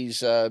this,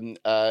 he's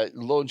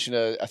launching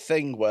a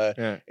thing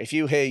where if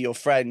you hear your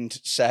friend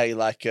say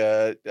like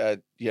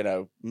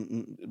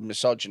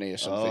misogyny or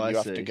something, you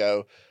have to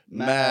go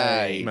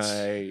mate.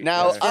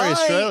 Now very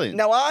Australian.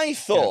 Now I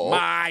thought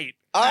mate.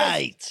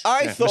 I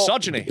thought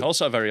misogyny,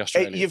 also very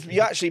Australian.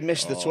 You actually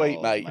missed the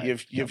tweet, mate.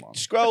 You've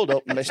scrolled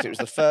up and missed it. It was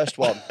the first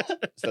one.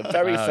 It's the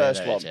very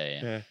first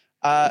one.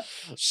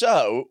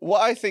 So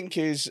what I think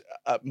is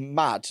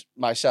mad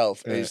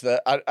myself is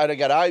that, and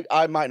again,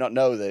 I might not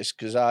know this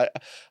because I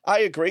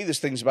agree there's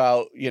things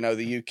about,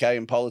 the UK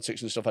and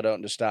politics and stuff I don't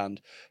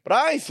understand. But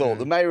I thought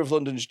the Mayor of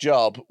London's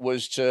job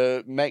was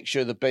to make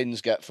sure the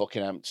bins get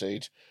fucking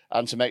emptied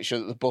and to make sure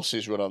that the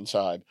buses run on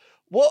time.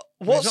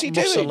 What's he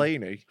doing?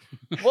 Mussolini.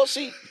 What's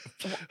he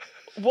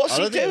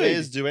think doing?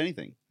 mayors do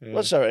anything. Yeah.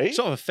 What, sorry?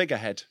 Sort of a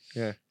figurehead.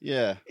 Yeah.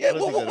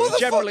 What the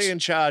generally fuck's- in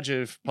charge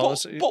of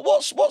policy. But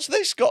what's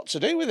this got to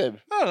do with him?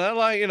 I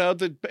don't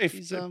know,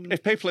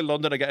 if people in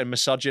London are getting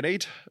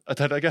misogynied,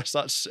 then I guess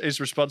that's his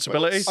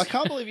responsibility. I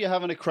can't believe you're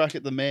having a crack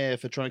at the mayor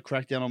for trying to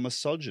crack down on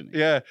misogyny.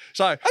 Yeah. It's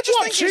like, I just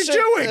what's think he it's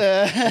doing?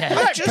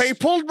 Let just-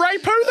 people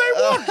rape who they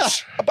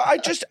want. But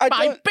I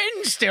My don't.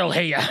 bin's still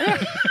here.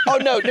 Oh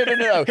no!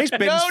 His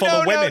bin's full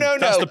of women.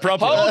 That's the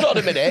problem. Hold on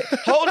a minute,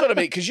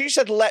 because you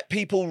said let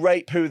people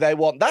rape who they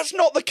want. That's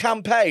not the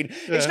campaign.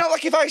 It's not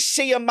like if I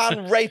see a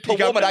man rape a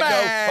woman, I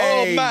go,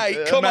 "Oh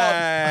mate, come on,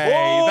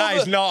 oh, that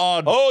is not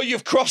on." Oh,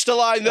 you've crossed a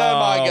line there,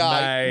 my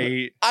guy."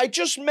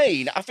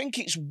 Mate. I think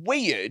it's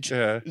weird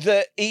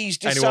that he's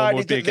Anyone decided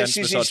would be that this against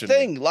is his misogyny.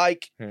 thing.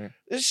 Like,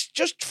 it's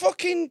just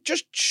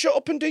shut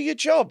up and do your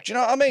job. Do you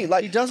know what I mean?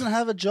 Like, He doesn't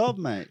have a job,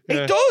 mate.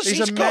 he does.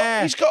 He's a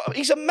mayor.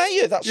 He's a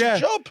mayor. That's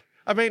his job.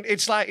 I mean,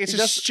 it's like it's He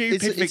a does-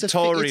 stupid it's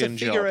Victorian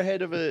it's a job.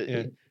 figurehead of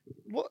a.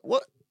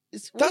 What?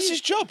 That's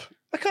his job.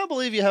 I can't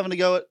believe you're having to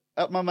go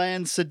at my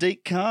man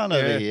Sadiq Khan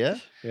over here.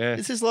 Yeah,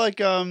 This is like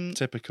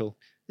typical.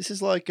 This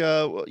is like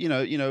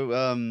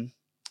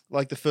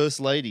like the First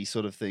Lady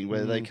sort of thing,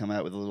 where they come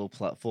out with a little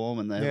platform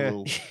and they have a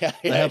little,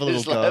 they have a little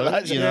It's go,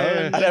 like that,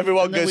 and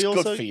everyone then goes, we "Good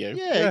also- for you."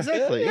 Yeah,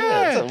 exactly.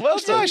 Yeah, well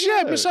it's done. nice.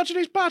 Yeah,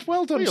 misogyny's bad.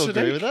 Well done, We all Sadiq.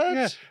 agree with that.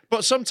 Yeah.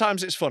 But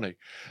sometimes it's funny.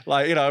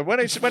 Like,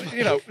 when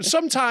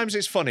sometimes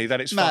it's funny, then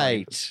it's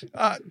fine.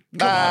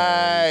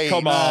 Mate.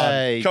 Come on.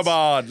 Mate. Come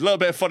on. A little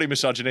bit of funny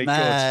misogyny. Good.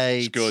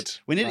 It's Mate. good.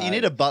 You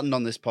need a button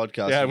on this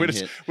podcast. Yeah, we we're, can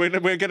just,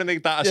 hit. we're going to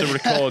need that as a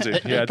recording.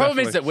 Yeah, The problem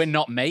is definitely. that we're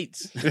not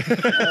mates. Can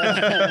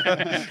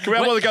we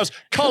have one that goes,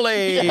 colleague?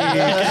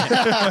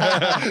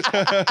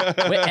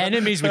 We're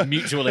enemies with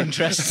mutual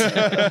interests. No one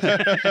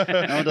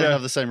doesn't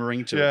have the same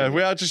ring to it. Yeah,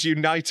 we are just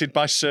united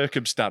by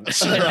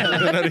circumstance rather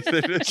than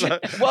anything. It's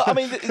like, Well, I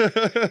mean,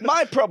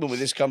 my problem with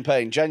this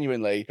campaign,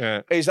 genuinely,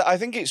 is that I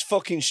think it's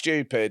fucking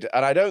stupid,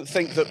 and I don't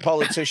think that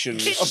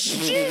politicians.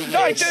 No,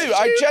 I do.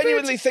 I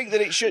genuinely think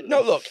that it should.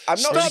 No, look,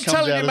 I'm not. Stop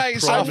telling your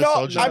mates off.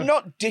 I'm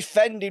not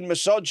defending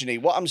misogyny.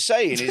 What I'm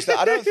saying is that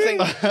I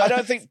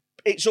don't think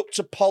it's up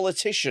to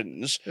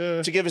politicians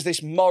to give us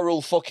this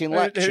moral fucking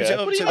lecture Who's it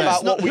up to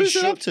about then? what we Who's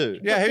should it up to?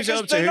 Yeah, who's it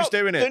up to? They're Who's not-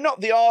 doing it? They're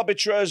not the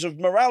arbiters of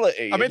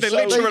morality. I mean, they So-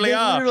 literally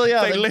are. literally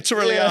are. They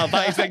literally Yeah. are.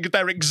 That is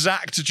their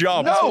exact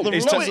job. No,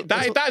 is no, to- it-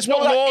 that's no,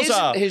 what that laws isn't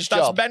are. his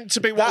That's job. meant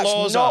to be what That's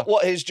laws not are.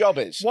 what his job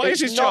is. What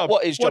is It's his not job?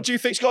 What his job? What do you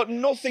think? It's got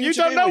nothing You to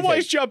don't do know with what it.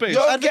 his job is.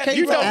 Don't get, Advocate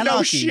You for don't know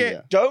anarchy shit.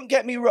 here. Don't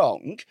get me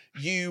wrong.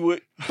 You,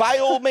 by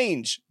all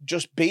means,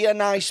 just be a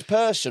nice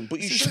person, but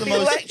you This is shouldn't the be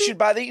most- lectured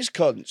by these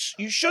cunts.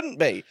 You shouldn't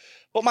be.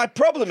 But my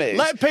problem is...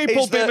 Let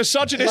people is be that-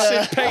 misogynists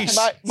in peace.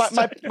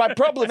 My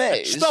problem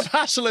is... Stop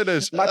hassling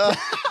us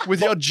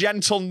with your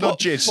gentle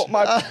nudges. But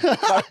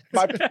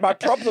my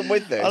problem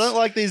with this... I don't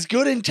like these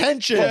good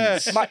intentions.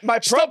 Yeah. My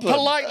Stop problem...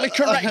 politely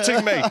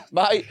correcting me.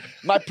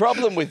 My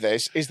problem with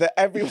this is that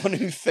everyone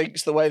who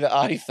thinks the way that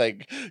I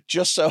think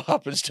just so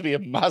happens to be a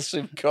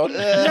massive cunt.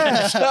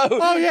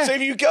 So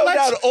if you go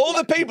down, all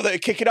the people that are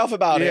kicking off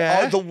about it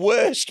are the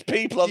worst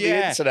people on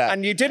the internet.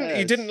 And you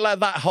didn't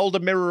let that hold a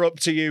mirror up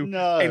to you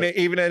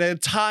even in a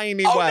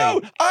tiny way.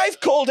 No, I've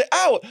called it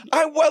out.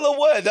 I'm well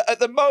aware that at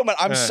the moment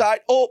I'm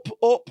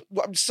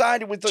I'm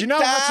siding with the Do you know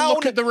how to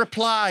look at the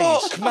replies?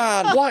 Fuck,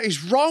 man. What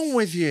is wrong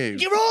with you?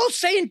 You're all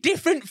saying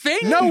different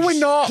things. No, we're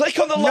not. Click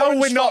on the no,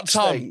 Lawrence we're not, Fox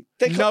Tom. thing.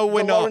 Click No, on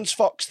we're the not. Lawrence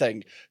Fox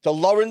thing. The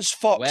Lawrence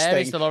Fox Where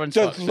thing. is the Lawrence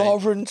Fox thing?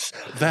 Lawrence.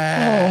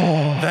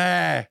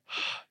 There.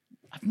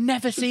 I've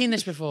never seen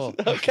this before.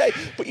 Okay,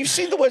 but you've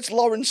seen the words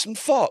Lawrence and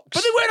Fox.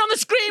 But they weren't on the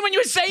screen when you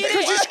were saying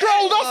Because you it.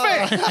 scrolled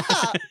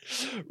off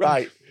it.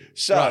 Right.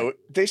 So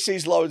this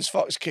is Lawrence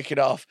Fox kicking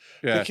off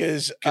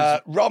because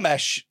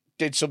Ramesh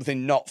did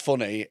something not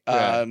funny.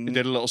 He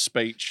did a little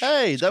speech.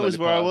 Hey, It's that was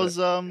clearly where I part of was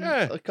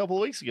it. a couple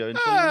of weeks ago in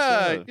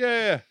Ah, 2017.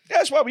 yeah.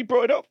 That's why we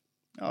brought it up.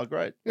 Oh,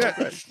 great. Yeah.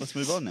 Oh, great. Let's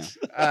move on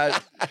now.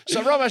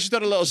 So Rob actually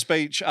done a little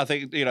speech. I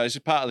think, it's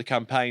a part of the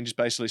campaign, just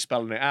basically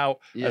spelling it out.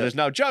 Yeah. And there's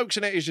no jokes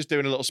in it. He's just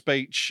doing a little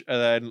speech.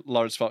 And then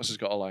Lawrence Fox has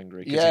got all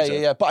angry. 'cause Yeah, he's a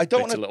yeah. But I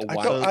don't bitter want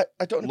little to. wank.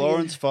 I don't.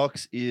 Lawrence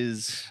Fox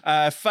is.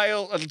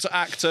 Failed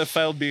actor,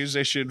 failed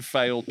musician,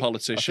 failed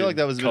politician. I feel like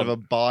that was a bit of a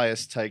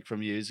biased take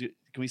from you.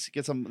 Can we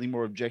get something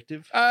more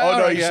objective? Oh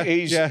no, yeah.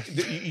 he's yeah.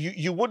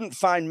 you wouldn't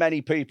find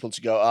many people to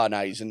go, oh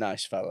no, he's a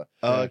nice fella.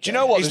 Okay. Do you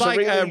know what? He's There's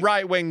like a really...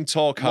 right-wing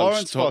talk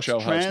Lawrence Fox, show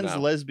host trans now.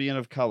 lesbian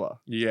of color.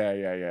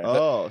 Yeah.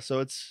 Oh, so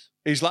it's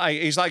He's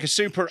like a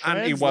super trans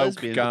anti-woke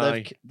lesbian,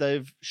 guy. but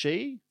they've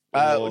she.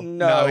 no,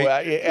 No,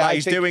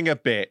 he's think... doing a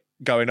bit,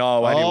 going,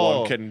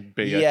 anyone can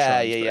be a trans.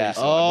 yeah. He's like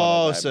one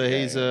Oh, of them. so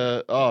he's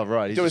a. Oh,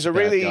 right. He's There was just a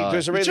really, bad guy.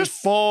 there's a He's really,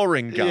 just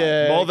boring guy.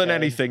 Yeah, more than okay.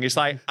 anything. It's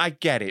like, I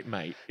get it,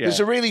 mate. Yeah. there's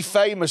a really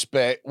famous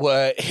bit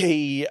where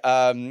he,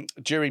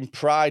 during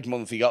Pride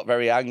Month, he got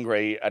very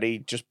angry and he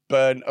just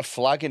burnt a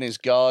flag in his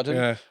garden,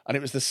 Yeah. and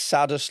it was the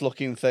saddest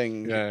looking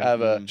thing Yeah.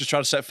 ever. Just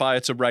trying to set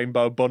fire to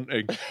rainbow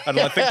bunting and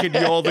like thinking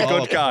you're the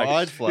good guy.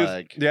 Pride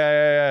flag.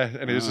 Yeah.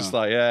 And he was just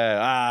like,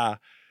 yeah,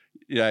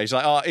 he's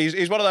like,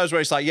 he's one of those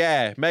where it's like,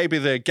 yeah, maybe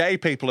the gay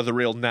people are the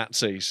real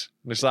Nazis.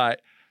 And it's like,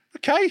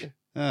 okay,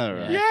 All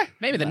right. yeah.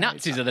 Maybe the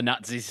Nazis are the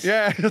Nazis.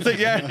 Yeah, I think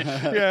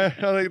I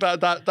think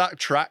that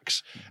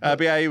tracks.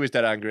 But yeah, he was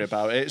dead angry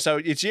about it. So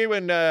it's you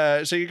and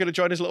so you're going to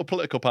join his little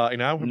political party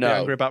now? And No. be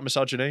angry about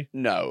misogyny?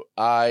 No,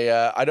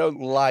 I don't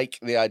like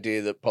the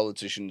idea that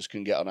politicians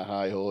can get on a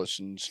high horse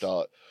and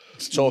start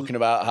talking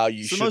about how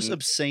you It's the shouldn't. most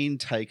obscene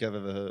take I've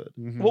ever heard.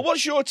 Well,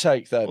 what's your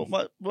take then?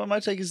 Well, my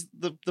take is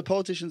the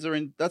politicians are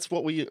in. That's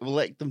what we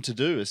elect them to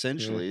do.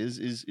 Essentially,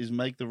 is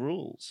make the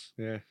rules.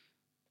 Yeah.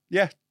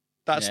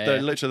 That's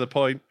literally the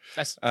point.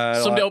 That's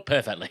summed it up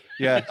perfectly.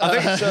 Yeah, I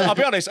think. I'll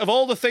be honest. Of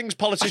all the things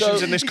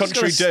politicians in this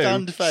country do, I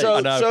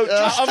know.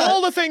 Of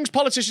all the things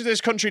politicians in this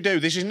country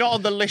do, this is not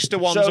on the list of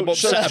ones I'm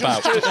upset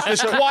about.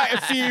 There's quite a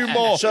few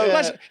more.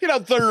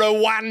 The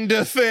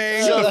Rwanda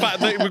thing, the fact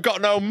that we've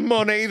got no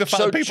money, the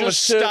fact that people are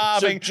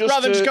starving.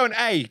 Rather than just going,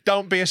 "Hey,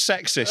 don't be a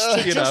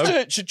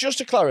sexist," Just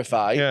to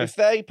clarify, if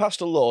they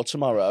passed a law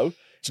tomorrow.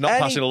 It's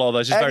not passing a law, though.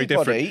 It's very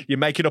different. You're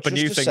making up a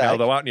new thing now,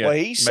 though, aren't you? Well,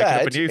 he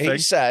said you're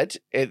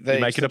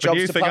making up a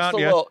new thing, aren't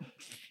you?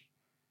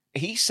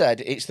 He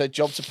said it's their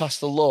job to pass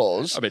the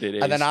laws. I mean, it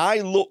is. And then I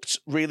looked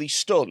really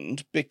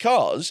stunned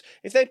because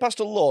if they passed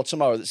a law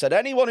tomorrow that said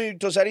anyone who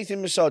does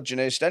anything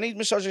misogynist, any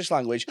misogynist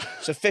language,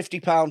 it's a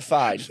 £50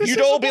 fine.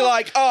 You'd all be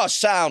like, oh,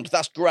 sound,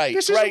 that's great.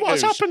 This great is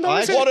what's news. happened, though,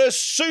 isn't What it? a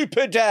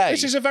super day.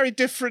 This is a very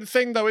different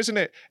thing, though, isn't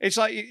it? It's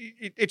like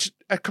it's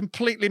a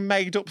completely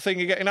made-up thing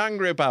you're getting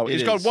angry about.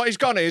 He's gone,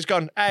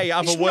 hey,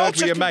 have a word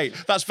with your mate.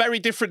 That's very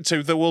different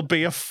to there will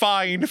be a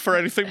fine for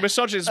anything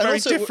misogynist. It's very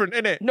different,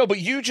 isn't it? No, but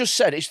you just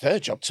said it's their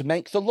job to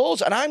make the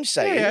laws. And I'm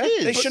saying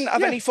they shouldn't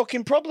have any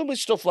fucking problem with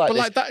stuff like But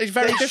this. like that is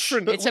very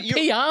different. It's a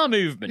PR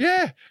movement.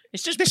 Yeah.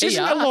 It's just This PR.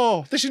 isn't a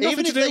law. This is nothing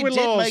Even to if do they with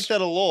did laws. make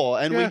that a law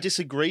and we Yeah.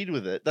 disagreed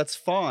with it, that's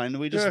fine.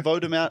 We just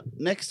vote them out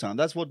next time.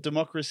 That's what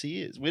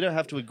democracy is. We don't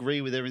have to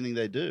agree with everything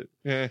they do.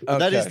 Yeah.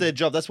 That is their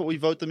job. That's what we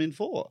vote them in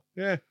for.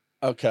 Yeah.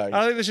 Okay.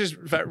 I think this is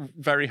very,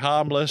 very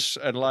harmless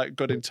and like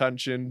good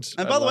intentions.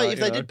 And by the way, if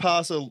they did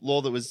pass a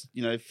law that was,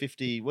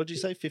 £50, what did you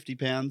say,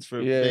 £50 for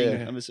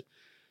being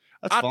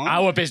that's fine.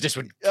 Our business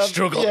would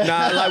struggle.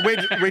 Nah,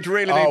 we'd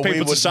really need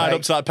people to sign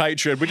up to that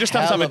Patreon. We just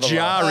have to have a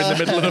jar in the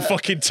middle of the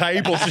fucking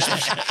table,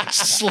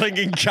 just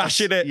slinging cash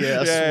in it.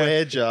 Yeah, a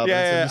swear jar, but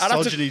it's a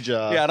misogyny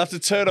jar. Yeah, I'd have to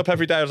turn up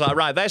every day. I was like,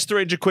 right, there's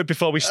 300 quid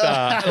before we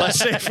start. Let's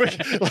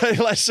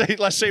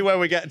see where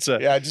we get to.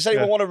 Yeah, does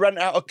anyone want to rent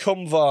out a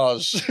cum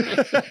vase?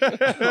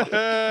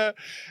 But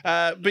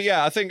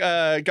yeah, I think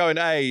going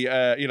like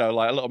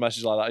a little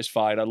message like that is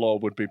fine. A law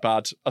would be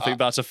bad. I think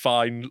that's a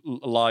fine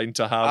line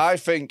to have. I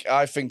think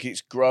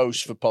it's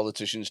gross for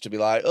politicians to be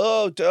like,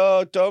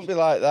 don't be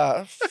like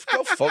that.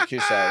 Go fuck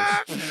yourselves.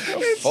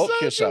 Go fuck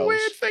yourselves. A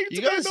weird thing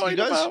to be annoyed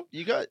about.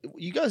 You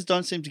guys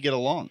don't seem to get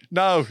along.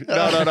 No.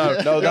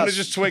 No, You're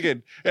just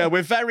twigging. Yeah,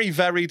 we're very,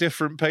 very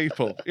different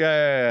people.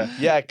 Yeah.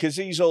 Yeah, because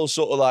he's all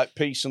sort of like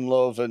peace and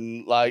love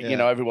and like,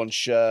 everyone's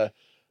share.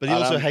 But he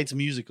also hates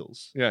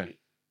musicals. Yeah.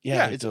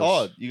 Yeah, it's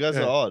odd. You guys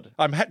are odd.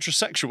 I'm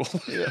heterosexual.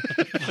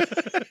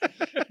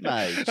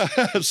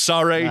 Mate.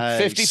 Sorry. Mate.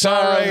 50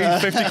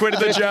 50 quid in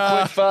the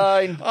jar.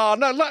 Fine. Oh,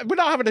 no, we're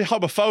not having a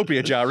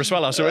homophobia jar as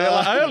well. So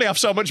I only have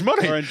so much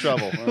money. We're in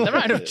trouble. There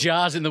aren't enough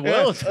jars in the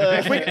world.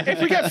 If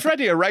we get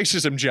Freddie a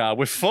racism jar,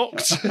 we're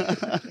fucked.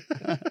 Yeah,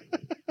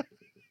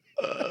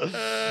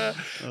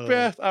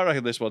 I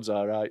reckon this one's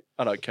all right.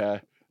 I don't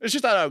care. It's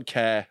just I don't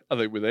care, I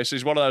think, with this.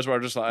 It's one of those where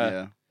I'm just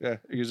like, who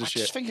gives a shit?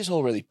 I just think it's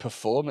all really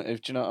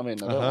performative. Do you know what I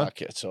mean? I don't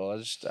like it at all.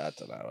 I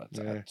don't know.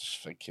 I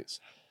just think it's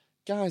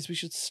guys, we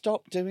should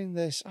stop doing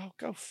this. Oh,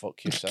 go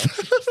fuck yourself.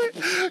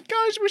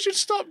 Guys, we should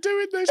stop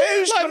doing this.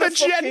 Who's Like gonna the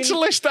fucking-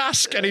 gentlest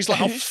ask, and he's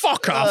like, oh,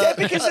 fuck off. Yeah,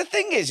 because the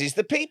thing is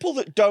the people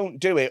that don't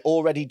do it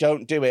already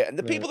don't do it. And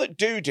the people that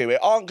do it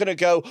aren't going to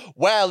go,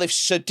 well, if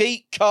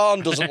Sadiq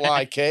Khan doesn't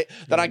like it,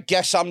 then I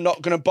guess I'm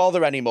not going to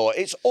bother anymore.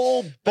 It's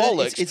all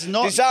bollocks. It's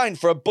not designed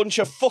for a bunch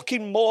of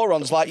fucking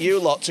morons like you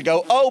lot to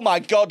go, oh my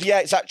God, yeah,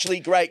 it's actually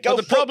great. Go But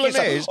the fuck problem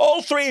yourself. is-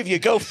 all three of you,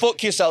 go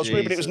fuck yourselves.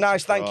 Reuben, it was Jesus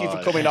nice. Thank you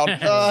for Christ. coming on.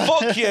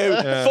 Fuck you,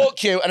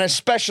 fuck you, and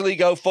especially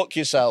go fuck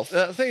yourself.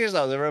 The thing is,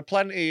 though, there are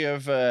plenty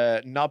of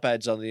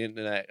knobheads on the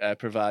internet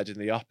providing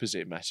the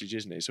opposite message,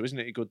 isn't it? So isn't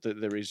it good that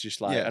there is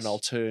just like Yes. an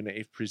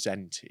alternative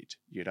presented,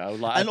 you know?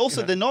 Like, And also,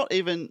 you know, they're not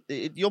even.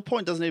 Your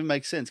point doesn't even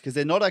make sense because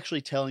they're not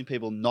actually telling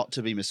people not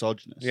to be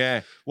misogynist.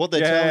 yeah. What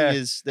they're Yeah. telling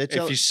is they're If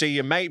telling you see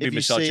your mate be if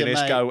you see a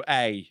misogynist, mate- go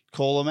A.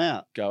 call them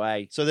out. Go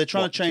A. So they're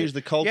trying Watch to change it.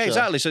 the culture. Yeah,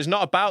 exactly. So it's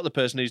not about the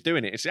person who's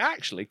doing it. It's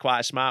actually quite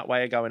a smart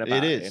way of going about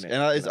It it. is, isn't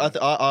and it? You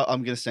know?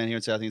 I'm going to stand here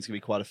and say I think it's going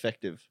to be quite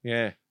effective.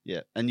 Yeah.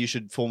 Yeah, and you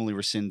should formally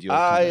rescend your.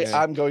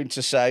 I'm going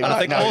to say, And I right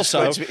think now,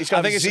 also- it's going to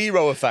I be think it's-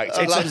 zero effect.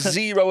 It's like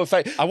zero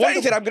effect. If wonder-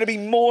 anything, I'm going to be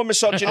more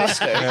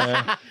misogynistic.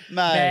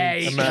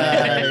 Mate.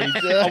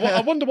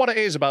 I wonder what it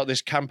is about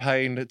this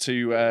campaign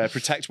to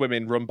protect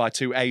women run by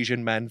two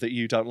Asian men that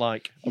you don't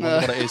like. I wonder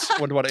what it is.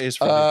 Wonder what it is,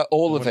 Freddie.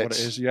 All I of wonder it. What it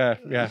is. Yeah.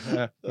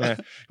 You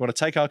want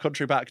to take our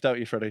country back, don't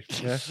you, Freddie?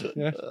 Yeah.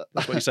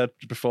 That's what you said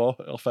before.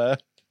 Fair.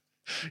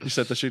 You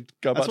said they should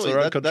go back to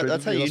their own country.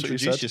 That's how you what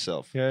introduce said.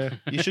 yourself. Yeah.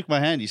 You shook my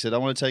hand. You said, "I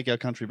want to take our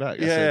country back."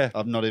 I Yeah. said,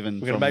 I'm not even.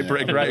 We're going to from make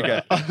Britain there. great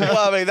again.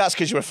 Well, I mean, that's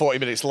because you were 40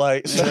 minutes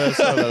late. So. Yeah,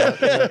 sorry about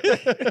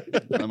that.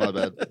 Yeah. No, my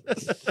bad.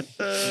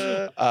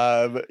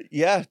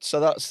 So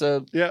that's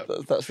the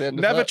that's the end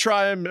of Never that.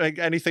 try and make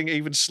anything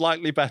even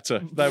slightly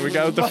better. There we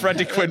go. The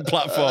Freddie Quinn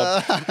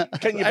platform.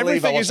 Can you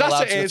believe I Everything is wasn't as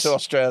allowed it to go is. to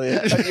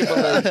Australia? Can you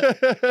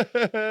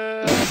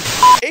believe?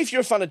 If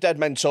you're a fan of Dead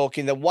Men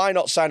Talking, then why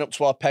not sign up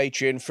to our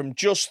Patreon? From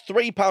just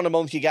 £3 a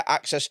month, you get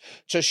access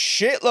to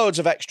shitloads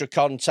of extra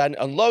content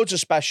and loads of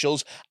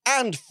specials.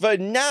 And for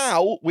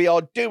now, we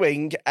are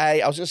doing I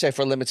was going to say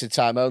for a limited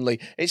time only.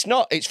 It's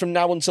not. It's from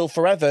now until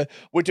forever.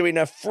 We're doing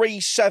a free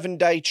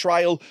 7-day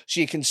trial, so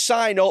you can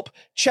sign up,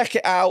 check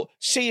it out,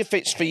 see if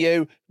it's for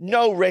you.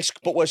 No risk,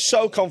 but we're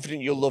so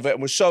confident you'll love it,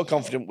 and we're so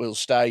confident we'll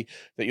stay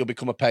that you'll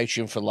become a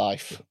Patreon for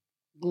life.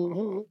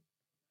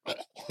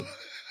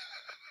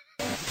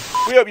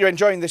 We hope you're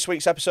enjoying this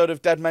week's episode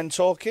of Dead Men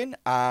Talking,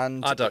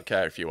 and I don't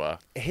care if you are.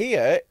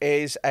 here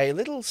is a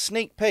little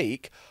sneak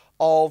peek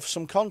of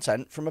some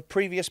content from a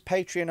previous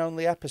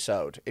Patreon-only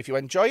episode. If you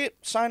enjoy it,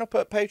 sign up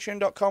at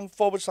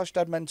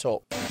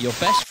patreon.com/deadmentalk. Your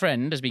best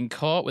friend has been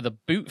caught with a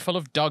boot full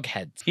of dog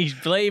heads. He's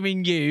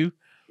blaming you.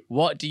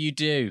 What do you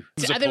do?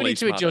 He's a I think we need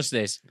to policeman. adjust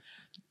this.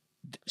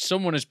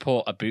 Someone has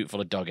put a boot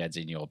full of dog heads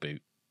in your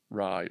boot.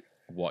 Right.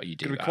 What you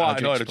do? Could be How quite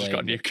do you annoyed. I just got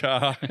a new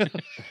car.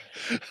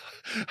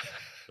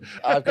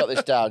 I've got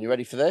this down. You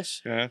ready for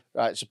this? Yeah.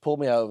 Right, so pull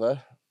me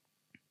over.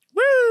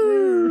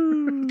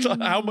 Woo!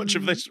 How much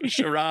of this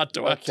charade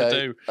do I have to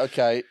do?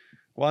 Okay.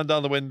 Wind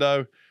down the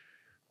window.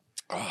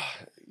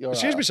 You're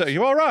Excuse right. me, sir.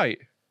 You all right?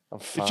 I'm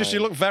fine. It's just you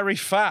look very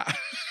fat.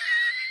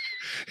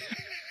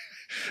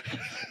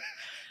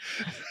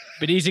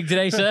 Been eating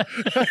today, sir?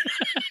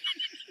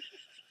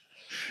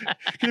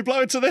 Can you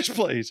blow into this,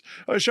 please?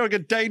 I'm showing a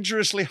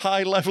dangerously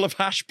high level of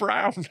hash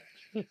brown.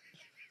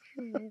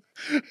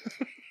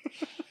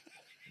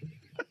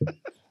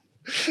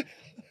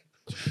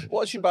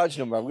 What's your badge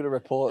number? I'm going to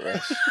report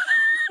this.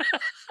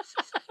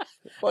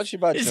 What's your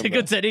badge It's number? a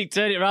good technique.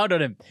 Turn it around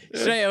on him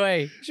straight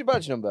away. What's your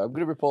badge number? I'm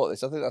going to report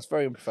this. I think that's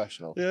very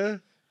unprofessional. Yeah.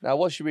 Now,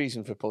 what's your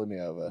reason for pulling me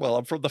over? Well,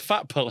 I'm from the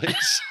fat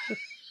police.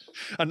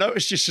 I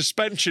noticed your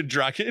suspension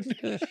dragging.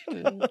 Do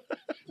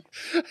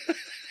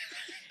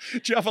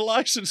you have a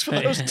license for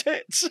those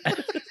tits?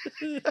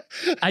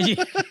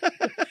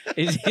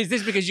 Is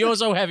this because you're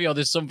so heavy or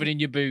there's something in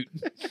your boot?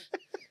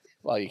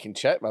 Well, you can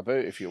check my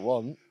boot if you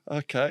want.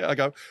 Okay, I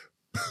go.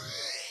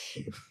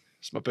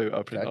 It's my boot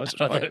opening noise.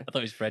 I thought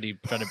it was Freddie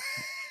trying to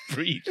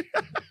breathe.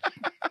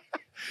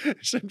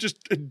 So I'm just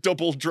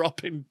double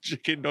dropping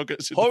chicken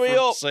nuggets in Hurry the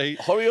front up. seat.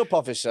 Hurry up,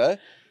 officer.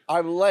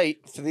 I'm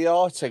late for the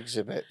art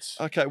exhibit.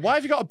 Okay, why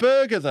have you got a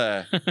burger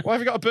there? Why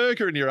have you got a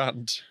burger in your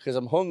hand? Because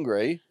I'm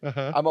hungry.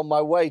 Uh-huh. I'm on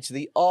my way to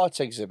the art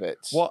exhibit.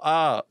 What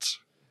art?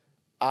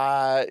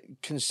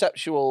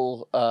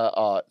 Conceptual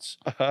art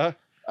Uh-huh.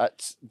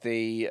 at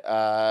the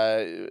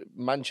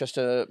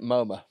Manchester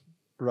MoMA.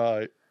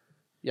 Right.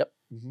 Yep.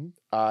 Mm-hmm.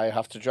 I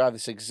have to drive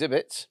this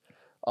exhibit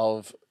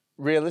of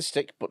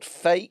realistic but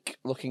fake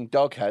looking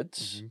dog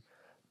heads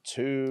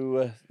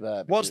to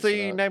there. What's because,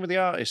 the name of the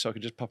artist so I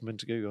can just pop them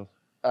into Google?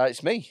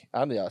 It's me.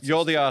 I'm the artist.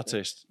 You're the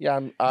artist. Yeah,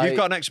 You've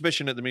got an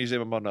exhibition at the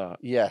Museum of Modern Art.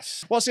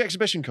 Yes. What's the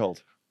exhibition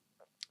called?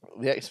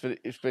 The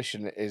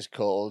exhibition is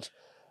called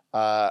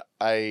a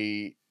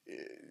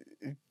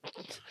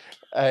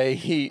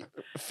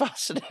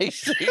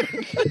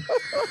fascinating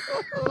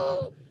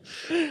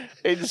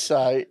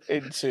insight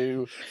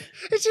into.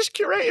 Is this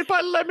curated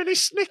by Lemony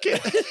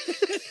Snicket?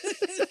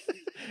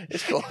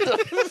 It's called.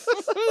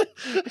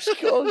 It's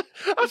called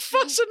A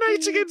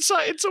fascinating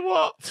insight into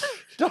what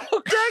dogs.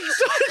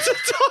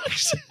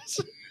 Dogs.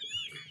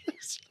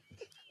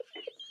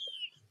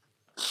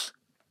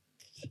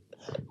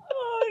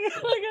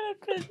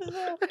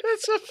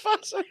 It's a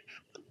fascinating.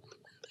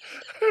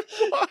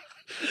 What?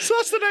 So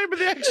that's the name of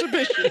the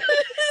exhibition.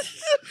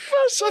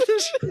 So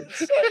there's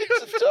Insights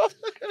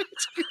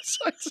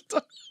of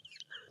Dogs.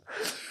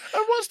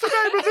 And what's the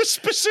name of the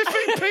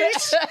specific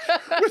piece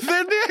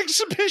within the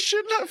exhibition?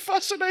 That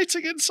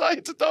fascinating insight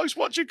into dogs.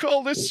 What do you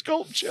call this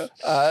sculpture?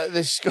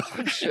 This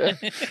sculpture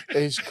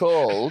is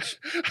called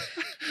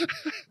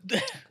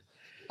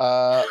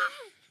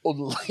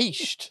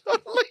Unleashed.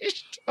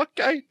 Unleashed.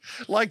 Okay.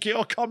 Like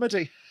your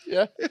comedy.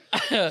 Yeah.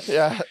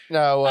 Yeah.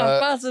 No.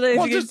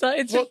 Fascinating insight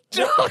into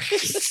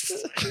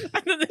dogs.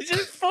 And then there's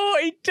just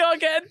 40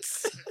 dog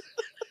heads.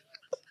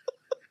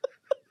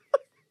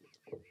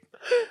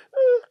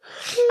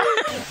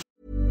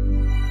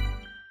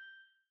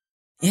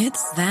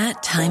 It's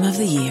that time of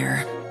the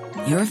year.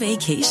 Your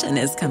vacation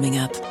is coming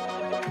up.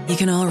 You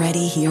can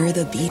already hear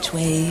the beach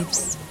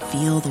waves,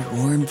 feel the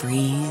warm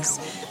breeze,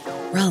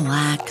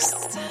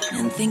 relax,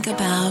 and think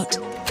about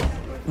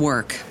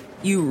work.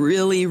 You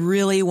really,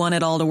 really want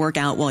it all to work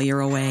out while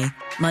you're away.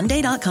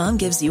 Monday.com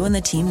gives you and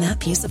the team that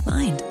peace of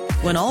mind.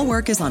 When all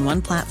work is on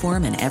one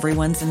platform and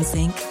everyone's in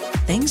sync,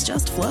 things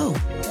just flow.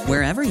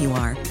 Wherever you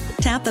are,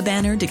 tap the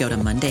banner to go to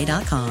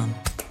Monday.com.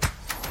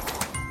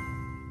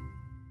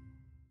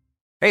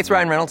 Hey, it's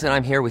Ryan Reynolds, and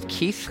I'm here with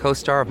Keith,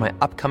 co-star of my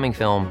upcoming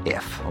film,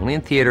 If, only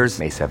in theaters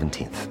May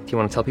 17th. Do you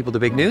want to tell people the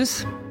big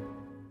news?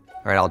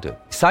 All right, I'll do it.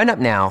 Sign up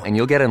now and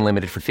you'll get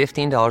unlimited for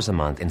 $15 a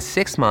month and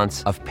 6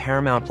 months of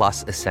Paramount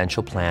Plus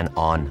Essential Plan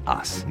on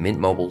us.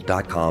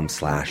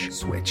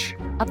 MintMobile.com/switch.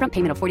 Upfront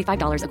payment of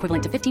 $45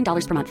 equivalent to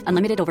 $15 per month.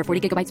 Unlimited over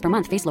 40 gigabytes per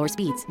month. Face lower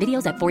speeds.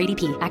 Videos at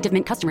 480p. Active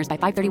Mint customers by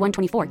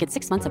 531.24 get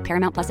 6 months of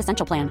Paramount Plus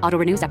Essential Plan. Auto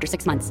renews after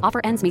 6 months. Offer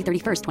ends May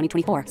 31st,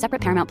 2024.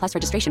 Separate Paramount Plus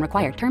registration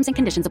required. Terms and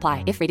conditions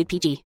apply if rated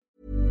PG.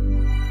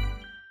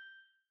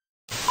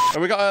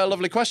 Have we got a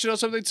lovely question or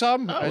something,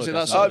 Tom? Is it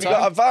that sort of Have you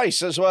got time?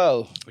 advice as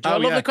well? Do you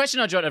want a lovely question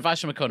or do you want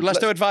advice from a cunt? Let's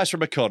do advice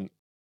from a cunt.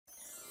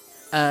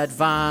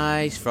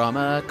 Advice from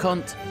a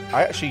cunt.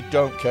 I actually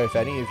don't care if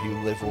any of you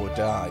live or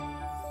die.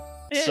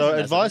 So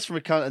advice from a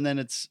cunt, and then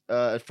it's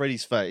at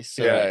Freddie's face.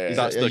 So is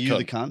that's that, the are you cunt.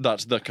 the cunt?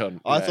 That's the cunt.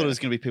 I thought it was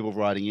going to be people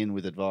writing in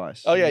with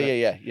advice. Oh,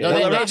 yeah. No,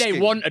 Well, they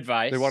want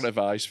advice. They want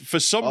advice.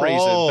 For some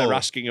reason, they're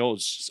asking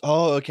us.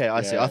 Oh, okay,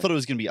 I see. I thought it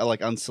was going to be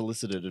like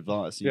unsolicited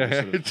advice. You know,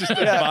 sort of- Just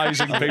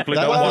advising people who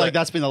don't want it.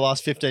 that's been the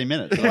last 15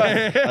 minutes.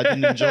 I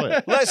didn't enjoy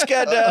it. Let's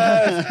get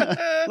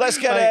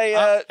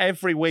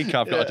Every week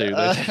I've got to do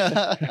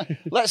this.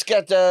 let's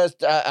get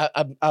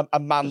a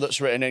man that's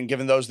written in,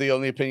 given those are the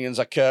only opinions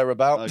I care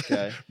about.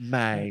 Okay.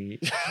 Mate.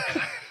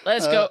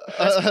 Let's go.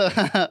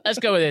 Let's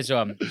go with this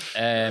one.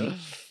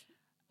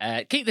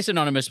 Keep this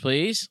anonymous,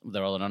 please.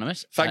 They're all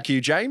anonymous. Thank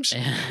you, James.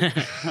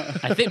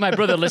 I think my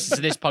brother listens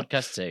to this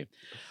podcast too.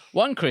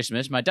 One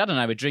Christmas, my dad and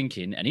I were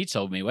drinking, and he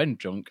told me when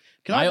drunk.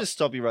 Can I just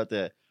stop you right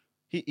there?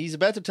 He's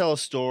about to tell a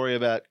story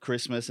about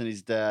Christmas and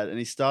his dad, and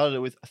he started it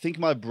with, I think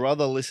my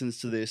brother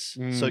listens to this,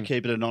 so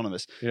keep it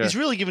anonymous. Yeah. He's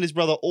really given his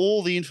brother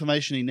all the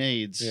information he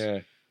needs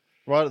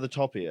right at the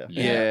top here.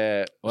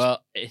 Yeah.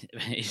 Well,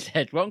 he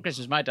said, one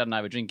Christmas, my dad and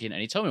I were drinking,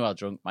 and he told me while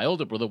drunk, my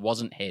older brother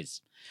wasn't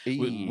his.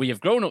 We have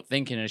grown up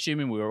thinking and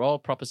assuming we were all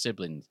proper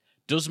siblings.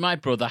 Does my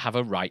brother have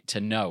a right to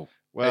know?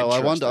 Well, I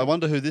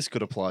wonder who this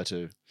could apply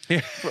to.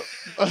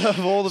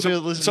 Of all the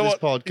people that listen to this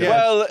podcast.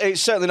 Well,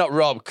 it's certainly not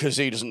Rob because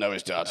he doesn't know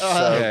his dad.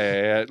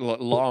 So.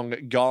 Long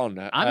gone.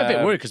 I'm a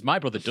bit worried because my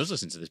brother does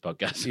listen to this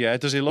podcast. Yeah,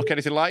 does he look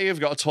anything like you? You've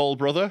got a tall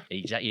brother. He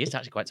is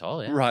actually quite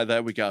tall, yeah. Right,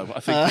 there we go.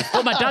 I think.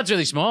 But my dad's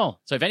really small,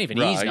 so if anything,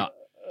 he's not.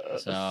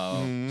 So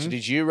So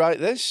did you write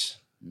this?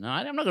 no,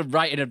 I'm not going to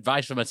write an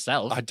advice for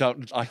myself. I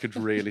could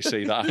really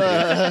see that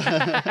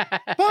happening.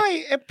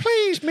 Boy,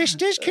 please,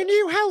 misters, can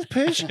you help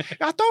us?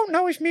 I don't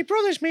know if my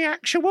brother's my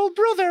actual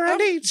brother. I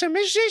need some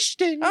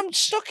assistance. I'm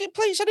stuck in.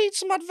 Please, I need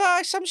some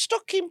advice. I'm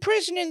stuck in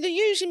prison and they're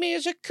using me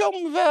as a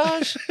cum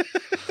vase.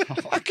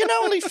 I can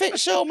only fit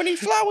so many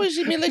flowers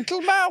in my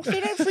little mouth,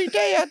 and every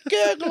day I'd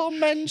gurgle on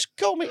men's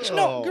cum. It's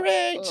not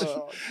great.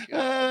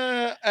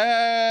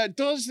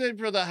 Does the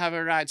brother have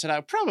a right to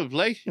know?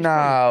 Probably.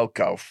 No,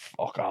 go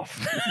fuck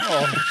off.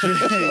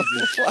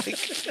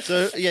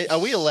 So, are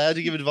we allowed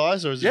to give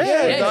advice, or is it?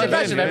 it's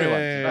advice from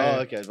everyone. Oh,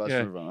 okay, advice from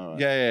everyone. All right.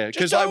 Yeah.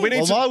 Because Just we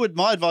need to.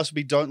 My advice would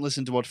be don't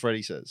listen to what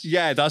Freddie says.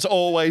 Yeah, that's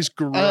always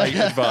great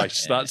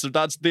advice. That's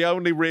the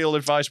only real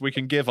advice we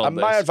can give on And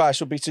this. my advice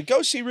would be to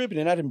go see Reuben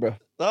in Edinburgh.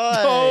 With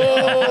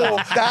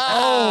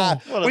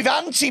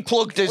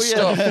anti-plugged his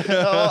stuff.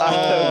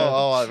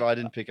 I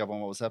didn't pick up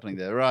on what was happening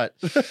there. Right.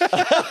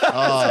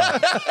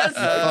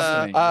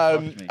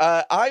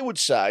 I would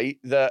say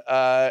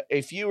that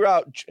if you're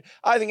out,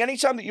 I think any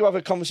time that you have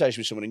a conversation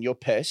with someone and you're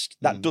pissed,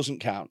 that doesn't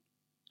count.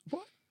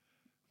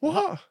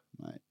 What?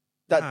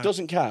 That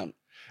doesn't count.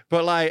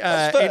 But like,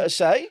 That's fair to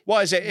say.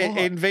 What is it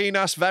in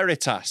Venus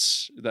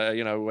Veritas?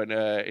 When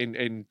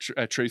in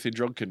Truth in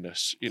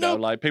Drunkenness,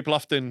 like people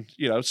often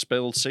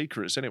spill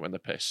secrets in it when they're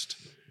pissed.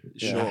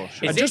 Sure.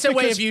 Is this a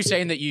way of you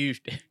saying that you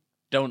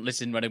don't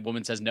listen when a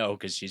woman says no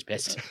because she's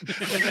pissed?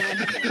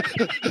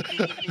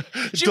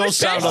 It does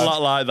sound a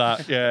lot like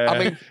that. Yeah. I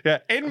mean,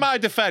 in my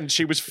defence,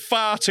 she was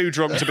far too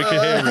drunk to be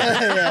coherent.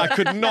 I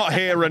could not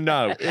hear her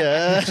no.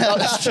 Yeah.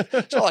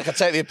 It's not like I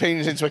take the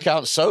opinions into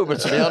account sober,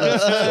 to be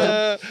honest.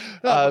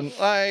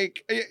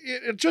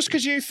 Just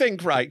because you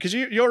think, right, because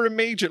you're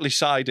immediately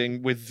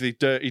siding with the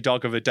dirty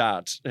dog of a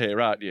dad here,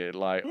 aren't you?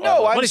 Like,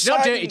 no, well, it's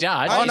not dirty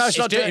dad. Oh, no, it's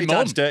not dirty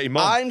dad, it's dirty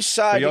mum. I'm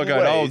siding but you're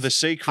going, with, the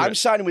secret. I'm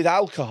siding with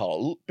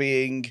alcohol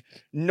being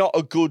not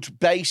a good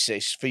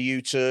basis for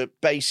you to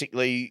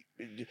basically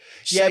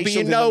say but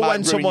something that might when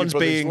ruin someone's your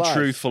brother's being life.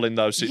 truthful in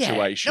those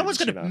situations. No one's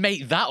going to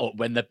make that up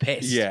when they're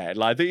pissed. Yeah,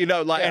 like,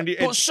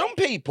 But some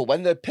people,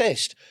 when they're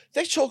pissed,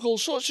 they talk all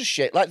sorts of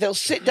shit. Like, they'll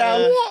sit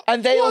down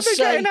and they'll what are they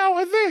say... getting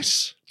out of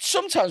this?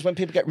 Sometimes when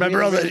people get My really...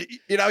 brother,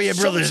 really, your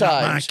brother's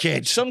not my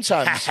kid.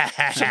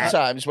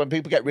 Sometimes when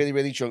people get really,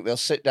 really drunk, they'll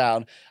sit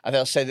down and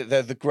they'll say that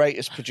they're the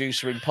greatest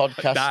producer in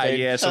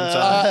podcasting.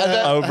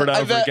 Sometimes. Over and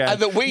over again. And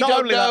that we not don't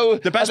only know...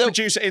 That, the best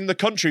producer in the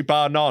country,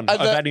 bar none,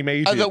 of any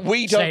medium. And that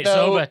we don't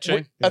know...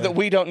 And that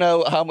we don't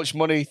know how much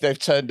money they've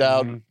turned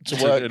down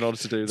to work... In order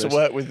to do this. To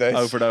work with this.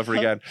 Over and over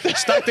again.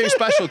 Stack Do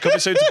Special, coming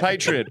soon to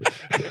Patreon.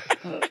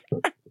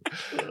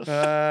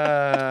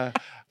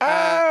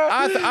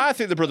 I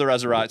think the brother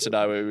has a right to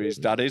know who his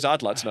dad is.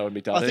 I'd like to know who my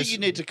dad is. I think you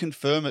need to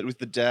confirm it with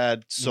the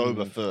dad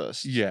sober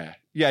first. Yeah,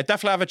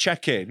 definitely have a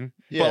check-in.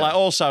 Yeah. But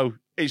also,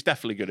 it's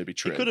definitely going to be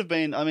true. It could have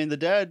been, the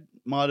dad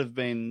might have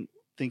been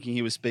thinking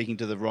he was speaking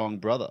to the wrong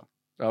brother.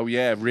 Oh,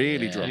 yeah,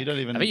 really drunk. You don't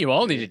even... I think you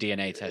all need a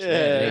DNA test.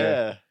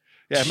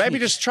 Yeah, maybe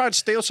just try and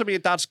steal some of your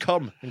dad's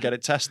cum and get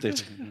it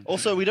tested.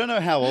 Also, we don't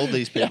know how old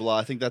these people are.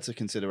 I think that's a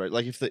consideration.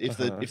 Like if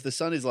the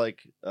son is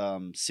like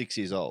 6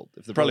 years old,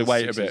 if the probably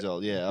brother's wait 6 a bit. years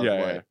old, I'd yeah.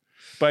 wait.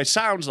 But it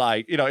sounds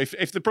like,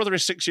 if the brother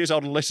is 6 years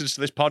old and listens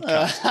to this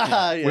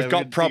podcast, we've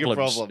got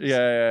problems.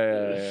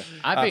 Yeah.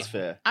 That's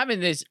fair. I mean,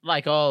 there's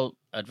like all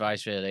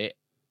advice really.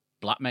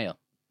 Blackmail.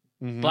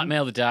 Mm-hmm.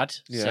 Blackmail the dad.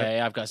 Say,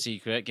 I've got a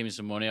secret. Give me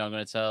some money. I'm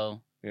going to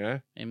tell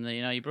him that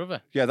your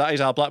brother. Yeah, that is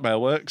how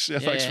blackmail works. Yeah,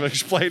 thanks for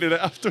explaining it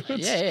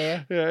afterwards.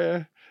 Yeah.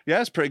 Yeah,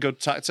 it's a pretty good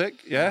tactic.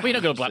 Yeah. Well, you're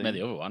not going to blackmail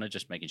the other one. I'm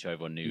just making sure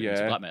everyone knew it was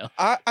blackmail.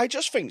 I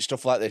just think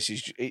stuff like this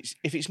is,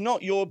 if it's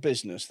not your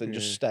business, then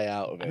just stay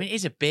out of it. I mean, it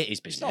is a bit his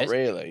business. Not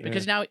really.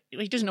 Because now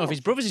he doesn't know if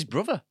his brother's his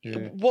brother.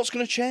 Yeah. What's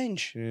going to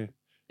change? Yeah.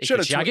 He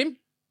could shag him.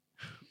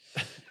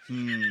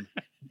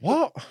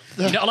 What?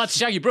 You're not allowed to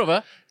shag your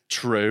brother.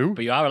 True.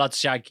 But you are allowed to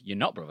shag your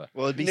not brother.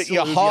 Well, it'd be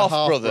your half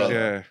brother.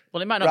 Yeah.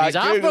 Well, it might not be his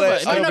half brother.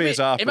 It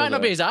might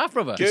not be his half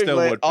brother.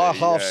 Are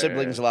half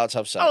siblings allowed to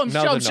have sex? Oh,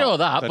 I'm sure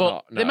that, They're but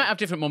not, no. they might have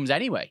different mums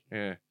anyway.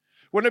 Yeah.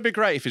 Wouldn't it be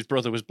great if his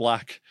brother was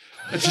black?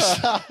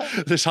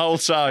 This whole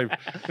time.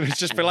 And he'd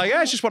just be like,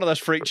 it's just one of those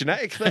freak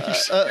genetic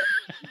things.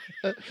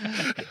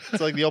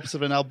 It's like the opposite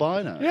of an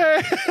albino.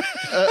 Yeah.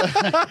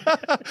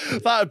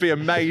 That would be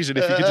amazing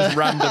if you could just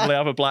randomly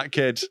have a black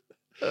kid.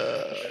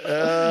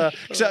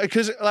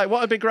 Because what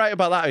would be great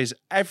about that is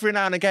every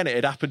now and again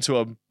it'd happen to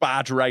a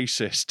bad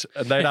racist,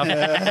 and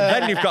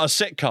then you've got a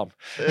sitcom.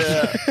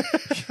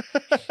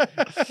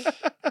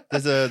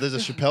 There's a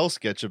Chappelle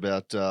sketch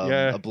about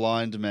a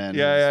blind man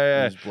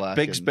who's black.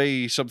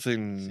 Bigsby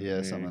something.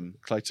 Yeah, something.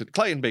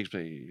 Clayton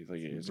Bigsby, I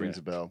think it is. Rings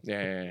a bell.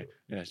 Yeah,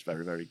 it's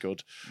very, very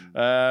good.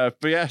 But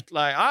yeah,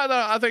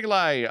 I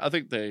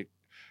think they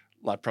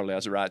probably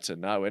has a right to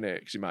know, innit?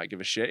 Because he might give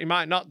a shit. He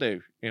might not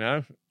do,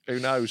 Who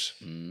knows?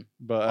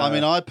 But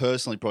I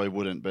personally probably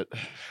wouldn't, but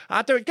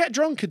I'd do it. Get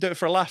drunk and do it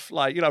for a laugh.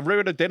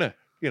 Ruin a dinner.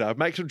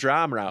 Make some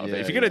drama out of it.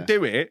 If you're going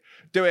to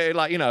do it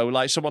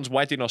like someone's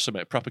wedding or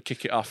something, proper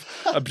kick it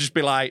off. And just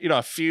be like,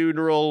 a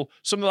funeral,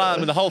 something like that,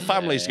 when the whole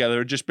family's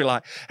together, and just be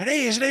like, and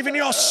he isn't even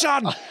your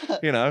son.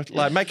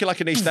 Make it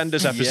like an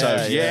EastEnders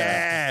episode.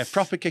 Yeah,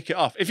 proper kick it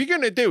off. If you're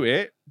going to do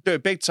it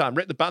big time,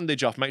 rip the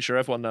bandage off, make sure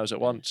everyone knows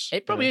at once.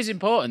 It probably is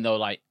important, though,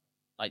 like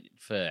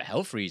for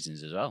health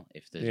reasons as well.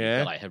 If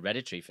there's like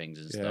hereditary things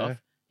and stuff,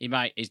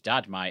 his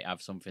dad might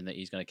have something that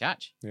he's going to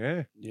catch.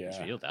 Yeah. His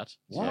real dad.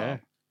 Wow. Yeah.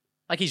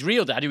 Like his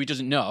real dad, who he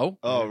doesn't know.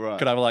 Oh, right.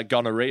 Could have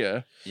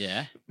gonorrhea.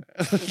 Yeah.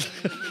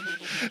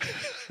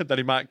 Then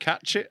he might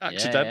catch it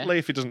accidentally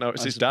if he doesn't know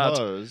it's his dad.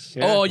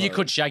 Or you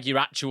could shag your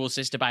actual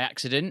sister by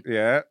accident.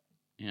 Yeah.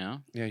 Yeah,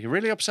 you're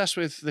really obsessed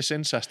with this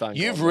incest angle.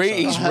 He's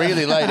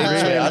really laid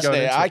into it, hasn't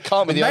he? I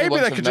can't be the only one.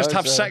 Maybe they could just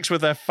have sex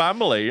with their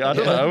family. I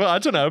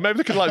don't know. Maybe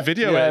they could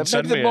video it and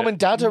send maybe the mum and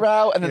dad are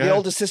out, and then the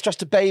older sister has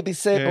to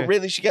babysit. But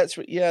really, she gets.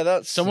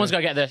 That's someone's got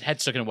to get their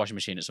head stuck in a washing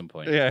machine at some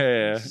point.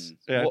 Yeah.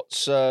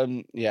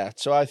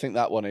 So I think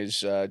that one is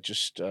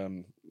just.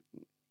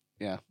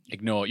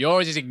 Ignore.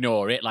 Yours is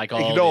ignore it. Like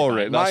all ignore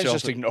it. Mine's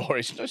just ignore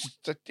it.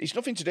 It's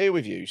nothing to do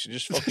with you. So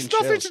just fucking. It's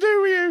nothing to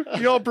do with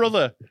you. Your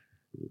brother.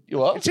 You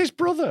what? It's his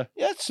brother.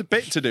 Yeah, It's a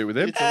bit to do with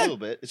him. It's a little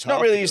bit. It's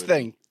not really his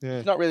thing. Yeah.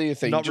 It's not really a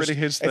thing. Not Just- really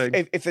his if-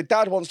 thing. If the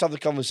dad wants to have the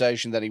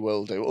conversation, then he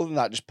will do. Other than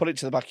that, just put it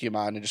to the back of your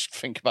mind and just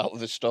think about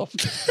other stuff.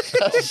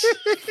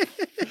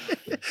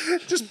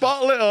 Just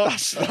bottle it up,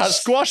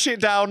 squash it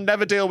down,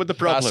 never deal with the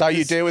problem. That's how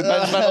you deal with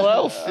men's mental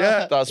health.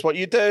 Yeah. That's what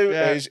you do.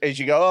 Yeah. Is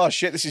you go, oh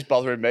shit, this is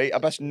bothering me. I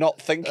best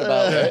not think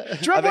about it.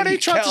 Do you remember when he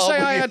tried to say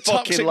I had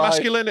toxic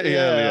masculinity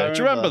earlier?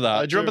 Do you remember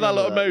that? Do you remember that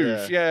little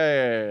move?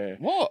 Yeah.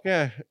 What?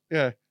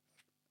 Yeah.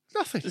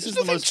 Nothing. This is There's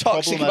the nothing most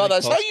toxic about that.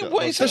 It's how you,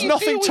 problematic it's how There's you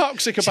nothing deal with-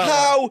 toxic it's about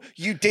how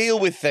you deal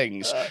with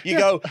things. You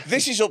go,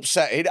 this is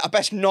upsetting. I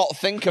best not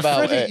think about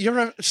Freddie, it. you're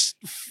a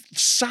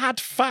sad,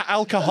 fat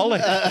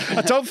alcoholic.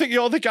 I don't think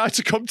you're the guy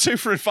to come to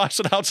for advice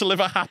on how to live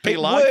a happy It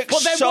life. works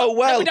Well, then so what?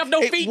 well. Then we'd have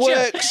no it feature.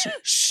 works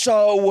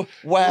so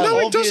well. No,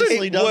 it doesn't.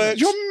 It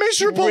works You're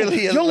miserable.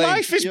 brilliantly. Your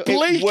life is It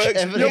bleak.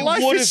 works. Your It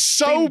life would is have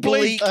so been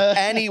bleak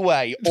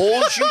anyway.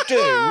 All you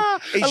do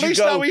is At you least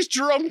go. now he's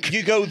drunk.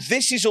 You go,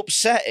 this is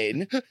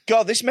upsetting.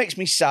 God, this makes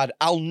me sad.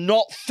 I'll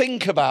not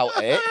think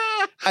about it.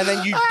 And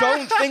then you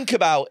don't think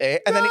about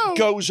it, and then No. it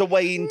goes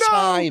away in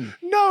time.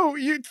 No,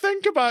 you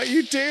think about it,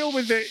 you deal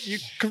with it, you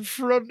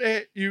confront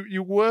it,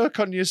 you work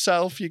on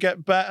yourself, you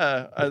get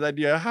better, and then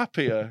you're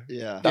happier.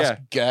 Yeah.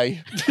 That's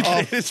gay.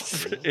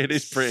 It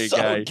is pretty So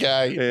gay.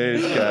 gay. It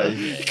is gay.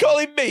 You're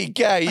calling me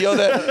gay? You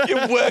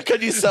work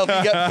on yourself,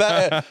 you get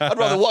better. I'd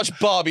rather watch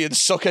Barbie and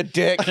suck a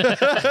dick. You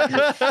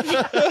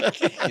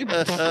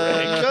guys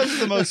are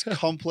the most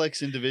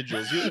complex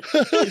individuals.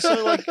 You're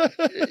so like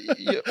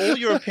all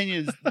your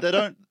opinions.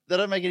 They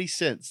don't make any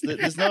sense.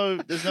 There's no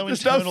There's no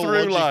internal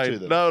through logic to line.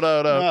 them.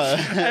 No.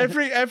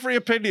 every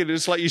opinion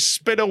is like you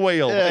spin a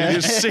wheel and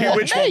you see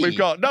which one we've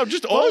got. No,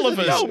 just all of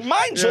us. No,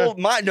 mine's all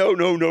mine. No.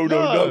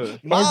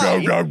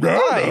 Mine,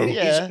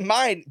 Yeah.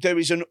 mine. There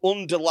is an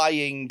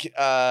underlying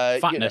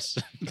Fatness.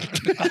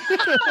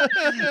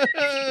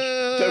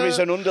 There is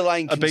an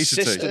underlying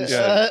Obesity. consistency.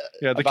 Yeah,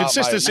 the about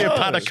consistency of my-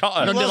 panna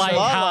cotta. Underlying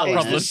Well, heart It's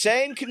problem. the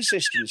same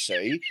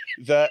consistency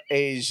that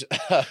is.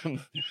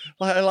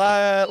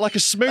 Like a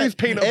smooth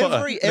peanut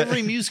butter.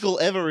 Every musical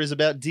ever is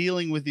about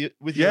dealing with your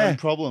Yeah. own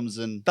problems,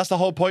 and That's the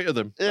whole point of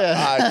them.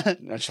 yeah. I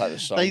just like the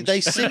songs.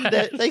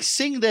 they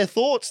sing their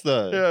thoughts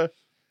though, Yeah.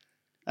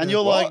 and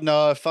you're What? like,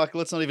 no, fuck,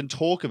 let's not even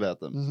talk about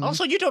them.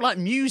 Also, you don't like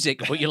music,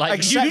 but you like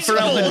Except for musicals.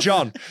 Elton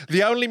John.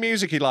 The only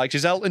music he likes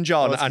is Elton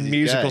John Oh, it's 'cause and he's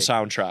musical gay.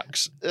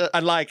 soundtracks.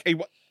 And like,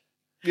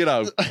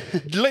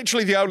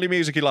 literally the only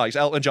music he likes,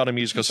 Elton John and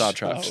musical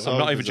soundtracks. so I'm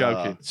not even bizarre.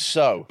 joking.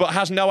 So But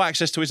has no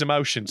access to his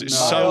emotions. It's No.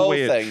 My so whole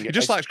weird. thing He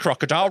just is- likes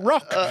Crocodile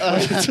Rock.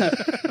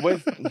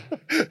 with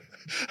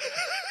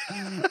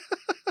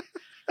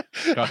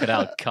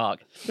Crocodile cock.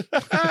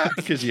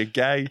 Because you're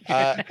gay.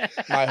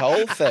 my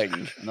whole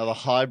thing, Another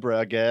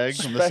highbrow gag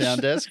from the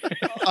sound desk.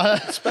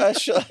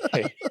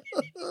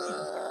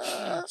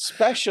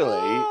 especially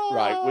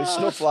right with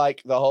stuff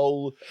like the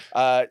whole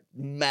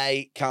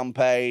mate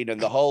campaign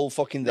and the whole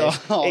fucking thing.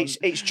 Oh, It's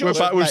We're just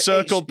back- we've it's-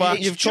 circled back.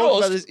 It's You've just, talked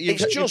about this. it's You've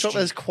just talked about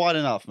this quite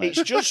enough, mate.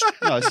 It's just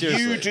No,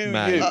 seriously. you do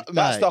Mate. you. That's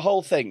Mate. the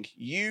whole thing.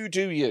 You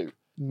do you.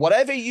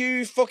 Whatever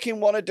you fucking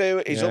want to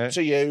do is Yeah. up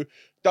to you.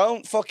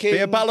 Don't fucking Be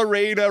a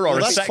ballerina or Well,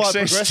 a that's quite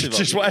sexist. progressive of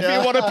Just you. whatever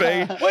you want to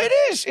be. Well, it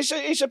is.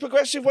 It's a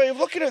progressive way of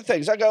looking at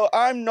things. I go,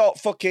 I'm not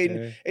fucking.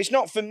 Yeah. It's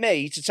not for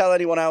me to tell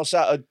anyone else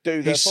how to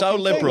do their He's so fucking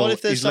thing. liberal. What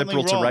if there's He's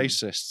liberal to something wrong?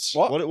 racists.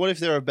 What if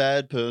they're a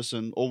bad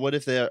person, or what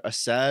if they're a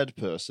sad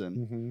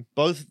person?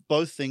 Both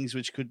things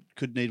which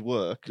could need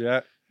work.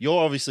 Yeah.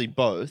 You're obviously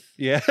both.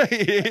 Yeah.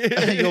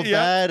 You're Yeah.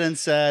 bad and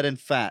sad and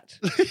fat,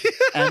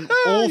 and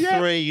all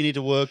three you need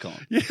to work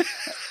on.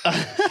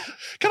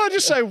 Can I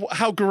just say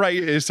how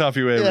great it is to have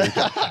you here, Reuben?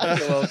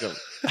 You're welcome.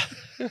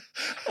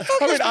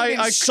 I mean,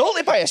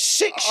 insulted by a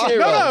 6-year-old.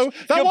 No,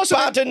 that You're wasn't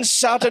bad and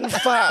sad and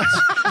fat.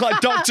 like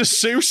Dr.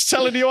 Seuss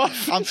telling you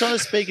off. I'm trying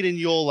to speak it in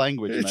your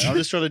language, mate. I'm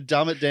just trying to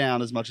dumb it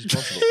down as much as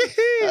possible.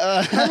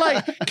 And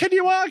like, can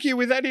you argue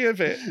with any of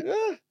it?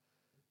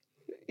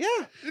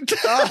 Yeah.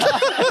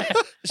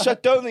 So I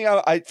don't think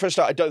for a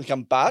start, I don't think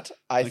I'm bad.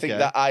 I think Okay.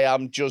 that I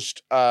am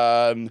just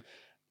at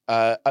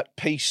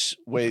peace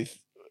with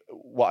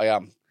what I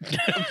am.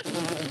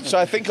 So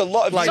I think a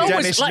lot of Like you-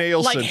 Dennis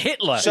Nielsen. like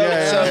Hitler.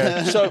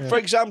 So, for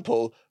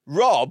example,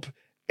 Rob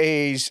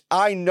is.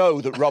 I know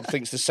that Rob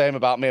thinks the same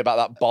about me about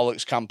that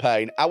bollocks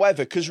campaign.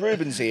 However, because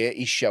Reuben's here,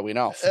 he's showing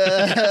off.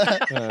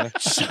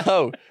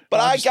 So, but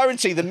I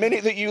guarantee the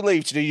minute that you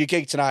leave to do your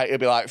gig tonight, he'll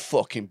be like,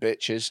 "Fucking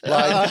bitches!"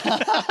 Like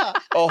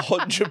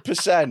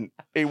 100%,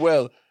 he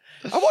will.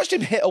 I watched him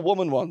hit a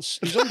woman once.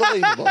 He's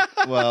unbelievable.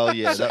 Well,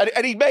 yeah.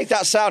 And he made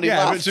that sound. He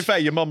Yeah, but laughed. to be fair,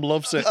 your mum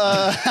loves it.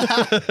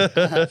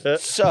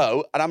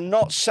 So, and I'm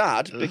not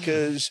sad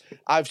because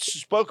I've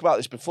spoke about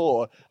this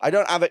before. I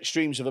don't have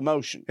extremes of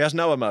emotion. He has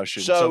no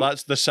emotion, So, so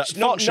that's it's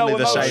not functionally no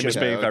the same emotion. as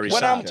being very When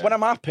sad.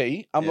 I'm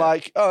happy, I'm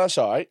like, oh, that's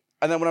all right.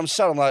 And then when I'm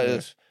sad, I'm like,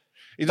 ugh.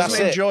 He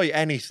doesn't enjoy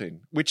anything,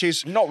 which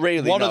is not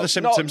really one of the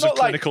symptoms of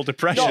clinical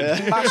depression.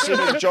 Not massive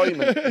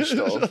enjoyment of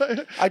stuff.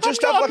 I'm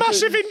not a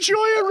massive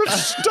enjoyer of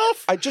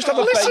stuff. I just have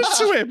a listen base.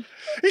 to him.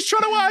 He's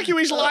trying to argue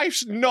his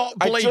life's not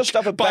bleak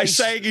by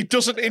saying he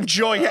doesn't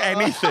enjoy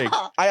anything.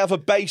 I have a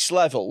base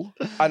level,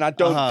 and I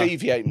don't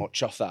deviate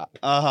much off that.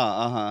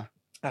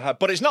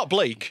 But it's not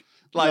bleak.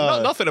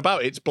 Like nothing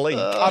about it's bleak.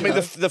 I mean,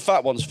 the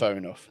fat one's fair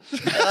enough.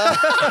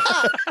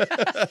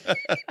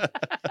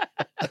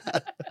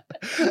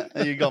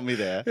 You got me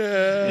there.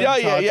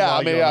 Yeah.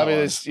 I mean,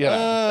 it's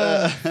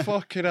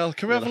fucking hell.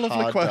 Can we have a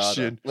lovely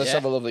question? Let's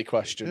have a lovely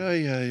question.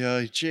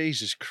 Yeah.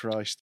 Jesus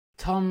Christ.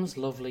 Tom's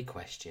lovely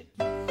question.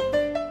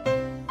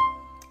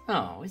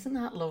 Oh, isn't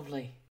that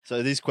lovely? So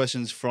are these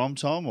questions from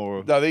Tom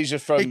or no? These are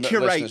from he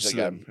curates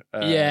again.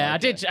 I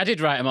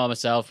did write them all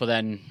myself, but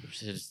then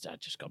I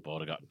just got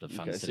bored. I got the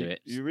fans to do it.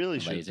 You really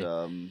should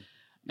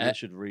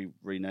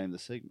rename the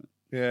segment.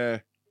 Yeah.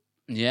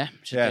 Yeah.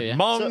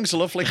 Mong's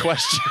lovely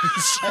questions.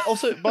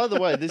 Also, by the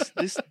way,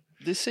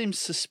 this seems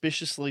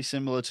suspiciously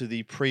similar to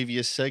the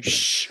previous segment.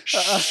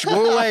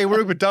 Whoa, hey,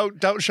 Reuben,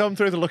 don't show him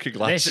through the looking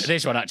glass.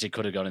 This one actually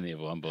could have gone in the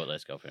other one, but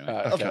let's go for it.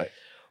 Okay.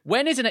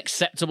 When is an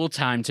acceptable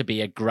time to be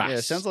a grass?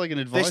 Yeah, sounds like an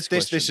advice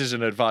question. This is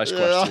an advice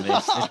question.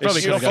 It's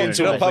probably You're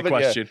into a lovely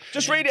question.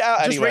 Just read it out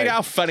anyway. Just read it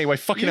out anyway.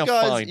 Fucking hell,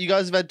 fine. You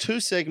guys have had 2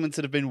 segments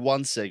that have been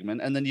 1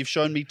 segment, and then you've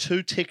shown me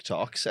 2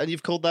 TikToks, and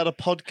you've called that a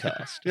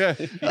podcast. Yeah.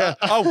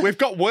 Oh, we've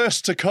got worse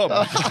to come.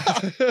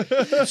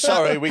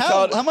 Sorry, we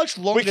can't. How much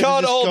longer? We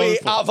can't all be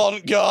for?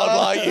 avant-garde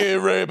like you,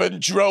 Reuben,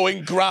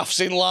 drawing graphs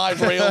in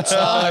live real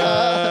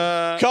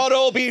time. Can't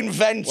all be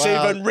inventive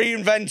and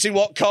reinventing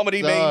what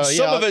comedy means.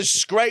 Some of us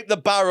scrape the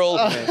barrel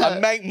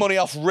and make money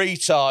off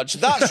retards.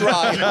 That's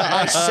right.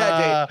 I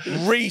said it.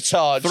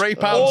 Retards.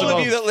 £3 all a of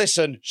month. you that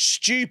listen,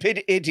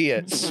 stupid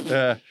idiots.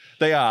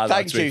 They are.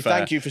 Thank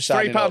you for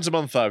signing £3 up. a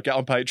month though. Get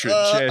on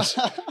Patreon. Cheers.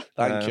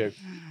 Thank you.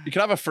 You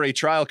can have a free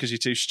trial because you're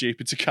too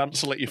stupid to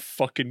cancel it, you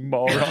fucking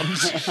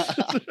morons.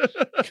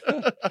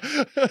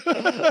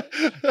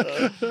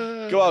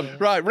 Go on.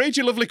 Right, read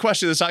your lovely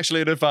question that's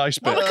actually an advice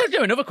bit. Well, we could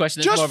do another question.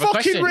 That's Just more of a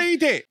fucking question.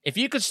 read it. If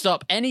you could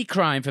stop any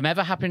crime from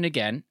ever happening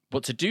again,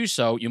 but to do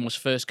so, you must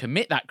first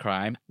commit that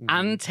crime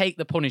and take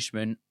the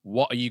punishment,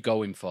 what are you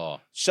going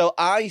for? So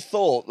I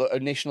thought that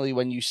initially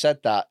when you said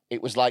that,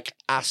 it was like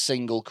a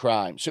single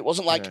crime. So it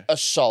wasn't like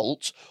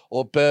assault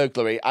or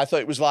burglary. I thought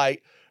it was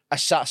like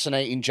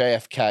assassinating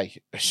JFK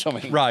or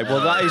something. Right, well,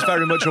 that is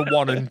very much a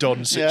one and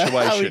done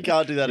situation. We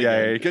can't do that Yeah,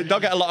 again. you don't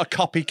get a lot of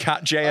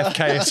copycat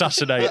JFK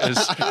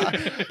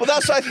assassinators. But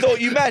that's what I thought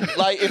you meant.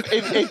 Like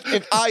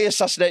if I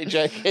assassinated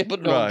JFK,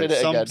 but no one did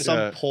it again.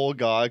 Some poor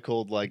guy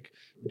called like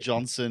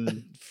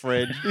Johnson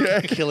Fred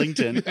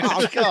Killington.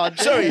 Oh God,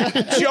 sorry,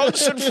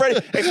 Johnson Fred.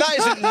 If that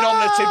isn't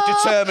nominative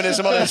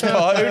determinism on his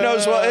part, who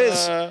knows what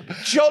is?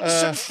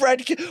 Johnson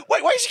Fred. Wait,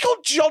 why is he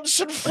called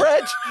Johnson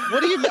Fred?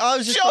 What do you mean? I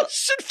was just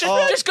Johnson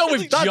Fred. Just go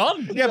with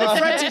John. Yeah, but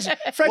Fred's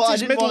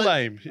his middle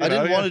name. I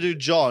didn't want to do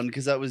John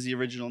because that was the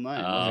original name.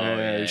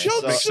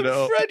 Johnson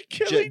Fred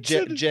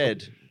Killington.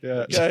 Jed.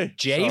 Yeah. Okay.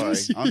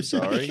 James? Sorry. I'm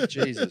sorry.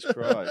 Jesus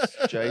Christ.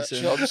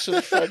 Jason. Johnson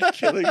Fred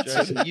Killington.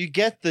 Jason, you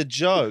get the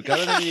joke. I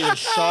don't think you need to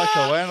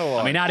psychoanalyze.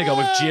 I mean, I had to go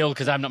with Jill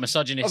because I'm not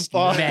misogynist,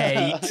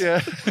 mate.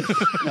 Yeah.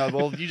 No,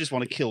 well, you just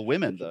want to kill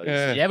women, though.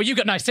 Yeah, but you've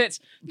got nice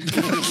tits.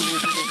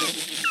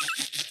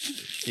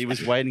 He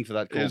was waiting for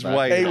that call. He was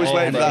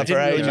waiting for that It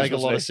didn't really ages, make a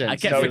lot of wasn't sense. I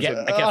kept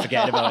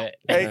forgetting about it.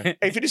 Hey,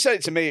 if you'd have said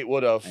it to me, it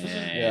would have.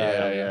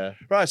 Yeah.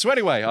 Right, so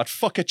anyway, I'd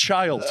fuck a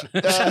child.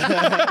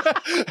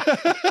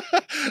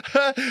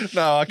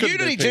 No, I couldn't.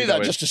 You'd only do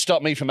that just to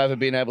stop me from ever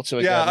being able to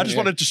again. Yeah, I just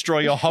want to destroy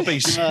your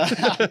hobbies.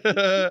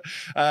 No,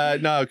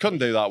 couldn't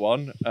do that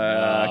one.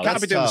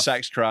 Can't be doing the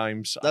sex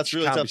crimes. That's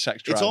really can't tough. Be sex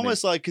It's driving.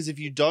 almost like because if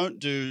you don't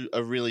do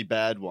a really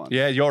bad one,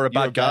 yeah, you're a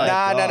bad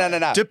guy.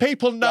 No. Do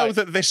people know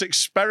that this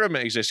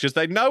experiment exists? Because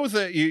they know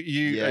that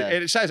you.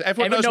 It says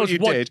everyone knows what you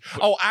did.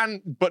 Oh,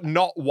 but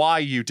not why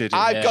you did it.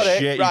 I've got it.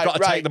 Shit, Right, you've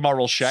got to take the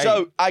moral shame.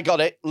 So I got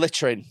it.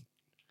 Littering.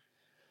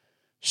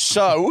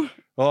 So.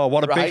 Oh,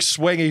 what a big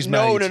swing he's made.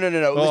 No. Oh,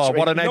 Littering.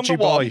 what an edgy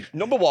boy.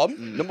 Number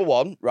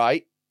one,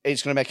 right?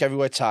 It's going to make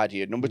everywhere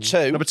tidier. Number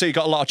two, you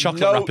got a lot of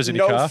chocolate wrappers in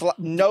your car.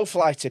 No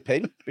fly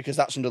tipping, because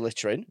that's under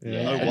littering.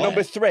 Yeah. And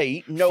number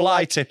three,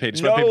 fly tipping. It's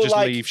when people just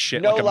leave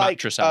shit like a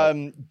mattress out.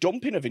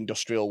 Dumping of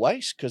industrial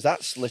waste, because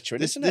that's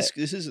littering, isn't it?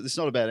 This is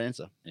not a bad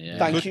answer. Yeah.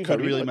 Thank you could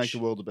very really much. make the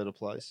world a better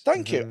place.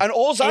 Thank you. And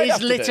all I have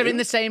to littering do,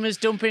 the same as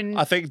dumping?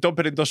 I think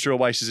dumping industrial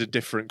waste is a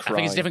different crime. I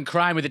think it's a different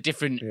crime with a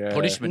different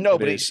punishment. No,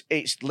 but it's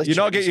littering.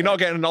 You're not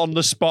getting an on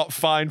the spot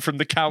fine from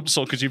the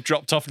council because you've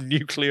dropped off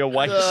nuclear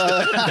waste.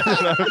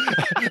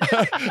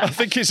 I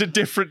think it's a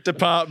different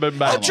department,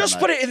 man. I'll just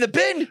put it in the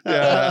bin.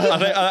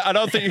 Yeah, I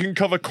don't think you can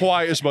cover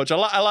quite as much. I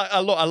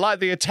like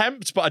the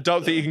attempt, but I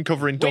don't think you can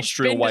cover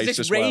industrial Which bin waste does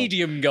this as well.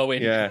 radium go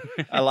in? Yeah,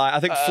 I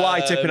think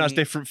fly tipping has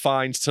different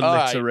fines to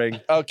littering.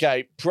 Right.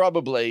 Okay,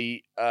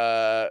 probably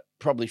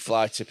Probably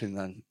fly tipping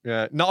then.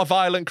 Yeah, not a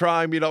violent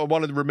crime. You don't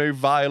want to remove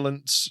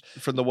violence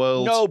from the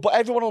world. No, but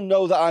everyone will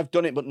know that I've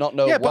done it, but not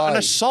know why. Yeah, but an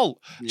assault.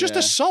 Just Yeah.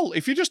 assault.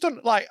 If you just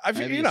don't, like,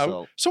 Maybe you know,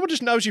 assault. someone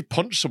just knows you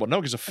punched someone, no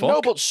one gives a fuck.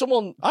 No, but some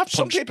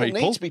punched people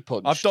need to be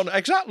punched. I've done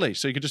exactly.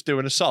 So you could just do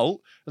an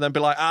assault and then be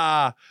like,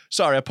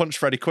 sorry, I punched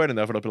Freddie Quinn, and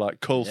everyone will be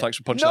like, cool, thanks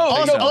for punching that No,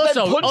 piece out. but then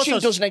Also- punching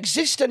also- doesn't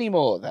exist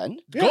anymore then.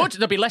 Good.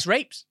 There'll be less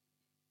rapes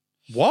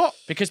What?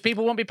 because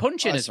people won't be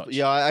punching as much.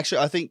 Yeah,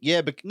 I think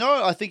but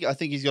no, I think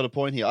he's got a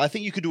point here. I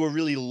think you could do a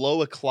really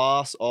lower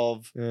class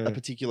of a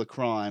particular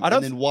crime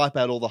and then wipe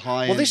out all the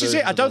high. Well, this is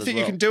it. I don't think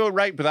you can do a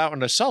rape without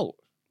an assault.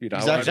 You know,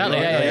 Exactly.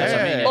 Yeah, that's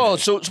what I mean. Oh,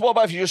 so what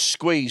about if you just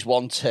squeeze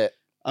one tit?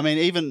 I mean,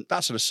 even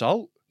that's an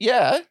assault.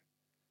 Yeah.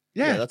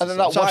 Yeah, that's and then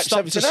that So I've wipes stopped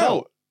everything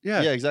assault. out.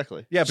 Yeah. Yeah,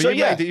 exactly. Yeah, but So,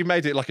 you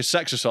made it like a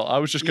sex assault. I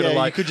was just gonna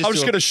Yeah, you could just I was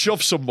do gonna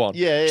shove someone.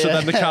 Yeah, So yeah.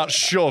 then they can't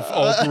shove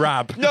or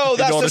grab. No, in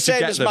that's order the to same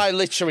get as them. my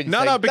littering No,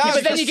 thing. no, because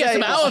But then you get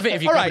them out of it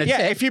if you All grab right, a yeah.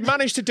 tit. If you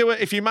manage to do a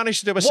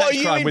What sex are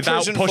you crime in without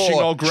prison pushing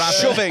for? or grabbing,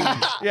 Shoving.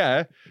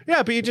 yeah,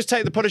 but you just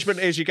take the punishment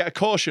is you get a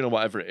caution or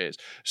whatever it is.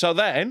 So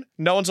then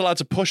no one's allowed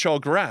to push or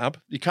grab.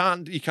 You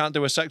can't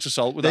do a sex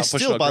assault without They're pushing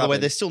still, or by grabbing. the way,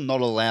 they're still not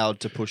allowed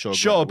to push or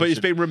Sure, grab, but which it's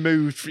been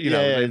removed, you know,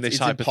 Yeah, in this it's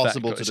hypothetical.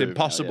 impossible to It's do now,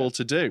 impossible yeah.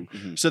 to do.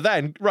 So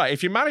then, right,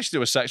 if you manage to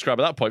do a sex grab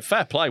at that point,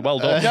 fair play, well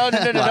done. No. Like,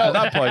 at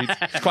that point,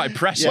 it's quite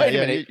impressive. Wait a yeah,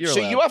 minute. you're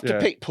So allowed. you have to Yeah.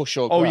 pick push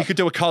or grab. Oh, you could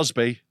do a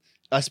Cosby.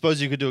 I suppose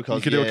you could do a Cosby.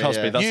 You could do a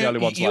Cosby. That's the only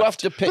ones you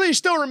left. have to pick. But you're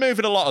still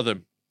removing a lot of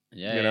them.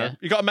 Yeah, You know, yeah.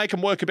 you got to make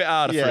them work a bit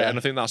harder for Yeah. it, and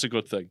I think that's a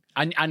good thing.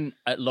 And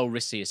at low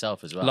risk to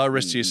yourself as well. Low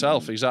risk to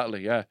yourself,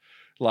 exactly. Yeah,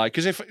 like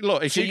because if So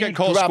you get you'd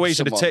caught grab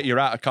squeezing someone. a tit, you're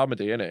out of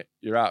comedy, innit?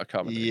 You're out of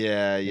comedy.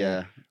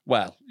 Yeah.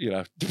 Well, you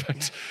know,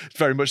 it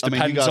very much I mean,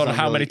 you depends guys on aren't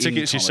how many really in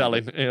tickets you're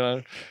selling. comedy. You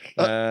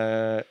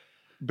know.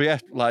 But yeah,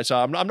 like so,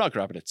 I'm not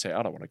grabbing a tit.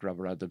 I don't want to grab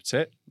a random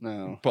tit.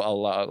 No. But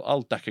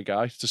I'll deck a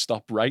guy to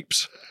stop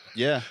rapes.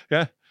 Yeah.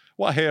 Yeah.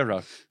 What a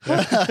hero.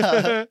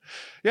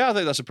 Yeah, I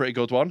think that's a pretty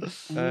good one.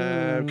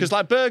 Because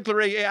like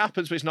burglary, it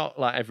happens, but it's not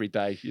like every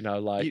day, you know,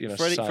 like, you know,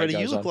 Freddie, society you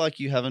goes look on. like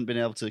you haven't been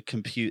able to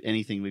compute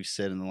anything we've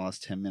said in the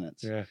last 10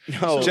 minutes. Yeah.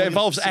 No. So it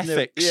involves Sitting there-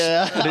 ethics.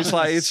 Yeah. And it's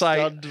like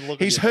Stunned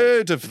look at he's your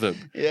heard of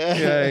them.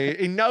 Yeah.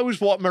 He knows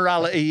what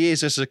morality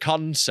is as a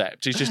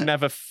concept. He's just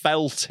never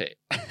felt it.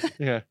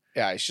 Yeah.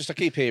 Yeah, it's just I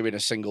keep hearing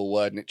a single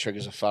word and it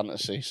triggers a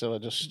fantasy, so I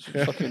just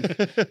fucking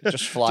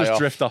just fly Just off.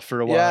 drift off for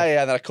a while.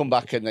 Yeah, then I come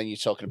back and then you're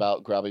talking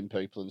about grabbing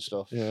people and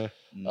stuff. Yeah.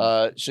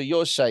 So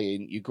you're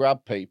saying you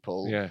grab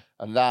people, Yeah.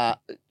 and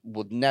that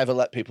would never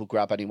let people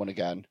grab anyone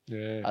again,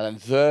 Yeah. and then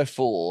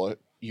therefore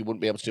you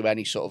wouldn't be able to do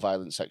any sort of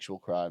violent sexual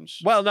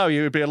crimes. Well, no,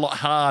 it would be a lot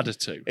harder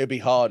to. It'd be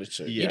harder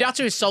to. You'd have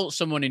to assault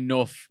someone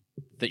enough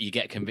that you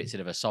get convicted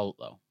of assault,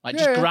 though. Like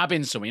Yeah. just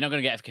grabbing someone, you're not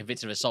going to get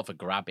convicted of assault for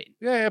grabbing.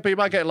 Yeah, but you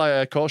might get like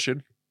a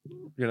caution.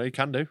 You know, you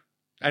can do.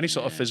 Any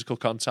sort of physical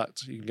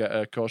contact, you can get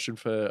a caution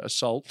for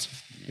assault,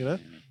 you know?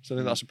 So I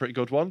think that's a pretty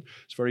good one.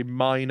 It's a very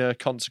minor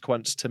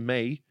consequence to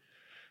me.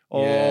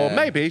 Or Yeah.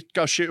 maybe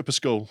go shoot up a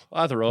school.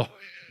 Either or.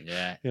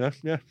 Yeah. You know?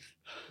 Yeah.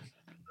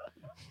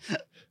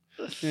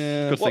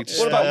 Yeah. Good thing What, to what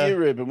say. about you,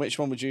 Reuben? Which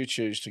one would you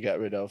choose to get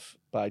rid of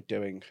by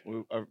doing?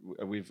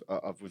 We've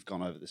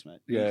gone over this, mate.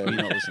 Yeah. You're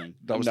not listening.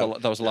 That was No.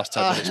 that was the last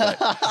 10 minutes,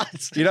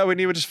 mate. You know when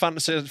you were just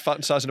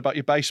fantasizing about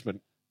your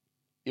basement?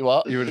 You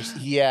what? You were just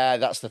Yeah,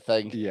 that's the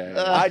thing.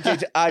 Yeah.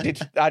 I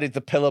did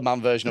the Pillar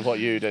Man version of what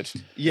you did.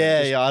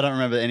 Yeah, I don't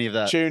remember any of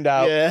that. Tuned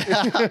out. Yeah.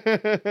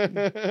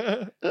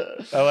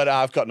 I went,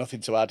 I've got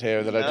nothing to add here,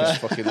 and then I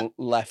just fucking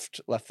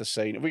left the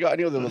scene. Have we got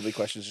any other lovely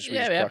questions? Should we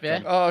just Yeah,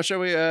 crack on? Oh, shall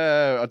we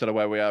I don't know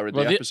where we are in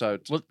Well, the the-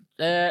 episode. Well,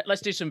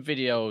 let's do some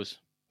videos.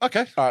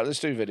 Okay. All right, let's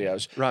do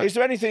videos. Right. Is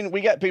there anything,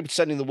 we get people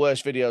sending the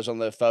worst videos on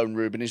their phone,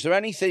 Reuben. Is there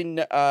anything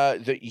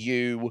that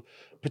you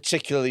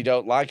particularly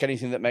don't like?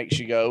 Anything that makes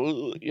you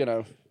go, "Ugh," you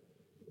know?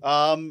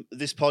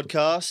 This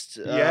podcast.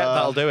 Yeah,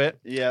 that'll do it.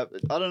 Yeah,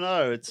 I don't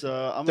know. It's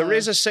There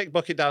is a sick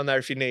bucket down there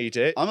if you need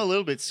it. I'm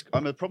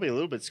probably a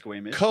little bit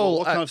squeamish. Cool.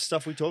 What kind of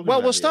stuff we talking Well,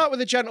 about? we'll here? start with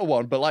a gentle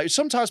one, but like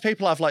sometimes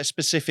people have like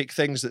specific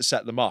things that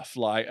set them off.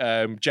 Like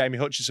Jamie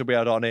Hutchinson we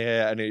had on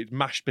here, and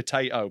mashed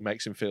potato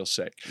makes him feel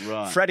sick.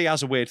 Right. Freddie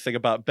has a weird thing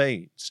about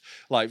beans,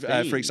 like for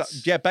Beans? example,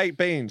 yeah, baked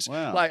beans.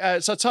 Wow.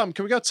 Like so, Tom,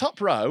 can we go top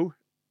row?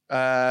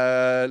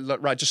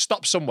 Look, right, just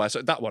stop somewhere.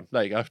 So that one,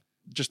 there you go.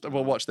 Just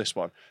we'll watch this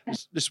one.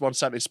 This one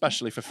sent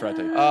especially for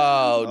Freddie.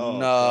 Oh,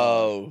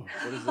 no.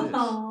 What is this?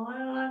 Oh,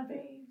 I love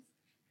beans.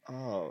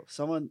 Oh,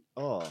 someone.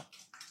 Oh,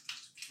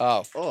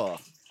 Oh.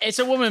 It's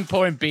a woman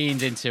pouring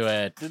beans into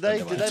a. did they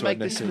That's make what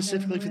this this is.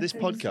 specifically for this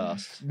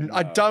podcast?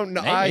 I don't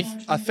know. Maybe.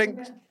 I think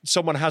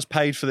someone has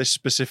paid for this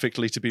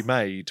specifically to be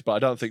made, but I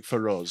don't think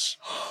for us.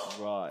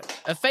 Right.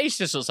 Her face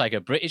just looks like a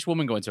British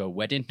woman going to a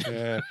wedding.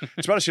 Yeah.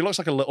 To be honest, she looks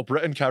like a Little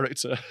Britain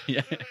character.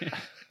 Yeah.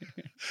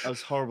 That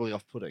was horribly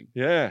off-putting.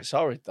 Yeah. It's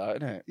horrid, that,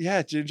 isn't it?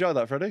 Yeah. Do you enjoy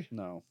that, Freddie?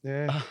 No.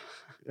 Yeah.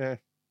 Yeah.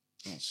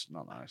 That's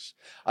not nice.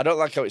 I don't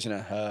like how it's in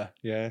her hair.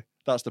 Yeah.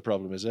 That's the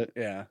problem, is it?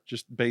 Yeah.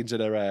 Just beans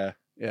in her hair.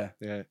 Yeah.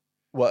 Yeah.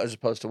 What, as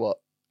opposed to what?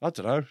 I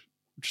don't know.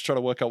 Just trying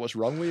to work out what's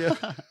wrong with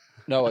you.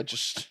 No, I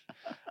just...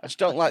 I just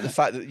don't like the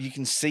fact that you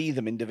can see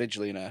them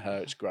individually in her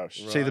hair. It's gross.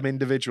 See them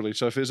individually.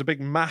 So if it was a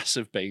big mass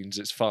of beans,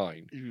 it's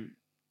fine.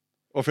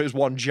 Or if it was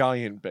one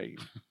giant bean.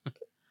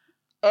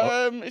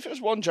 If it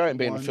was one giant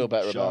bean, I'd feel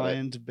better about it.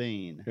 Giant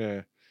bean.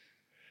 Yeah.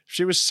 If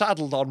she was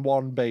saddled on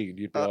one bean,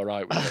 you'd be all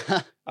right with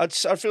it. I'd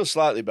feel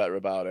slightly better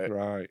about it.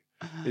 Right.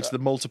 It's the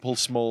multiple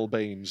small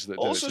beans that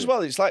also, as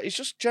well, it's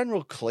just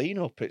general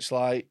cleanup. It's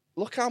like,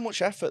 look how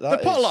much effort that they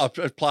is. put a lot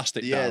of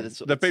plastic down.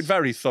 They've been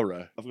very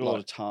thorough. I've got a lot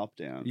of tarp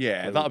down.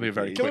 Yeah, that'll be a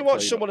very Can we quick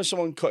watch clean-up.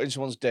 someone cutting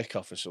someone's dick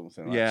off or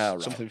something? Like Yeah,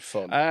 right. something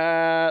fun.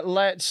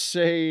 Let's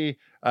see.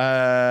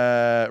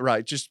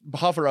 Right, just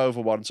hover over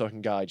one so I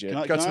can guide you.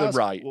 Go to the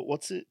right.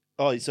 What's it?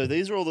 Oh, so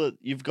these are all the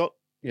you've got.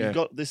 Yeah. You've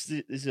got this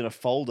is in a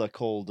folder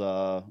called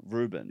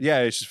Reuben. Yeah,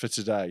 it's just for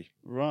today.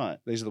 Right.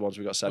 These are the ones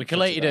we got sent. We for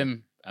collated today.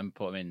 them and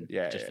put them in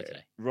just for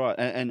today. Right.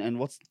 And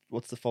what's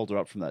the folder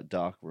up from that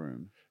dark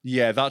room?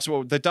 Yeah, that's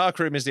what the dark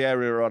room is. The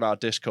area on our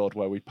Discord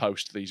where we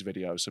post these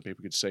videos so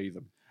people can see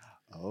them.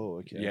 Oh,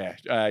 okay. Yeah,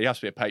 you have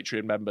to be a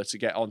Patreon member to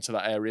get onto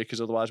that area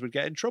because otherwise we'd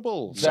get in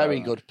trouble. Very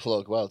good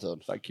plug. Well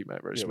done. Thank you,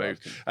 mate. Very You're smooth.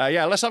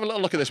 Yeah, let's have a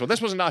little look at this one.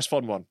 This was a nice,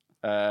 fun one.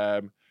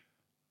 Here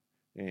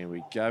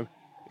we go.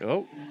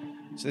 Oh,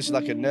 so this is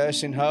like a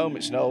nursing home.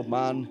 It's an old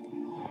man,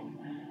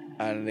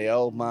 and the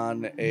old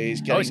man is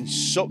getting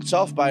sucked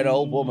off by an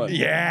old woman.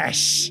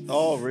 Yes.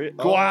 Oh, really?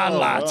 Go on,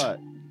 lad. Right.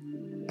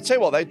 I tell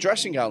you what, their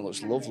dressing gown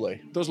looks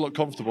lovely. Does look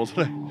comfortable,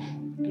 doesn't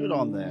it? Good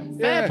on them.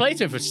 Fair play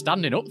to him for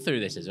standing up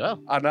through this as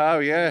well. I know,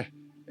 yeah.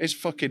 His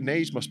fucking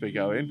knees must be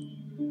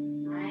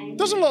going.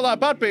 Doesn't look that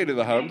bad being in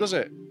the home, does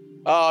it?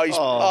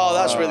 Oh,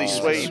 that's really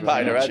sweet. He's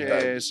patting her head.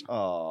 Cheers.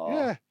 Oh.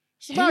 Yeah.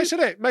 It's nice, isn't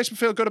it? Makes me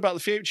feel good about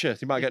the future.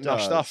 You might get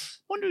noshed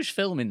off. Wonder who's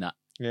filming that.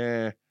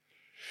 Yeah.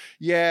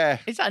 Yeah.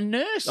 Is that a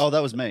nurse? Oh,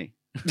 that was me.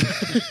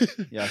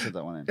 Yeah, I said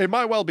that one in. It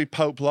might well be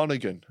Pope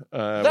Lonergan.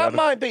 That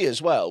might be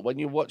as well when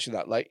you're watching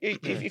that. Like,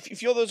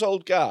 if you're those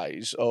old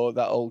guys or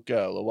that old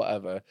girl or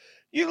whatever,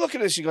 you look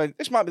at this and you're going,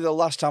 this might be the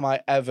last time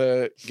I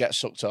ever get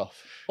sucked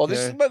off. Or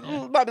this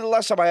might be the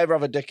last time I ever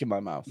have a dick in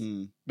my mouth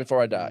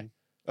before I die.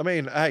 I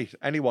mean, hey,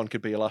 anyone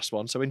could be your last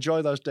one. So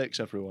enjoy those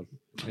dicks, everyone.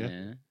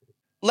 Yeah.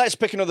 Let's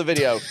pick another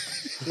video.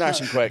 Nice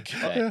and quick.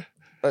 Yeah.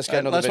 Let's get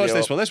another let's video.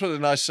 watch this one. This one's a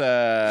nice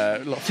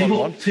little fun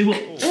one.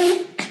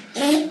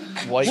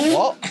 Wait,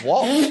 what?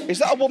 Is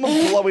that a woman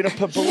blowing up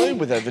a balloon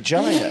with her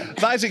vagina?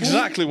 That is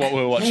exactly what we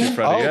were watching,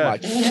 Freddie. My!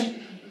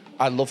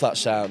 I love that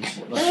sound.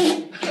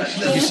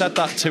 You said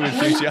that too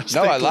enthusiastic.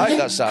 No, I like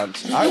that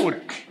sound. I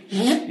would.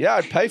 Yeah,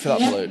 I'd pay for that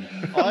balloon.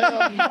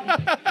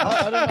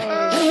 I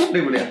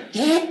don't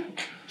know.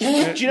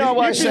 Do you know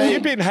why I say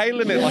you've been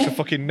inhaling it like a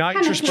fucking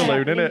nitrous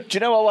balloon, innit? Do you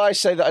know why I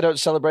say that I don't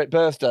celebrate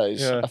birthdays?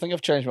 Yeah. I think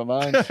I've changed my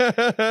mind.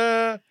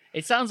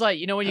 It sounds like,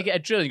 when you get a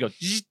drill, you go...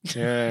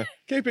 Yeah.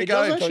 Keep it It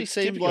going. does actually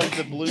seem like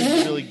the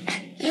balloon's really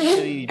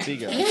getting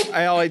bigger.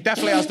 Oh, it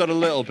definitely has done a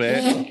little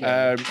bit.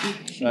 There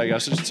you go.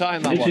 So just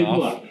tying that one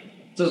off.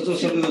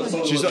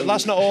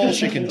 That's not all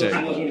she can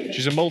do.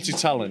 She's a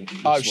multi-talent.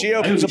 Oh, if she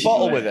opens a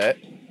bottle with it.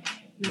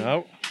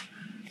 No.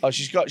 Oh,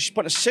 she's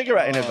put a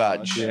cigarette in her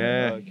vag.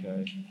 Yeah.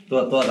 Okay.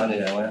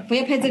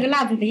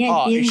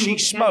 Oh, if she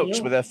smokes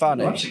with her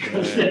fanny.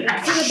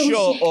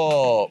 Shut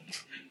up.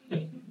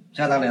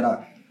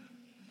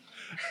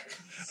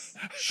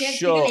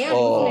 Shut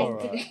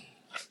up.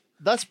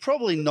 That's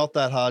probably not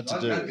that hard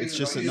to do. It's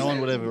just that no one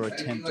would ever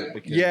attempt it.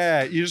 Because...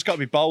 Yeah, you just got to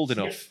be bold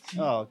enough.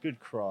 Oh, good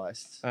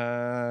Christ.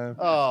 An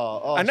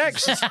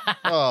ex.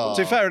 To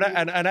be fair,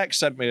 an ex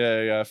sent me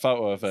a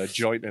photo of a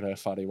joint in her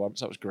fanny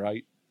once. That was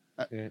great.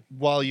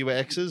 While you were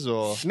exes,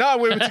 or no,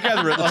 we were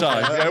together at the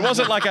time. Yeah, it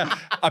wasn't like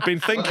I've been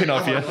thinking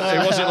of you.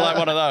 It wasn't like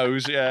one of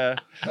those. Yeah.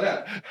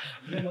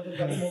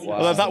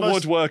 Well, that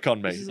would work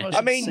on me. I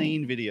mean,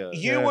 scene video.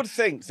 You would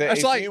think that It's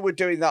if like- you were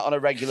doing that on a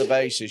regular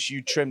basis,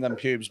 you'd trim them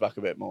pubes back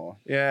a bit more.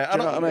 Yeah, Do you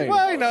know what I mean?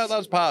 Well, no,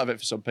 that's part of it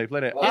for some people,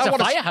 isn't it? It's a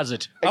fire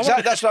hazard.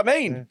 Exactly, that's what I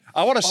mean.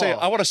 I want to see.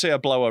 I want to see her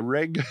blow a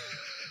ring.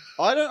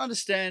 I don't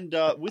understand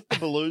with the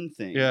balloon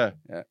thing. Yeah.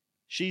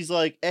 She's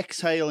like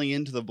exhaling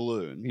into the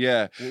balloon.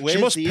 Yeah, Where's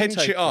she must the pinch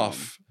intake it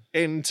off.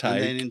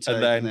 Intake,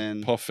 and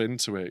then puff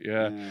into it.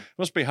 Yeah.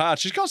 Must be hard.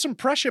 She's got some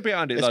pressure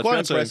behind it. It's though,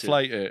 quite to be able to impressive.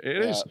 inflate it. It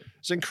is.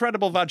 It's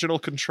incredible vaginal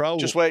control.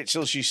 Just wait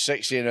till she's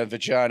 60 and her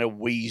vagina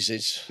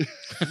wheezes.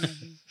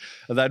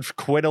 And then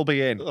Quinn will be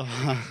in. So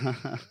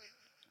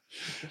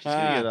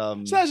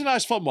there's a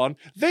nice fun one.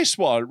 This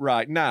one,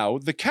 right now,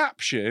 the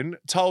caption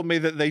told me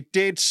that they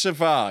did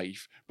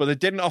survive, but they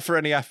didn't offer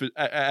any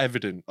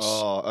evidence.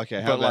 Oh,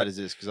 okay. How But, bad is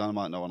this? Because I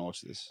might not want to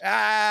watch this.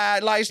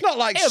 It's not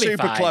like It'll be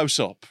super fine. close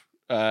up.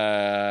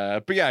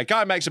 But yeah,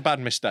 guy makes a bad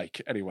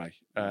mistake anyway.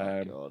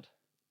 God.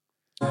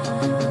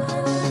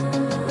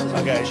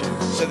 Okay,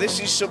 so this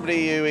is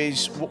somebody who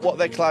is what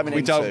they're climbing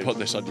We into. don't put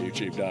this on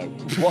YouTube, no.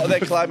 What are they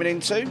climbing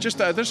into? Just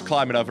they're just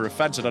climbing over a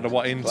fence. I don't know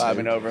what into.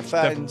 Climbing over a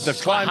fence. They've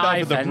climbed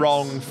High over the fence.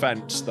 wrong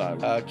fence though.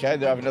 Okay,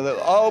 they're having a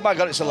little. Oh my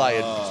God, it's a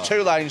lion. It's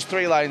 2 lions,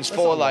 3 lions, 4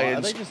 a lot. Are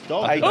lions. they just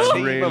dogs? A They're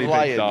team really of big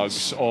lions.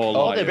 dogs. All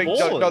Oh, lions. they're big ballers.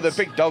 dogs. No, they're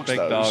big dogs. Big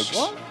those. dogs.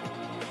 What?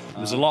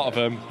 There's a lot of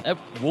them.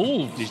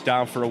 Wolves. He's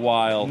down for a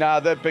while. Nah,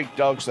 they're big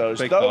dogs, those.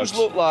 Big those dogs.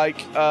 look like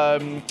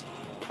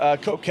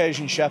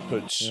Caucasian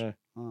shepherds. Yeah.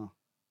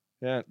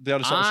 Yeah, the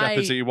only sort of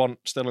shepherds that you want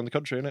still in the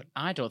country, isn't it?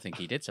 I don't think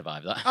he did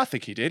survive that. I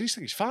think he did. I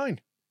think he's fine.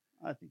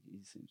 I think he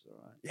seems all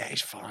right. Yeah,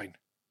 he's fine.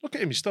 Look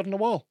at him. He's stood on the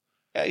wall.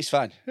 Yeah, he's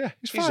fine. Yeah,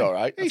 he's He's fine. all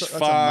right. He's That's a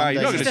fine.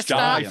 You're not Monday. going to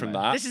die from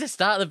that. This is the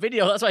start of the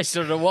video. That's why he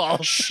stood on a wall.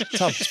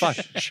 Tom, it's fine.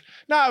 Shh.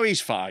 No, he's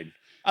fine.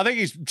 I think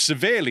he's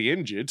severely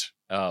injured.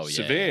 Oh, yeah.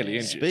 Severely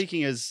injured.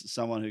 Speaking as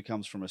someone who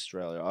comes from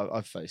Australia,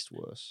 I've faced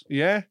worse.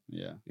 Yeah?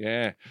 Yeah.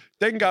 Yeah.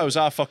 Dingoes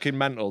are fucking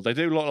mental. They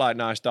do look like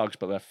nice dogs,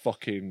 but they're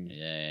fucking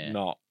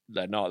not.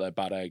 They're not. They're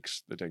bad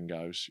eggs, the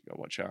dingoes. You got to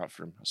watch out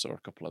for them. I saw a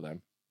couple of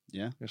them.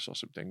 Yeah? I saw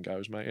some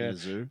dingoes, mate. In Yeah. a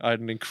zoo? I had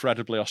an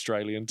incredibly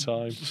Australian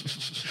time.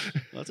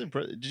 That's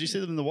impressive. Did you see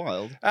them in the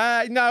wild?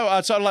 No,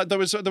 I saw like there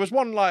was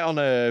one like on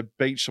a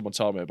beach. Someone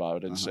told me about. I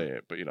didn't see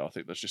it, but I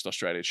think there's just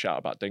Australian shout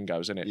about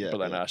dingoes in it. Yeah, but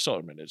then yeah. I saw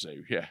them in a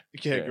zoo. Yeah.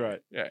 Yeah, great.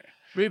 Yeah.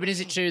 Reuben, is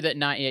it true that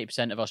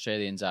 98% of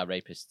Australians are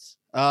rapists?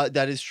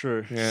 That is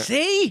true. Yeah.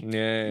 See?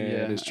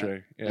 Yeah, it is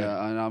true.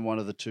 Yeah. And I'm one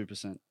of the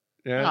 2%.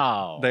 Yeah.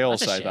 Oh, They all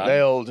that's a say shame. that.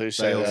 They all do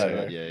say They all say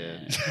that. that,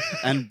 yeah.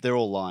 And they're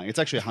all lying. It's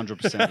actually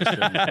 100%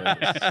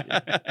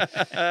 Australian.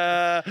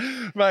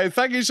 Mate,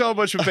 thank you so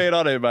much for being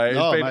on it, mate. It's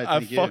No, been mate, a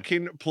thank you.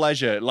 fucking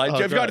pleasure. Like, Oh,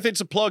 have you got great. anything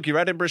to plug? Your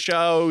Edinburgh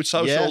show,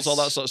 socials, all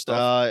that sort of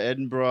stuff?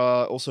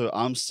 Edinburgh, also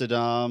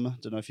Amsterdam.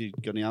 Don't know if you've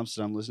got any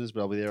Amsterdam listeners,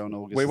 but I'll be there on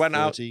August We went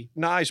out. 30.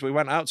 Nice. We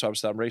went out to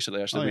Amsterdam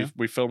recently. Actually, Oh, yeah.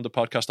 we filmed a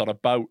podcast on a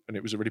boat, and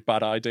it was a really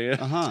bad idea.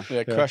 Uh-huh.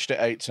 Yeah, crashed it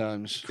 8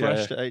 times.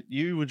 Crashed at 8.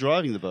 You were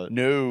driving the boat.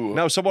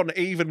 No. Someone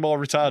even more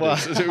retarded. Wow.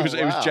 It was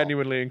Wow.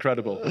 genuinely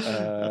incredible.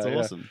 That's Yeah.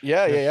 awesome.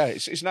 Yeah.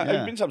 It's not. Have Yeah.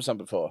 you been to Amsterdam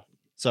before?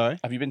 Sorry?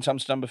 Have you been to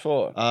Amsterdam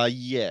before?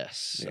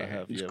 Yes. Yeah, I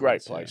have. it's a yeah, great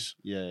once, yeah. place.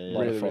 Yeah.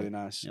 Really, fun. really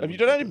nice. Yeah, Have you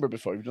wonderful. done Edinburgh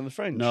before? Have you done the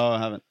Fringe? No, I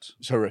haven't.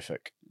 It's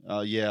horrific.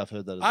 Yeah, I've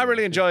heard that. As I well.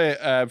 really enjoy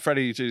it.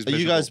 Freddie, is Are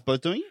you guys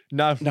both doing it?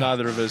 No,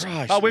 neither of us.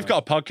 Christ, Oh, we've no.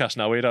 got a podcast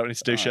now. We don't need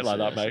to do shit like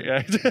that, mate.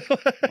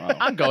 Yeah.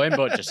 I'm going,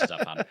 but just as a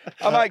fan.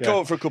 I might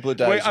go up for a couple of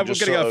days. I'm and going just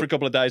to go sort for a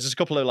couple of days. There's a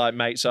couple of like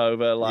mates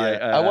over. Like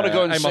I want to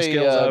go and Amos see.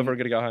 Gill's over. I'm going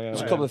to go hang out.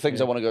 There's a couple of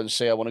things I want to go and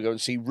see. I want to go and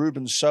see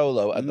Reuben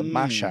solo at the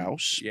Mash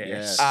House.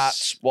 Yes.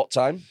 At what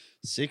time?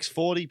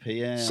 6:40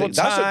 p.m. Good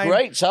That's a time,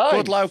 great time.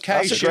 Good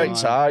location. That's a great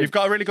time. You've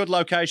got a really good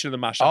location in the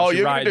Mash House. Oh,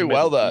 you're going to do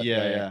well there.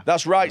 Yeah.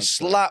 That's right,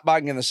 slap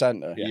bang in the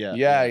centre.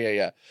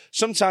 Yeah.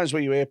 Sometimes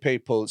when you hear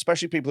people,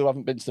 especially people who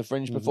haven't been to the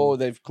Fringe before,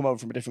 they've come over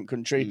from a different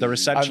country. They're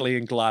essentially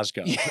in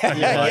Glasgow.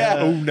 Yeah.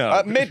 Oh no.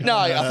 At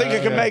midnight, I think I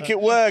can make it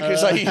work.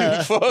 It's like,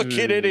 you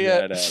fucking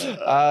idiot.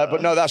 no.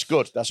 But no, that's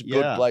good. That's a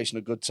good Yeah. place and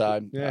a good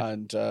time. Yeah.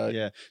 And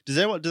Yeah. Do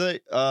they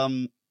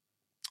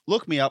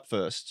look me up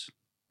first?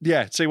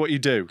 Yeah, see what you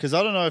do. Because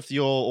I don't know if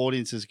your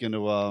audience is going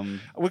to.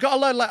 We've got to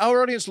learn, like,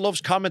 our audience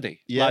loves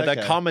comedy. Yeah, like, they're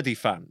okay. comedy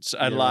fans.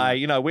 And, Yeah.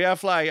 like, we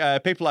have,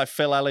 like, people like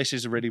Phil Ellis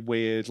is a really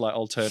weird, like,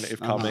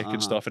 alternative comic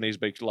and stuff. And he's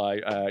big,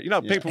 like,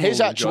 people his will enjoy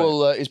it.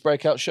 actual his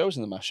breakout shows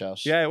in the Mash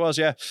House. Yeah, it was,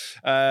 yeah.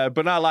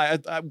 But no,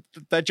 like,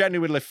 they're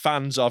genuinely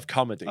fans of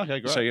comedy. Okay,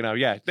 great. So,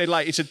 they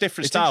like, it's a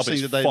different It's style, but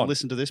interesting it's that they fun.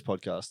 listen to this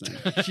podcast. Then.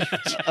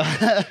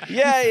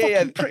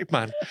 Yeah. Prick,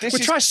 man. This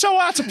We is- try so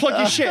hard to plug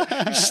your shit.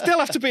 You still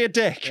have to be a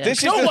dick. Yeah.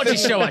 Don't watch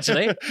his show,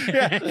 actually.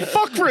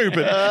 Fuck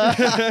Reuben.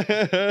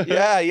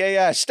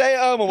 Yeah. Stay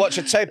at home and watch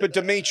a tape of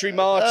Dimitri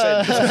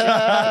Martin.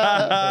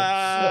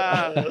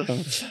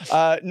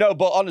 No,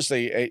 but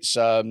honestly, it's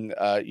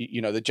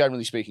they're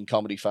generally speaking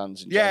comedy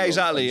fans. In Yeah, general.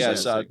 exactly. Yeah, And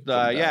so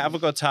have a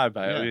good time,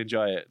 mate. Yeah. We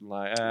enjoy it.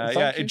 Like,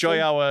 thank you enjoy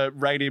for- our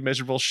rainy,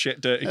 miserable,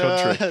 shit, dirty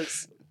country.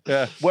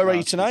 Yeah. Where are Wow, you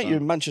it's tonight? fun. You're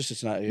in Manchester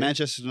tonight. Are you?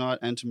 Manchester tonight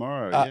and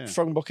tomorrow. At yeah.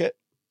 Frog Bucket.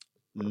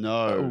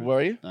 No. Where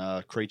are you?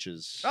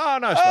 Creatures. Oh,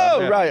 nice. Oh,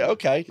 man. Yeah. right.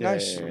 Okay. Yeah,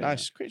 Nice. yeah, yeah.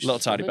 Nice. Creatures Little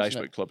is tiny lovely, isn't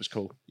basement club is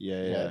cool. Yeah.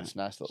 it? It's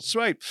nice little.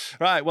 Sweet.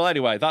 Right. Well,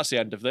 anyway, that's the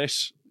end of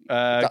this.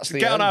 That's the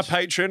Get on our end.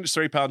 Patreon. It's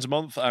 £3 a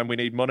month, and we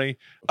need money.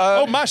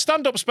 My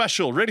stand-up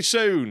special really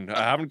soon.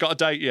 I haven't got a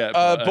date yet,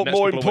 But next more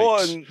couple of weeks.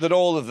 important than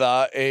all of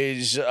that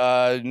is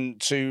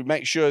to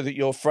make sure that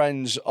your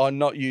friends are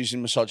not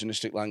using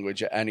misogynistic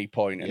language at any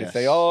point. And if Yes.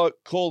 they are,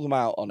 call them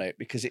out on it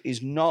because it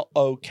is not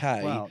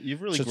okay Wow,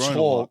 you've really to grown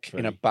a lot, talk in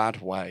a Freddie.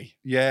 bad way.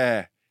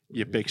 Yeah,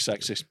 you big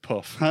sexist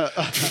puff.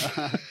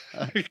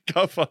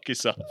 Go fuck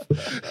yourself.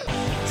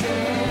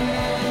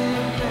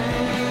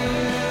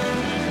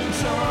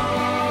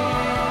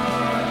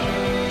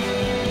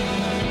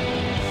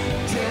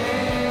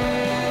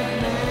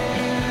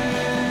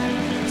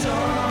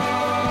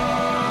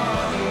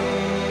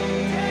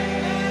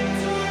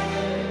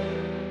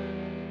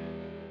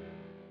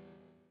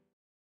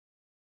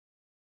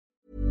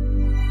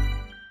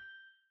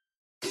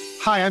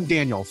 Hi, I'm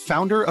Daniel,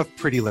 founder of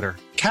Pretty Litter.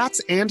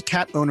 Cats and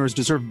cat owners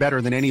deserve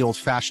better than any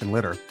old-fashioned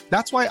litter.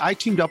 That's why I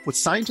teamed up with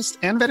scientists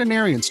and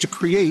veterinarians to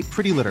create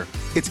Pretty Litter.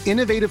 Its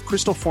innovative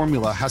crystal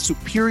formula has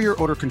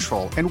superior odor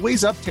control and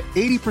weighs up to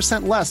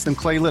 80% less than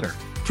clay litter.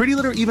 Pretty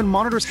Litter even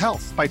monitors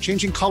health by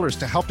changing colors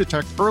to help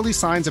detect early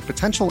signs of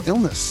potential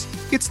illness.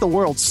 It's the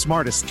world's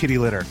smartest kitty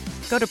litter.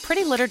 Go to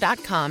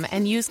prettylitter.com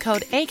and use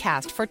code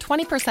ACAST for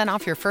 20%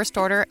 off your first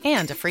order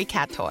and a free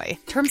cat toy.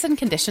 Terms and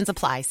conditions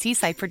apply. See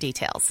site for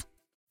details.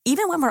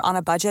 Even when we're on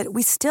a budget,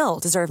 we still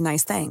deserve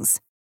nice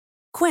things.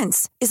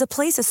 Quince is a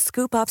place to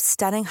scoop up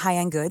stunning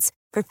high-end goods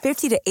for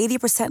 50 to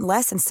 80%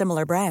 less than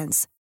similar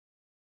brands.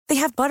 They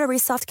have buttery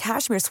soft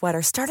cashmere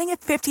sweaters starting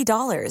at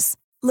 $50,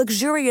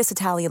 luxurious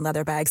Italian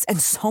leather bags, and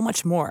so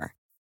much more.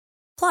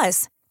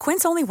 Plus,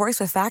 Quince only works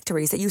with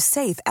factories that use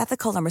safe,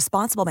 ethical, and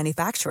responsible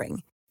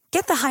manufacturing.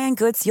 Get the high-end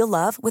goods you'll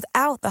love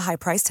without the high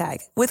price tag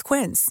with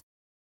Quince.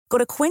 Go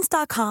to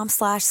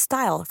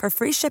quince.com/style for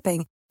free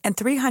shipping and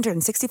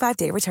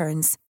 365-day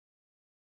returns.